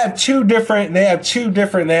 they have two different, and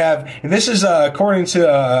this is according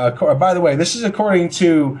to by the way, this is according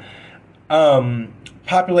to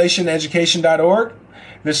populationeducation.org.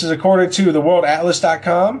 This is according to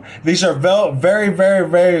theworldatlas.com. These are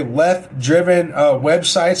very left-driven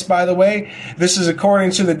websites, by the way. This is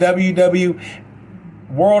according to the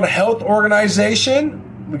World Health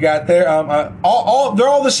Organization. We got there. They're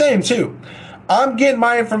all the same too. I'm getting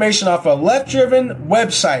my information off of left-driven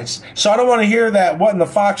websites. So I don't want to hear that, what in the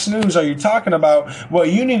Fox News are you talking about? What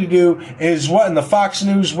you need to do is, what in the Fox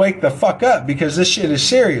News, wake the fuck up, because this shit is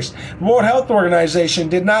serious. The World Health Organization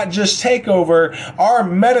did not just take over our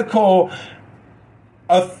medical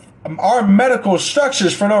our medical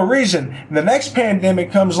structures for no reason. The next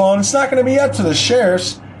pandemic comes along, it's not going to be up to the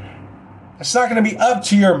sheriffs. It's not going to be up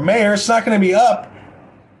to your mayor. It's not going to be up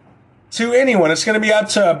to anyone. It's going to be up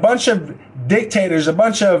to a bunch of dictators, a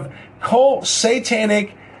bunch of cult,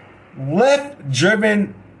 satanic,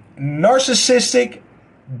 left-driven, narcissistic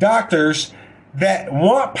doctors that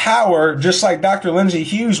want power, just like Dr. Lindsay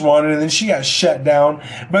Hughes wanted, and then she got shut down.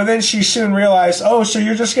 But then she soon realized, oh, so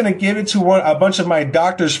you're just going to give it to a bunch of my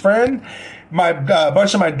doctor's friends,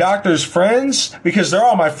 bunch of my doctor's friends, because they're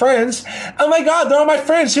all my friends. Oh my God, they're all my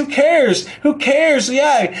friends. Who cares? Who cares?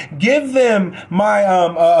 Yeah, give them my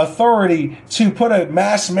authority to put a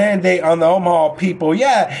mass mandate on the Omaha people.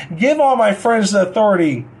 Yeah, give all my friends the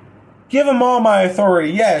authority. Give them all my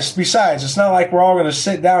authority. Yes, besides, it's not like we're all going to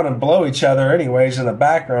sit down and blow each other anyways in the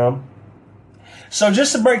background. So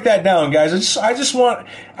just to break that down, guys, I just wanted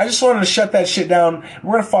to shut that shit down.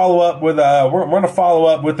 We're going to follow up with we're going to follow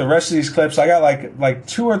up with the rest of these clips. I got like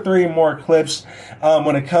 2 or 3 more clips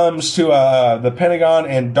when it comes to the Pentagon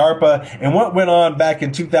and DARPA and what went on back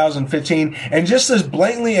in 2015 and just this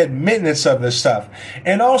blatantly admittance of this stuff.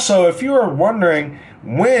 And also, if you were wondering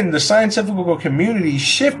when the scientific community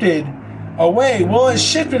shifted away, well, it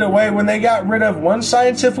shifted away when they got rid of one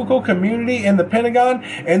scientific community in the Pentagon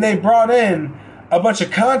and they brought in a bunch of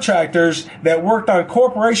contractors that worked on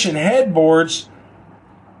corporation headboards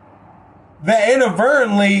that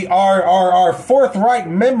inadvertently are Fourth Reich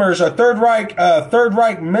members or Third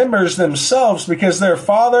Reich members themselves, because their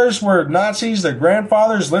fathers were Nazis, their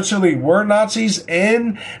grandfathers literally were Nazis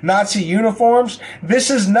in Nazi uniforms. This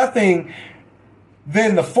is nothing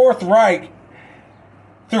than the Fourth Reich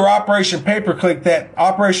through Operation Paperclip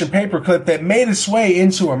that made its way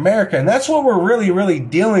into America. And that's what we're really, really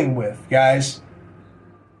dealing with, guys.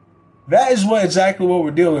 That is exactly what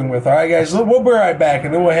we're dealing with. All right, guys, we'll be right back,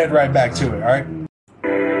 and then we'll head right back to it, all right?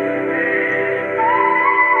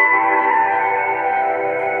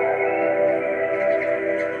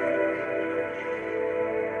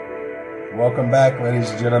 Welcome back, ladies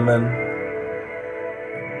and gentlemen.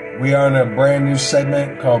 We are in a brand new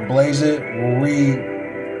segment called Blaze It, where we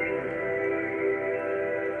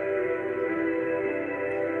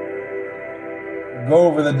go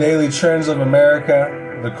over the daily trends of America,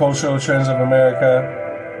 the cultural trends of America,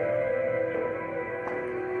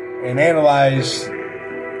 and analyze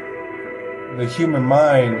the human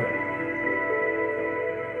mind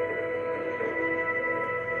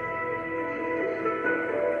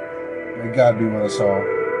May God be with us all.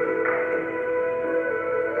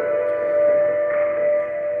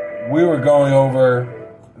 We were going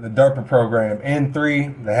over the DARPA program,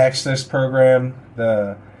 N3, the Hextech program,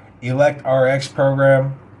 the Elect RX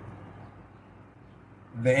program,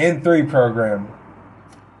 the N3 program.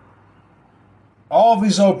 All of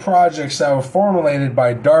these old projects that were formulated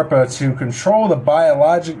by DARPA to control the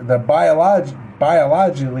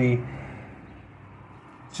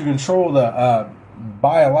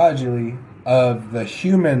biologically of the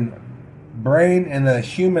human brain and the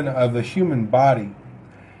human body.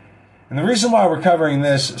 And the reason why we're covering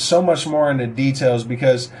this so much more into details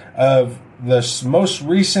because of the most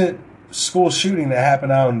recent school shooting that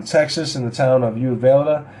happened out in Texas in the town of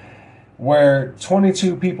Uvalde, where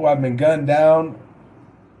 22 people have been gunned down.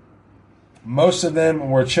 Most of them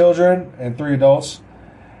were children and 3 adults.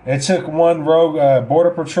 It took one rogue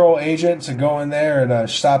Border Patrol agent to go in there and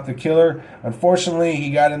stop the killer. Unfortunately,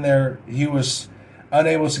 he got in there. He was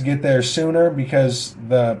unable to get there sooner because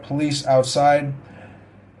the police outside,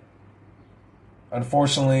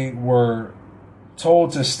 unfortunately, were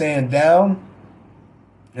told to stand down.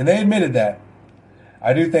 And they admitted that.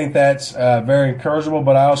 I do think that's very encourageable,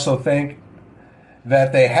 but I also think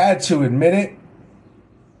that they had to admit it.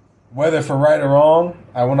 Whether for right or wrong,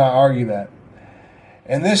 I will not argue that.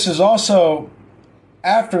 And this is also,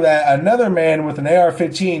 after that, another man with an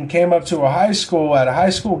AR-15 came up to a high school at a high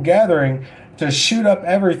school gathering to shoot up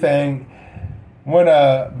everything when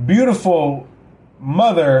a beautiful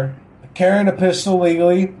mother carrying a pistol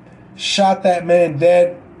legally shot that man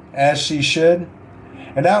dead, as she should.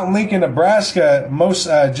 And out in Lincoln, Nebraska,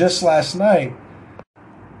 just last night,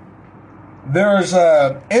 there was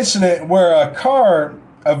an incident where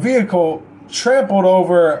a vehicle trampled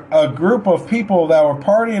over a group of people that were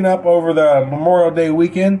partying up over the Memorial Day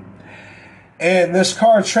weekend. And this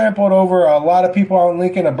car trampled over a lot of people out in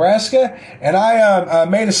Lincoln, Nebraska. And I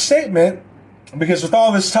made a statement, because with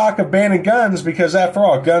all this talk of banning guns, because after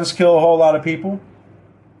all, guns kill a whole lot of people.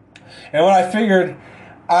 And when I figured,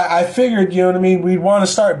 you know what I mean, we'd want to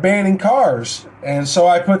start banning cars. And so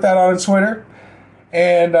I put that on Twitter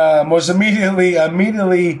and was immediately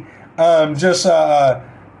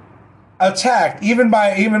attacked, even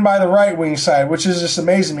by the right wing side, which is just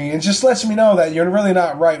amazing to me. It just lets me know that you're really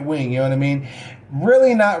not right wing. You know what I mean?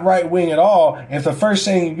 Really not right wing at all. If the first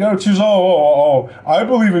thing you go to is, I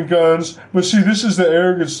believe in guns, but see, this is the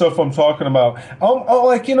arrogant stuff I'm talking about.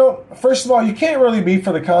 Like, you know, first of all, you can't really be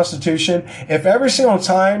for the Constitution if every single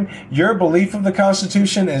time your belief of the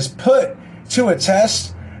Constitution is put to a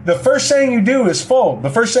test. The first thing you do is fold. The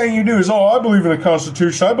first thing you do is, I believe in the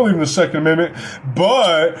Constitution. I believe in the Second Amendment.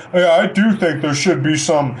 But I do think there should be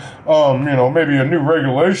some, maybe a new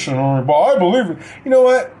regulation. But I believe it. You know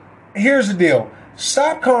what? Here's the deal.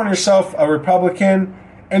 Stop calling yourself a Republican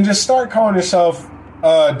and just start calling yourself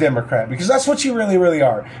a Democrat, because that's what you really, really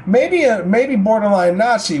are. Maybe borderline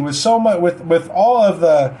Nazi with so much, with all of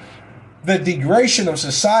the degradation of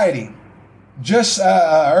society. Just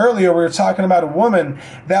earlier, we were talking about a woman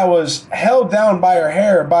that was held down by her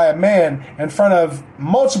hair by a man in front of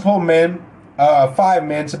multiple men, 5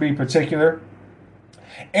 men to be particular,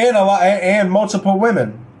 and multiple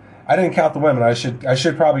women. I didn't count the women. I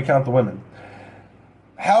should probably count the women.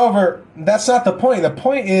 However, that's not the point. The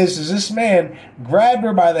point is this man grabbed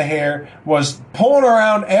her by the hair, was pulling her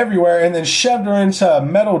around everywhere, and then shoved her into a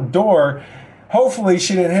metal door. Hopefully,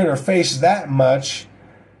 she didn't hit her face that much.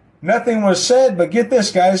 Nothing was said, but get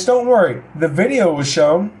this, guys, don't worry. The video was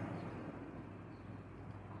shown.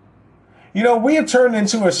 You know, we have turned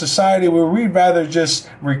into a society where we'd rather just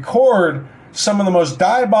record some of the most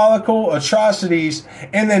diabolical atrocities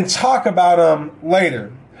and then talk about them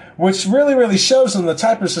later, which really, really shows them the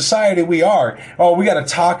type of society we are. Oh, we got to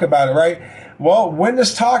talk about it, right? Well, when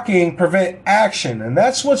does talking prevent action? And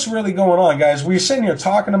that's what's really going on, guys. We're sitting here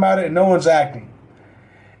talking about it and no one's acting.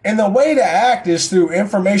 And the way to act is through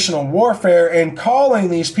informational warfare and calling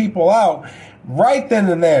these people out right then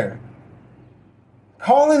and there.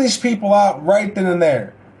 Calling these people out right then and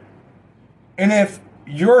there. And if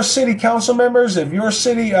your city council members, if your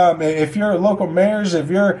city, if your local mayors, if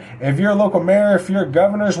your local mayor, if your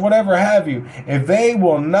governors, whatever have you, if they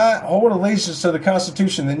will not hold allegiance to the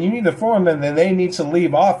Constitution, then you need to inform them that they need to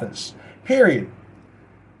leave office. Period.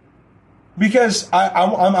 Because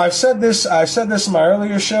I said this in my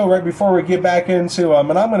earlier show right before we get back into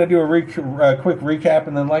and I'm going to do a quick recap,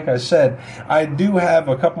 and then like I said, I do have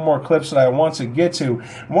a couple more clips that I want to get to.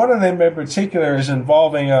 One of them in particular is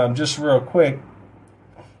involving just real quick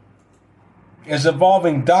is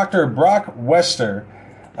involving Dr. Brock Wester.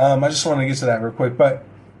 I just want to get to that real quick, but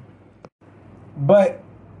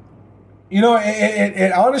you know,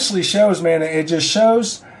 it honestly shows, man. It just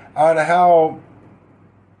shows on how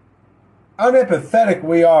unempathetic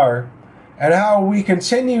we are, and how we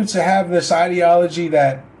continue to have this ideology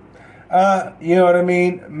that, you know what I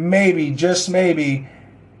mean? Maybe, just maybe,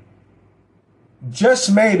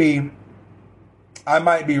 I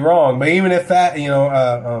might be wrong. But even if that,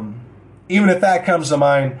 even if that comes to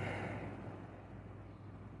mind,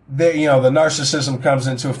 the narcissism comes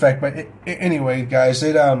into effect. But anyway, guys,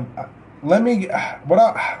 I'm very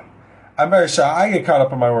sorry. I get caught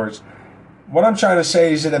up in my words. What I'm trying to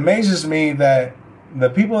say is it amazes me that the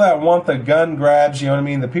people that want the gun grabs, you know what I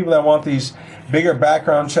mean, the people that want these bigger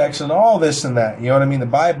background checks and all this and that, you know what I mean, the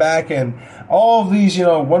buyback and all of these,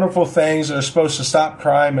 wonderful things that are supposed to stop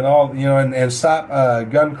crime and all, and stop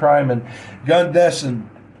gun crime and gun deaths and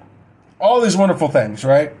all these wonderful things,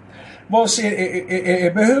 right? Well, see,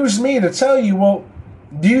 it behooves me to tell you, well,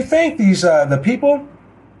 do you think these the people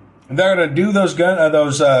they're going to do those gun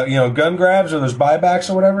grabs or those buybacks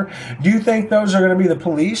or whatever, do you think those are going to be the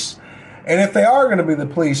police? And if they are going to be the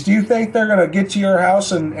police, do you think they're going to get to your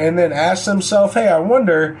house and then ask themselves, hey, I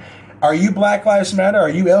wonder, are you Black Lives Matter? Are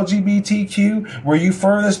you LGBTQ? Were you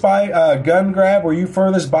for this gun grab? Were you for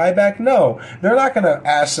this buyback? No, they're not going to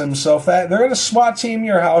ask themselves that. They're going to SWAT team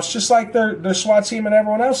your house just like they're SWAT teaming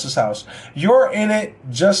everyone else's house. You're in it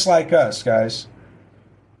just like us, guys.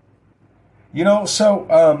 So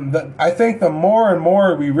I think the more and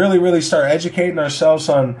more we really, really start educating ourselves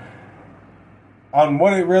on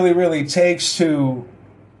what it really, really takes to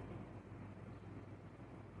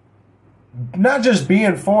not just be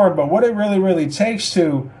informed, but what it really, really takes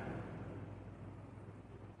to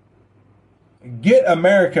get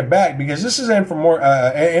America back, because this is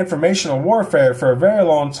informational warfare for a very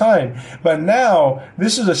long time. But now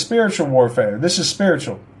this is a spiritual warfare. This is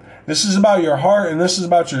spiritual. This is about your heart, and this is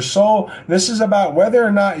about your soul. This is about whether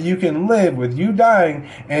or not you can live with you dying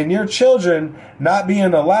and your children not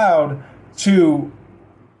being allowed to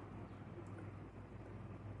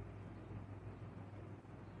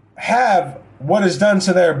have what is done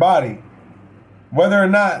to their body, whether or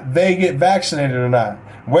not they get vaccinated or not,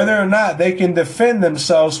 whether or not they can defend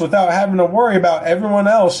themselves without having to worry about everyone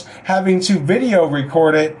else having to video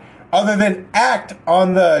record it other than act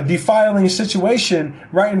on the defiling situation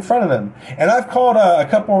right in front of them. And I've called a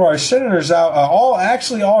couple of our senators out, all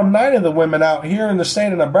 9 of the women out here in the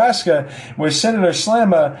state of Nebraska, with Senator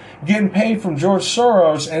Slamma getting paid from George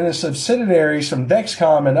Soros and his subsidiaries from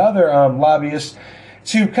Dexcom and other lobbyists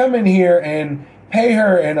to come in here and pay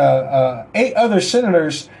her and 8 other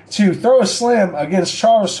senators to throw a slam against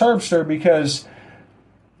Charles Herbster because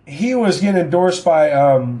he was getting endorsed by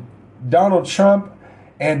Donald Trump.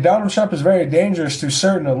 And Donald Trump is very dangerous to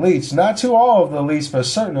certain elites. Not to all of the elites, but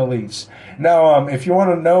certain elites. Now, if you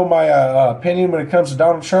want to know my opinion when it comes to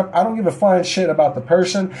Donald Trump, I don't give a flying shit about the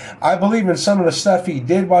person. I believe in some of the stuff he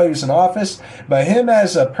did while he was in office. But him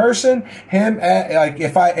as a person, would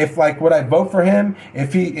I vote for him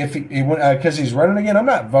if he because he's running again? I'm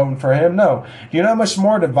not voting for him. No. You know how much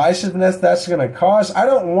more divisiveness that's going to cause? I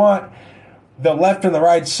don't want the left and the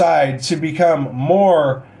right side to become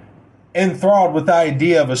more enthralled with the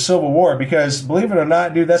idea of a civil war, because believe it or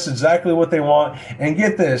not, dude, that's exactly what they want. And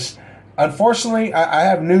get this, unfortunately, I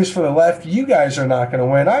have news for the left. You guys are not going to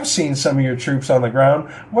win. I've seen some of your troops on the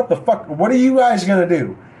ground. What the fuck? What are you guys going to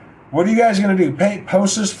do? What are you guys going to do? Paint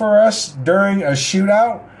posters for us during a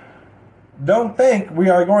shootout? Don't think we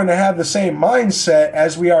are going to have the same mindset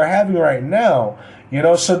as we are having right now. You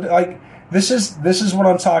know, so like this is what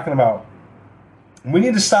I'm talking about. We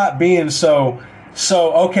need to stop being so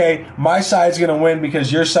okay, my side's going to win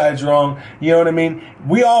because your side's wrong. You know what I mean?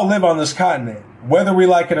 We all live on this continent, whether we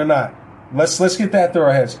like it or not. Let's get that through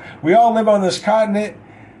our heads. We all live on this continent.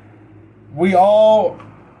 We all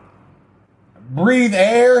breathe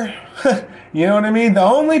air. You know what I mean? The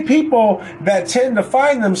only people that tend to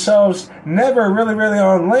find themselves never really, really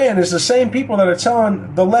on land is the same people that are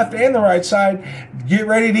telling the left and the right side, get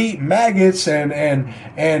ready to eat maggots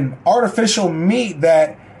and artificial meat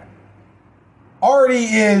that already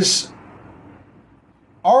is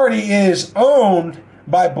owned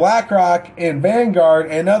by BlackRock and Vanguard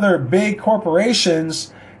and other big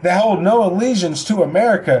corporations that hold no allegiance to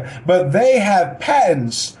America, but they have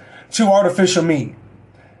patents to artificial meat.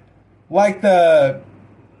 Like the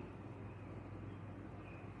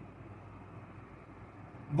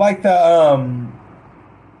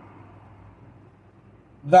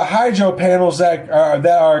hydro panels that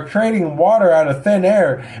are creating water out of thin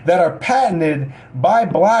air that are patented by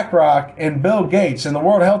BlackRock and Bill Gates and the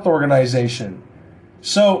World Health Organization.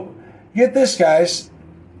 So get this, guys.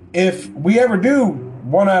 If we ever do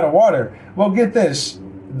run out of water, well, get this.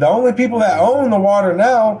 The only people that own the water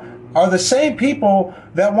now are the same people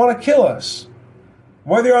that want to kill us.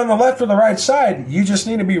 Whether you're on the left or the right side, you just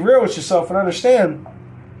need to be real with yourself and understand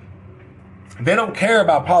they don't care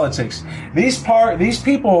about politics. These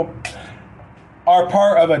people are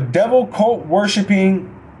part of a devil cult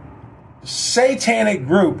worshiping satanic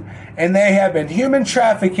group, and they have been human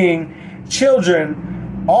trafficking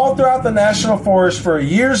children all throughout the national forest for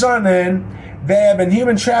years on end. They have been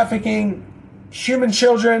human trafficking human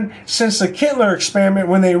children since the Kittler experiment,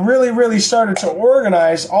 when they really, really started to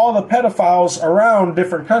organize all the pedophiles around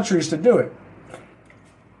different countries to do it.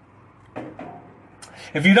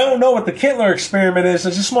 If you don't know what the Kittler experiment is,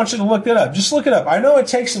 I just want you to look it up. Just look it up. I know it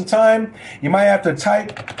takes some time. You might have to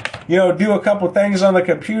type, do a couple things on the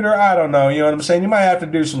computer. I don't know. You know what I'm saying? You might have to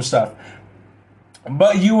do some stuff.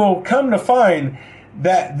 But you will come to find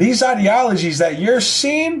that these ideologies that you're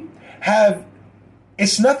seeing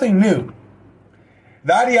it's nothing new.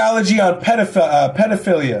 The ideology on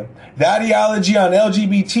pedophilia, the ideology on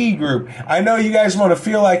LGBT group. I know you guys want to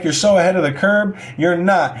feel like you're so ahead of the curve. You're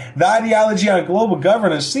not. The ideology on global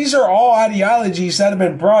governance. These are all ideologies that have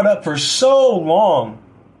been brought up for so long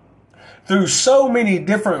through so many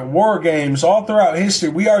different war games all throughout history.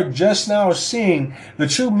 We are just now seeing the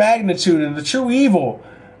true magnitude and the true evil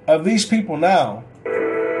of these people now.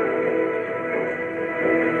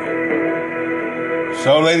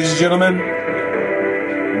 So, ladies and gentlemen,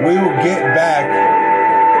 we will get back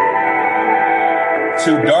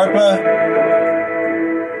to DARPA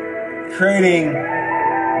creating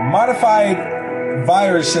modified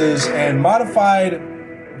viruses and modified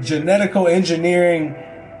genetical engineering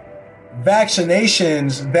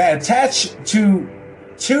vaccinations that attach to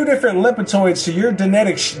two different lipidoids to your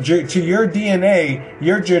DNA,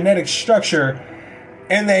 your genetic structure,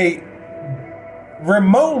 and they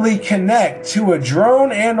remotely connect to a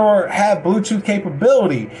drone and or have Bluetooth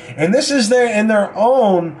capability. And this is in their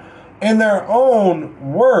own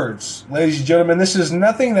words, ladies and gentlemen. This is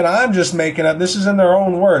nothing that I'm just making up. This is in their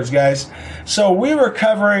own words, guys. So we were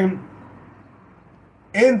covering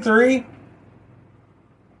N3,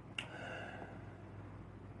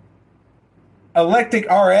 Electric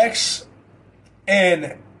RX,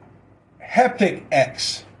 and Heptic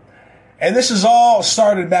X. And this is all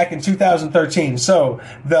started back in 2013. So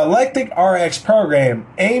the Electric RX program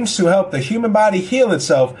aims to help the human body heal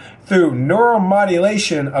itself through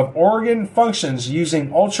neuromodulation of organ functions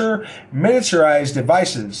using ultra miniaturized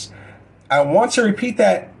devices. I want to repeat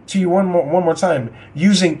that to you one more time.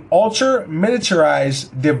 Using ultra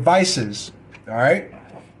miniaturized devices. All right.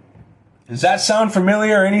 Does that sound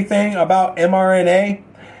familiar or anything about mRNA?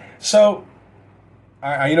 So,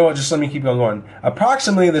 you know what? Just let me keep going.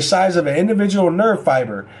 Approximately the size of an individual nerve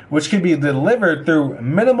fiber, which can be delivered through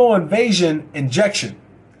minimal invasion injection.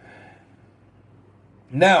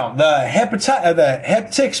 Now, the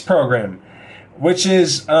Haptics program, which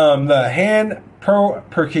is the hand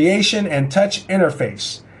percussion and touch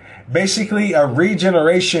interface, basically a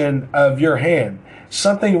regeneration of your hand.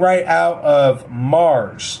 Something right out of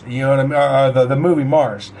Mars, you know what I mean, or the movie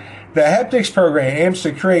Mars. The Haptics program aims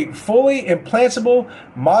to create fully implantable,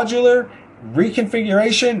 modular,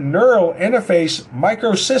 reconfiguration neural interface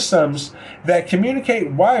microsystems that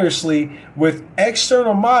communicate wirelessly with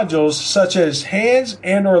external modules such as hands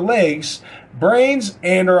and or legs, brains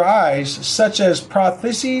and or eyes, such as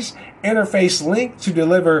prostheses, interface linked to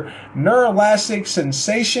deliver neuroelastic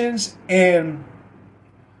sensations and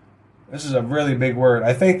this is a really big word.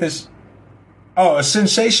 I think sensations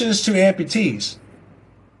to amputees.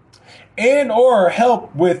 And or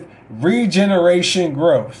help with regeneration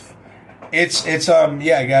growth. It's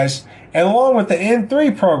yeah, guys. And along with the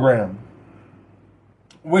N3 program,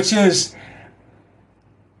 which is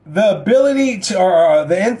the ability to, or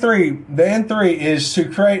the N3 is to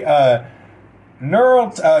create a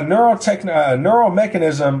neural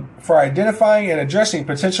mechanism for identifying and addressing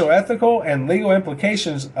potential ethical and legal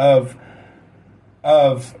implications of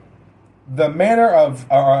the manner of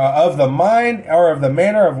the mind or of the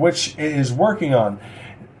manner of which it is working on.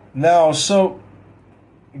 Now, so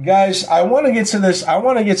guys, I want to get to this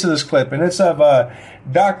clip, and it's of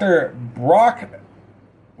Dr. Brock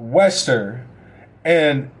Wester,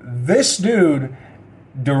 and this dude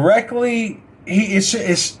directly. He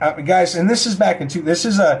is guys, and this is back in this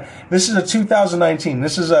is a 2019.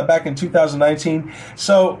 This is back in 2019.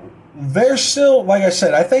 So they're still, like I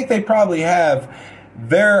said, I think they probably have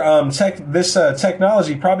their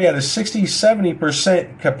technology probably at a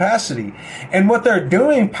 60-70% capacity, and what they're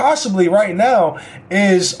doing possibly right now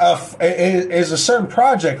is a certain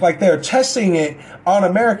project, like they're testing it on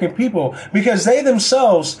American people because they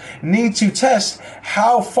themselves need to test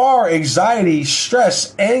how far anxiety,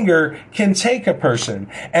 stress, anger can take a person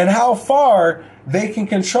and how far they can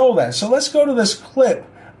control that. So let's go to this clip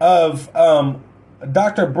of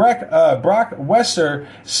Dr. Brock Wester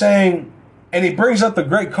saying. And he brings up the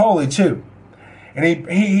Great Coley too, and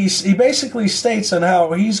he basically states on how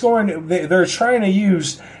they're trying to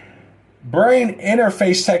use brain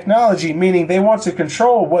interface technology, meaning they want to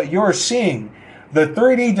control what you're seeing, the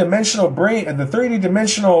 3D dimensional brain, the 3D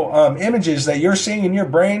dimensional images that you're seeing in your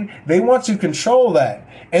brain. They want to control that,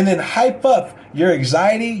 and then hype up your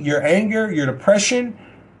anxiety, your anger, your depression,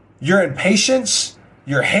 your impatience,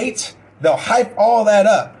 your hate. They'll hype all that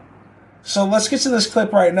up. So let's get to this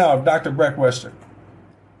clip right now of Dr. Breck Wester.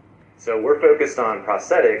 So we're focused on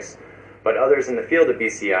prosthetics, but others in the field of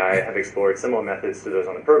BCI have explored similar methods to those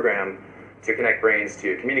on the program to connect brains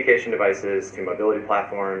to communication devices, to mobility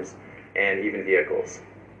platforms, and even vehicles.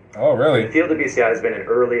 Oh, really? The field of BCI has been an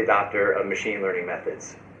early adopter of machine learning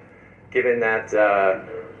methods. Given that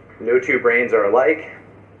no two brains are alike,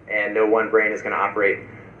 and no one brain is going to operate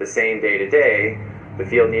the same day to day, the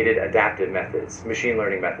field needed adaptive methods, machine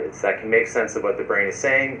learning methods, that can make sense of what the brain is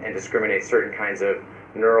saying and discriminate certain kinds of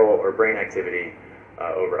neural or brain activity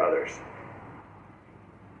over others.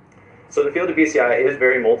 So the field of BCI is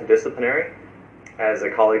very multidisciplinary. As a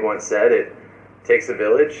colleague once said, it takes a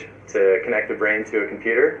village to connect a brain to a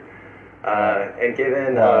computer. And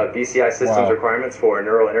given BCI systems requirements for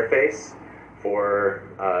neural interface, for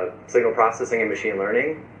signal processing and machine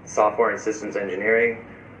learning, software and systems engineering,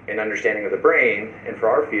 and understanding of the brain, and for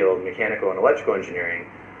our field, mechanical and electrical engineering,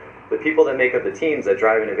 the people that make up the teams that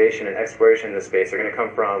drive innovation and exploration in this space are going to come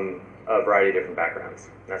from a variety of different backgrounds.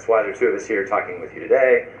 And that's why there are two of us here talking with you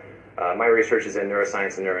today. My research is in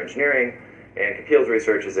neuroscience and neuroengineering, and Kapil's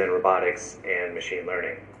research is in robotics and machine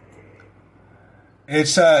learning.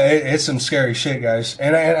 It's some scary shit, guys.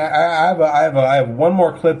 And I have one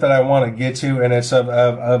more clip that I want to get to, and it's of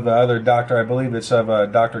the other doctor. I believe it's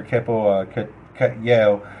of Dr. Keppel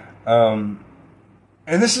Yale.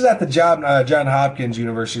 And this is at the John Hopkins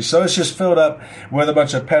University. So it's just filled up with a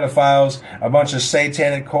bunch of pedophiles, a bunch of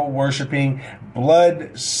satanic cult worshiping,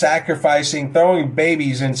 blood sacrificing, throwing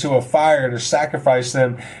babies into a fire to sacrifice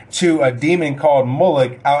them to a demon called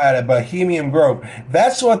Moloch out at a Bohemian Grove.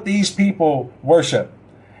 That's what these people worship.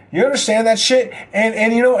 You understand that shit?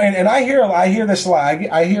 And you know, and I hear this a lot.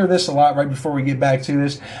 I hear this a lot right before we get back to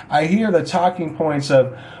this. I hear the talking points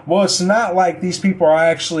of, well, it's not like these people are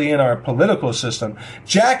actually in our political system.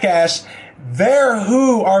 Jackass, they're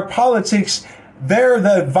who our politics, they're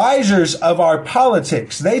the advisors of our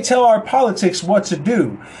politics. They tell our politics what to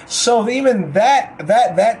do. So even that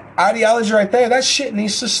ideology right there, that shit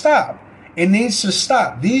needs to stop. It needs to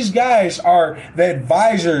stop. These guys are the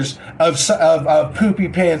advisors of Poopy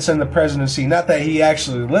Pants in the presidency. Not that he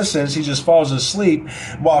actually listens. He just falls asleep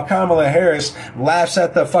while Kamala Harris laughs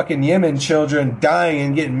at the fucking Yemen children dying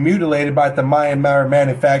and getting mutilated by the Myanmar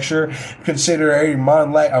manufacturer, considered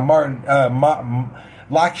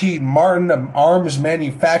Lockheed Martin arms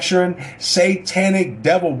manufacturing, satanic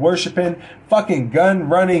devil worshiping, fucking gun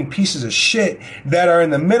running pieces of shit that are in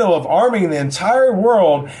the middle of arming the entire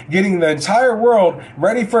world, getting the entire world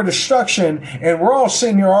ready for destruction. And we're all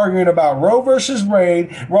sitting here arguing about Roe versus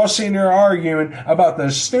Wade. We're all sitting here arguing about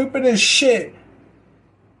the stupidest shit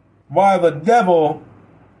while the devil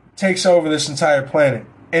takes over this entire planet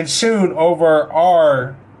and soon over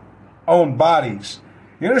our own bodies.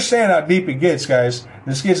 You understand how deep it gets, guys.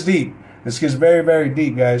 This gets deep. This gets very, very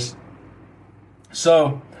deep, guys.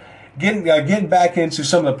 So, getting back into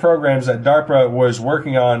some of the programs that DARPA was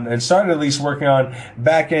working on and started at least working on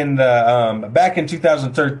back in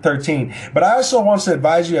 2013. But I also want to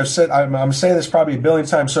advise you. I'm saying this probably a billion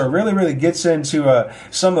times, so it really, really gets into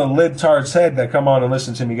some of the libtards' head that come on and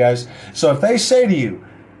listen to me, guys. So if they say to you,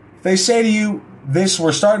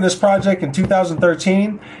 we're starting this project in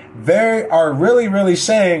 2013. They are really, really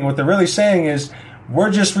saying, what they're really saying is,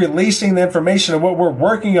 we're just releasing the information of what we're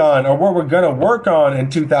working on or what we're going to work on in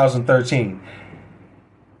 2013.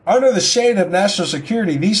 Under the shade of national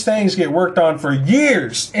security, these things get worked on for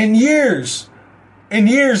years and years and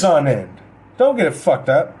years on end. Don't get it fucked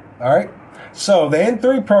up, all right? So the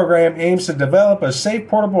N3 program aims to develop a safe,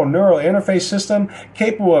 portable neural interface system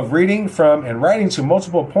capable of reading from and writing to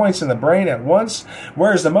multiple points in the brain at once,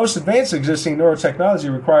 whereas the most advanced existing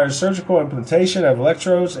neurotechnology requires surgical implantation of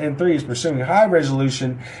electrodes. N3 is pursuing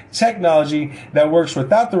high-resolution technology that works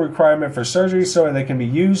without the requirement for surgery so that they can be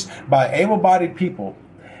used by able-bodied people.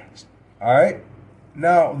 All right?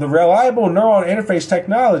 Now, the reliable neural interface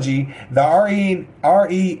technology, the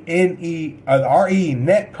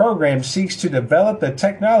RENet program seeks to develop the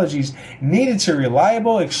technologies needed to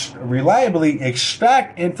reliably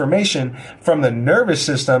extract information from the nervous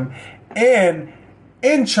system and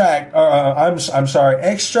extract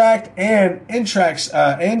and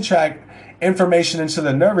intract information into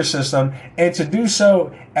the nervous system, and to do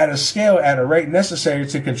so at a scale, at a rate necessary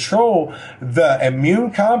to control the immune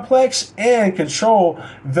complex and control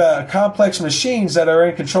the complex machines that are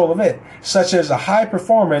in control of it, such as a high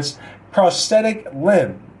performance prosthetic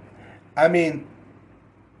limb. I mean,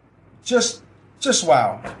 just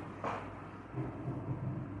wow.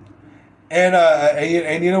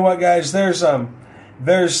 And you know what, guys? There's so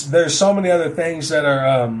many other things that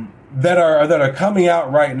are coming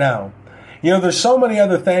out right now. You know, there's so many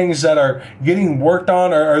other things that are getting worked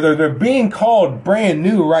on, or they're being called brand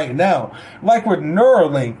new right now. Like with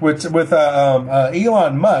Neuralink, with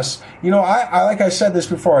Elon Musk. You know, I like I said this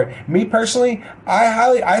before. Me personally,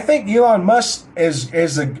 I think Elon Musk is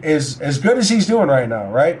as good as he's doing right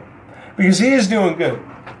now, right? Because he is doing good.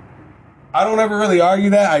 I don't ever really argue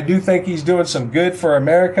that. I do think he's doing some good for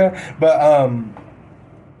America, but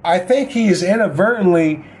I think he is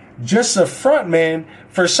inadvertently just a front man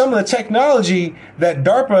for some of the technology that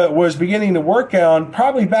DARPA was beginning to work on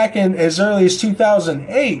probably back in as early as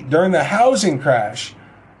 2008 during the housing crash.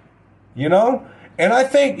 You know? And I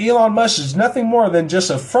think Elon Musk is nothing more than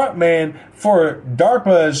just a front man for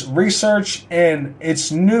DARPA's research and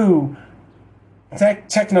its new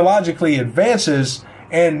technologically advances,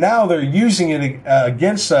 and now they're using it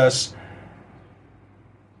against us.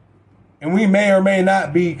 And we may or may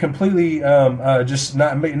not be completely just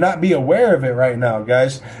not be aware of it right now,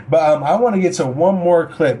 guys. But I want to get to one more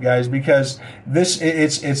clip, guys, because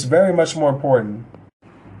it's very much more important.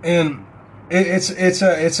 And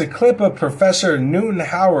it's a clip of Professor Newton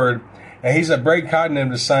Howard, and he's a brain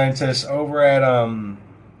cognitive scientist over at the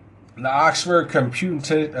Oxford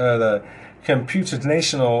Computational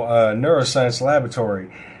Neuroscience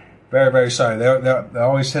Laboratory. Very, very sorry. They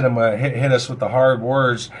always hit us with the hard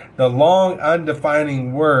words, the long,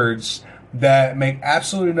 undefining words that make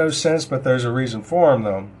absolutely no sense, but there's a reason for them,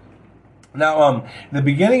 though. Now, the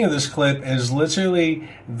beginning of this clip is literally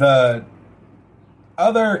the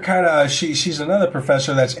other kind of she's another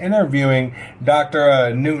professor that's interviewing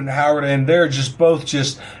Dr. Newton Howard, and they're just both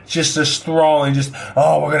just enthralling,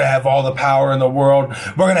 we're gonna have all the power in the world,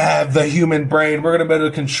 we're gonna have the human brain, we're gonna be able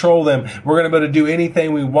to control them, we're gonna be able to do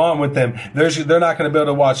anything we want with them. They're not gonna be able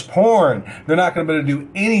to watch porn, they're not gonna be able to do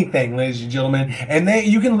anything, ladies and gentlemen. And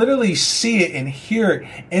you can literally see it and hear it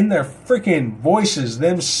in their freaking voices,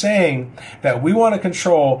 them saying that we want to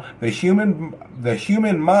control the human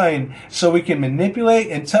mind so we can manipulate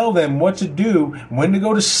and tell them what to do, when to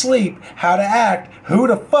go to sleep, how to act, who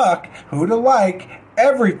to fuck, who to like,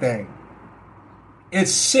 everything.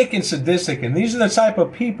 It's sick and sadistic, and these are the type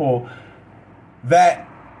of people that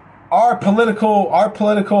our political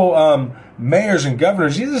mayors and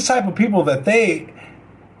governors, these are the type of people that they're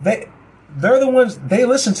the ones, they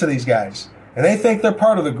listen to these guys and they think they're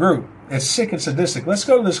part of the group. It's sick and sadistic. Let's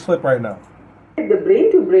go to this clip right now. The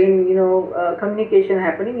brain-to-brain, communication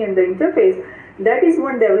happening in the interface. That is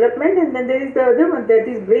one development, and then there is the other one, that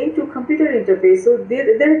is brain-to-computer interface. So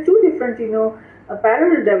there are two different,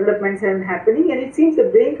 parallel developments happening, and it seems the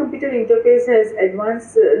brain-computer interface has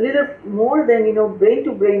advanced a little more than,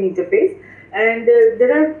 brain-to-brain interface. And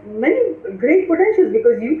there are many great potentials,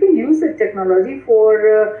 because you can use the technology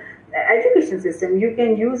for education system. You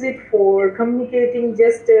can use it for communicating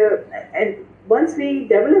and once we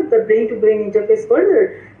develop the brain-to-brain interface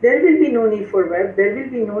further, there will be no need for web, there will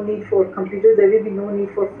be no need for computers, there will be no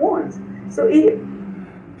need for phones. So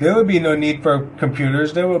there will be no need for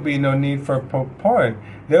computers, there will be no need for porn,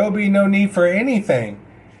 there will be no need for anything.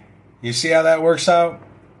 You see how that works out?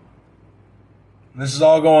 This is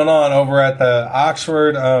all going on over at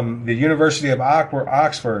the University of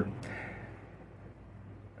Oxford.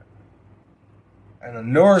 And a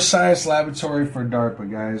neuroscience laboratory for DARPA,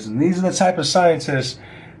 guys. And these are the type of scientists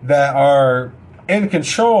that are in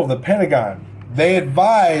control of the Pentagon. They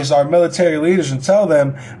advise our military leaders and tell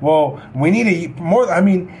them, well, we need more.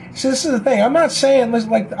 See, this is the thing. I'm not saying, I'm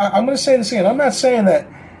going to say this again. I'm not saying that,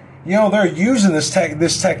 they're using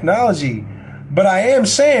this technology, but I am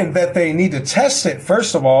saying that they need to test it,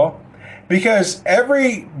 first of all, because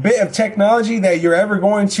every bit of technology that you're ever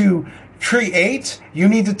going to create, you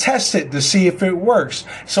need to test it to see if it works.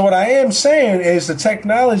 So what I am saying is the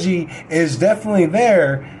technology is definitely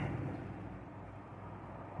there.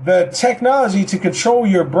 The technology to control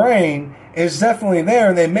your brain is definitely there,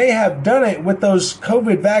 and they may have done it with those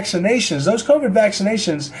COVID vaccinations. Those COVID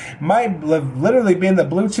vaccinations might have literally been the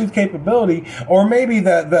Bluetooth capability, or maybe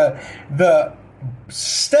the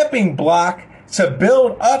stepping block to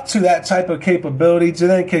build up to that type of capability, to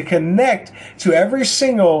then connect to every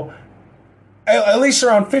single, at least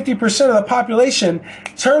around 50% of the population,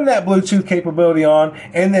 turn that Bluetooth capability on,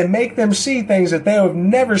 and then make them see things that they have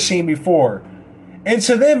never seen before. And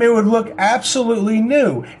to them, it would look absolutely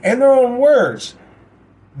new. In their own words,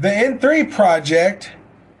 the N3 project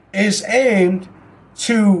is aimed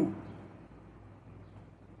to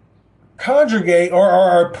conjugate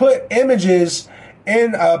or put images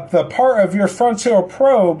in the part of your frontal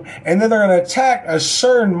probe, and then they're going to attack a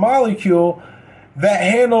certain molecule that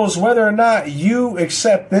handles whether or not you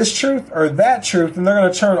accept this truth or that truth, and they're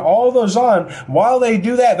going to turn all those on. While they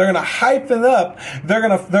do that, they're going to heighten up. They're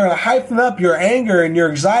going to heighten up your anger and your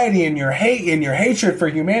anxiety and your hate and your hatred for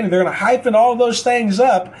humanity. They're going to heighten all those things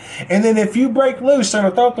up, and then if you break loose, they're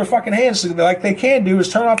going to throw up their fucking hands like they can do, is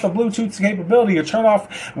turn off the Bluetooth capability or turn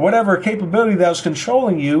off whatever capability that was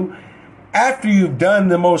controlling you after you've done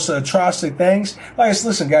the most atrocious things.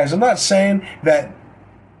 Listen, guys, I'm not saying that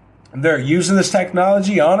they're using this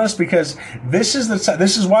technology on us, because this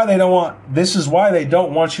is why they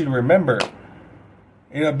don't want you to remember.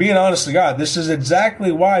 Being honest to God, this is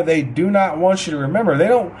exactly why they do not want you to remember.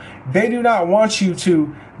 They do not want you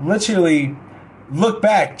to literally look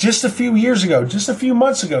back just a few years ago, just a few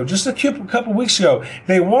months ago, just a couple weeks ago.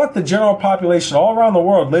 They want the general population all around the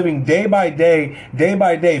world living day by day,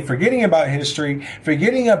 forgetting about history,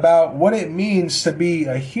 forgetting about what it means to be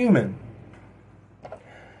a human.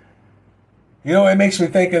 It makes me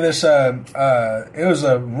think of this, it was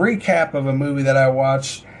a recap of a movie that I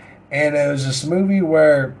watched, and it was this movie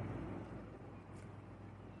where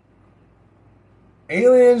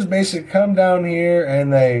aliens basically come down here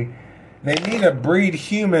and they need to breed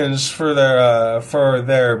humans for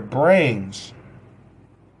their brains.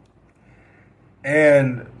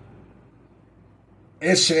 And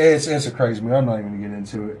it's a crazy movie. I'm not even going to get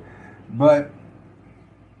into it. But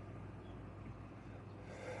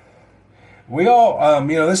We all,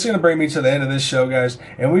 this is going to bring me to the end of this show, guys,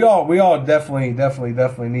 and we all definitely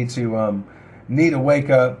need to wake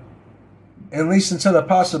up, at least into the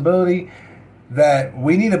possibility that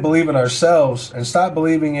we need to believe in ourselves and stop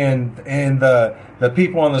believing in the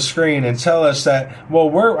people on the screen and tell us that, well,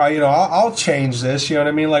 I'll change this. You know what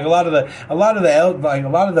I mean? Like a lot of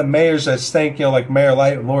the mayors that think, like Mayor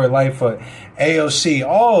Lori Lightfoot, AOC,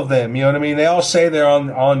 all of them. You know what I mean? They all say they're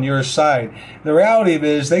on your side. The reality of it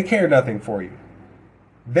is they care nothing for you.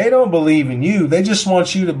 They don't believe in you. They just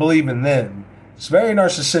want you to believe in them. It's very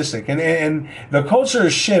narcissistic, and the culture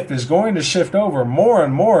shift is going to shift over more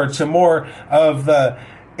and more to more of the,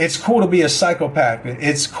 it's cool to be a psychopath.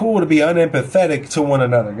 It's cool to be unempathetic to one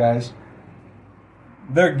another, guys.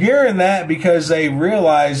 They're gearing that because they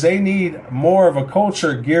realize they need more of a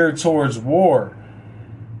culture geared towards war.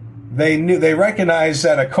 They recognize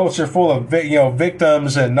that a culture full of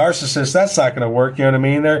victims and narcissists, that's not going to work. You know what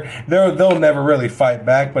I mean? They'll never really fight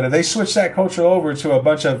back. But if they switch that culture over to a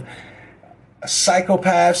bunch of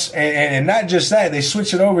psychopaths, and not just that, they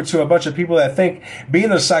switch it over to a bunch of people that think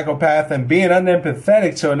being a psychopath and being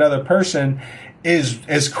unempathetic to another person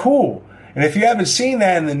is cool. And if you haven't seen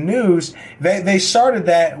that in the news, they started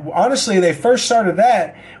that, honestly, they first started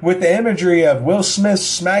that with the imagery of Will Smith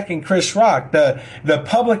smacking Chris Rock, the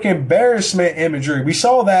public embarrassment imagery. We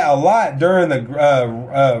saw that a lot during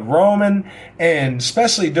the Roman and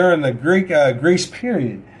especially during the Greece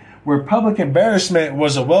period, where public embarrassment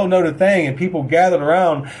was a well-noted thing and people gathered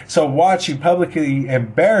around to watch you publicly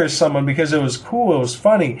embarrass someone because it was cool, it was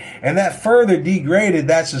funny. And that further degraded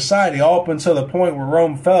that society all up until the point where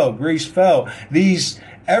Rome fell, Greece fell.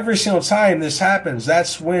 Every single time this happens,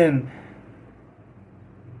 that's when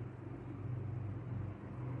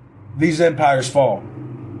these empires fall.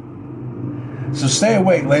 So stay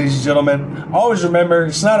awake, ladies and gentlemen. Always remember,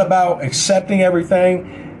 it's not about accepting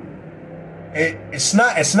everything. It's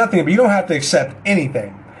nothing, but you don't have to accept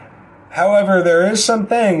anything. However, there is some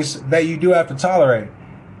things that you do have to tolerate.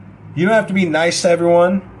 You don't have to be nice to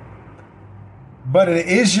everyone, but it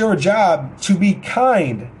is your job to be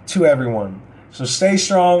kind to everyone. So stay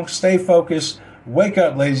strong, stay focused, wake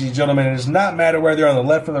up, ladies and gentlemen. It does not matter whether you're on the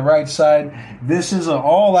left or the right side. This is an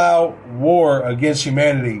all-out war against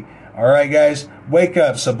humanity. All right, guys, wake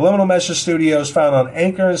up. Subliminal Message Studios, found on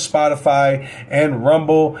Anchor and Spotify and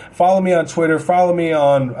Rumble. Follow me on Twitter. Follow me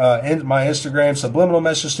on my Instagram, Subliminal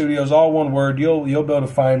Message Studios, all one word. You'll be able to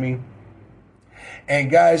find me. And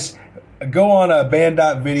guys, go on a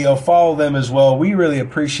band.video. Follow them as well. We really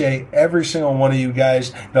appreciate every single one of you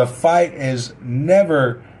guys. The fight is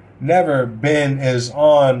never been as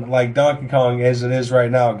on like Donkey Kong as it is right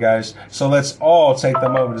now, guys. So let's all take the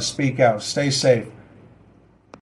moment to speak out. Stay safe.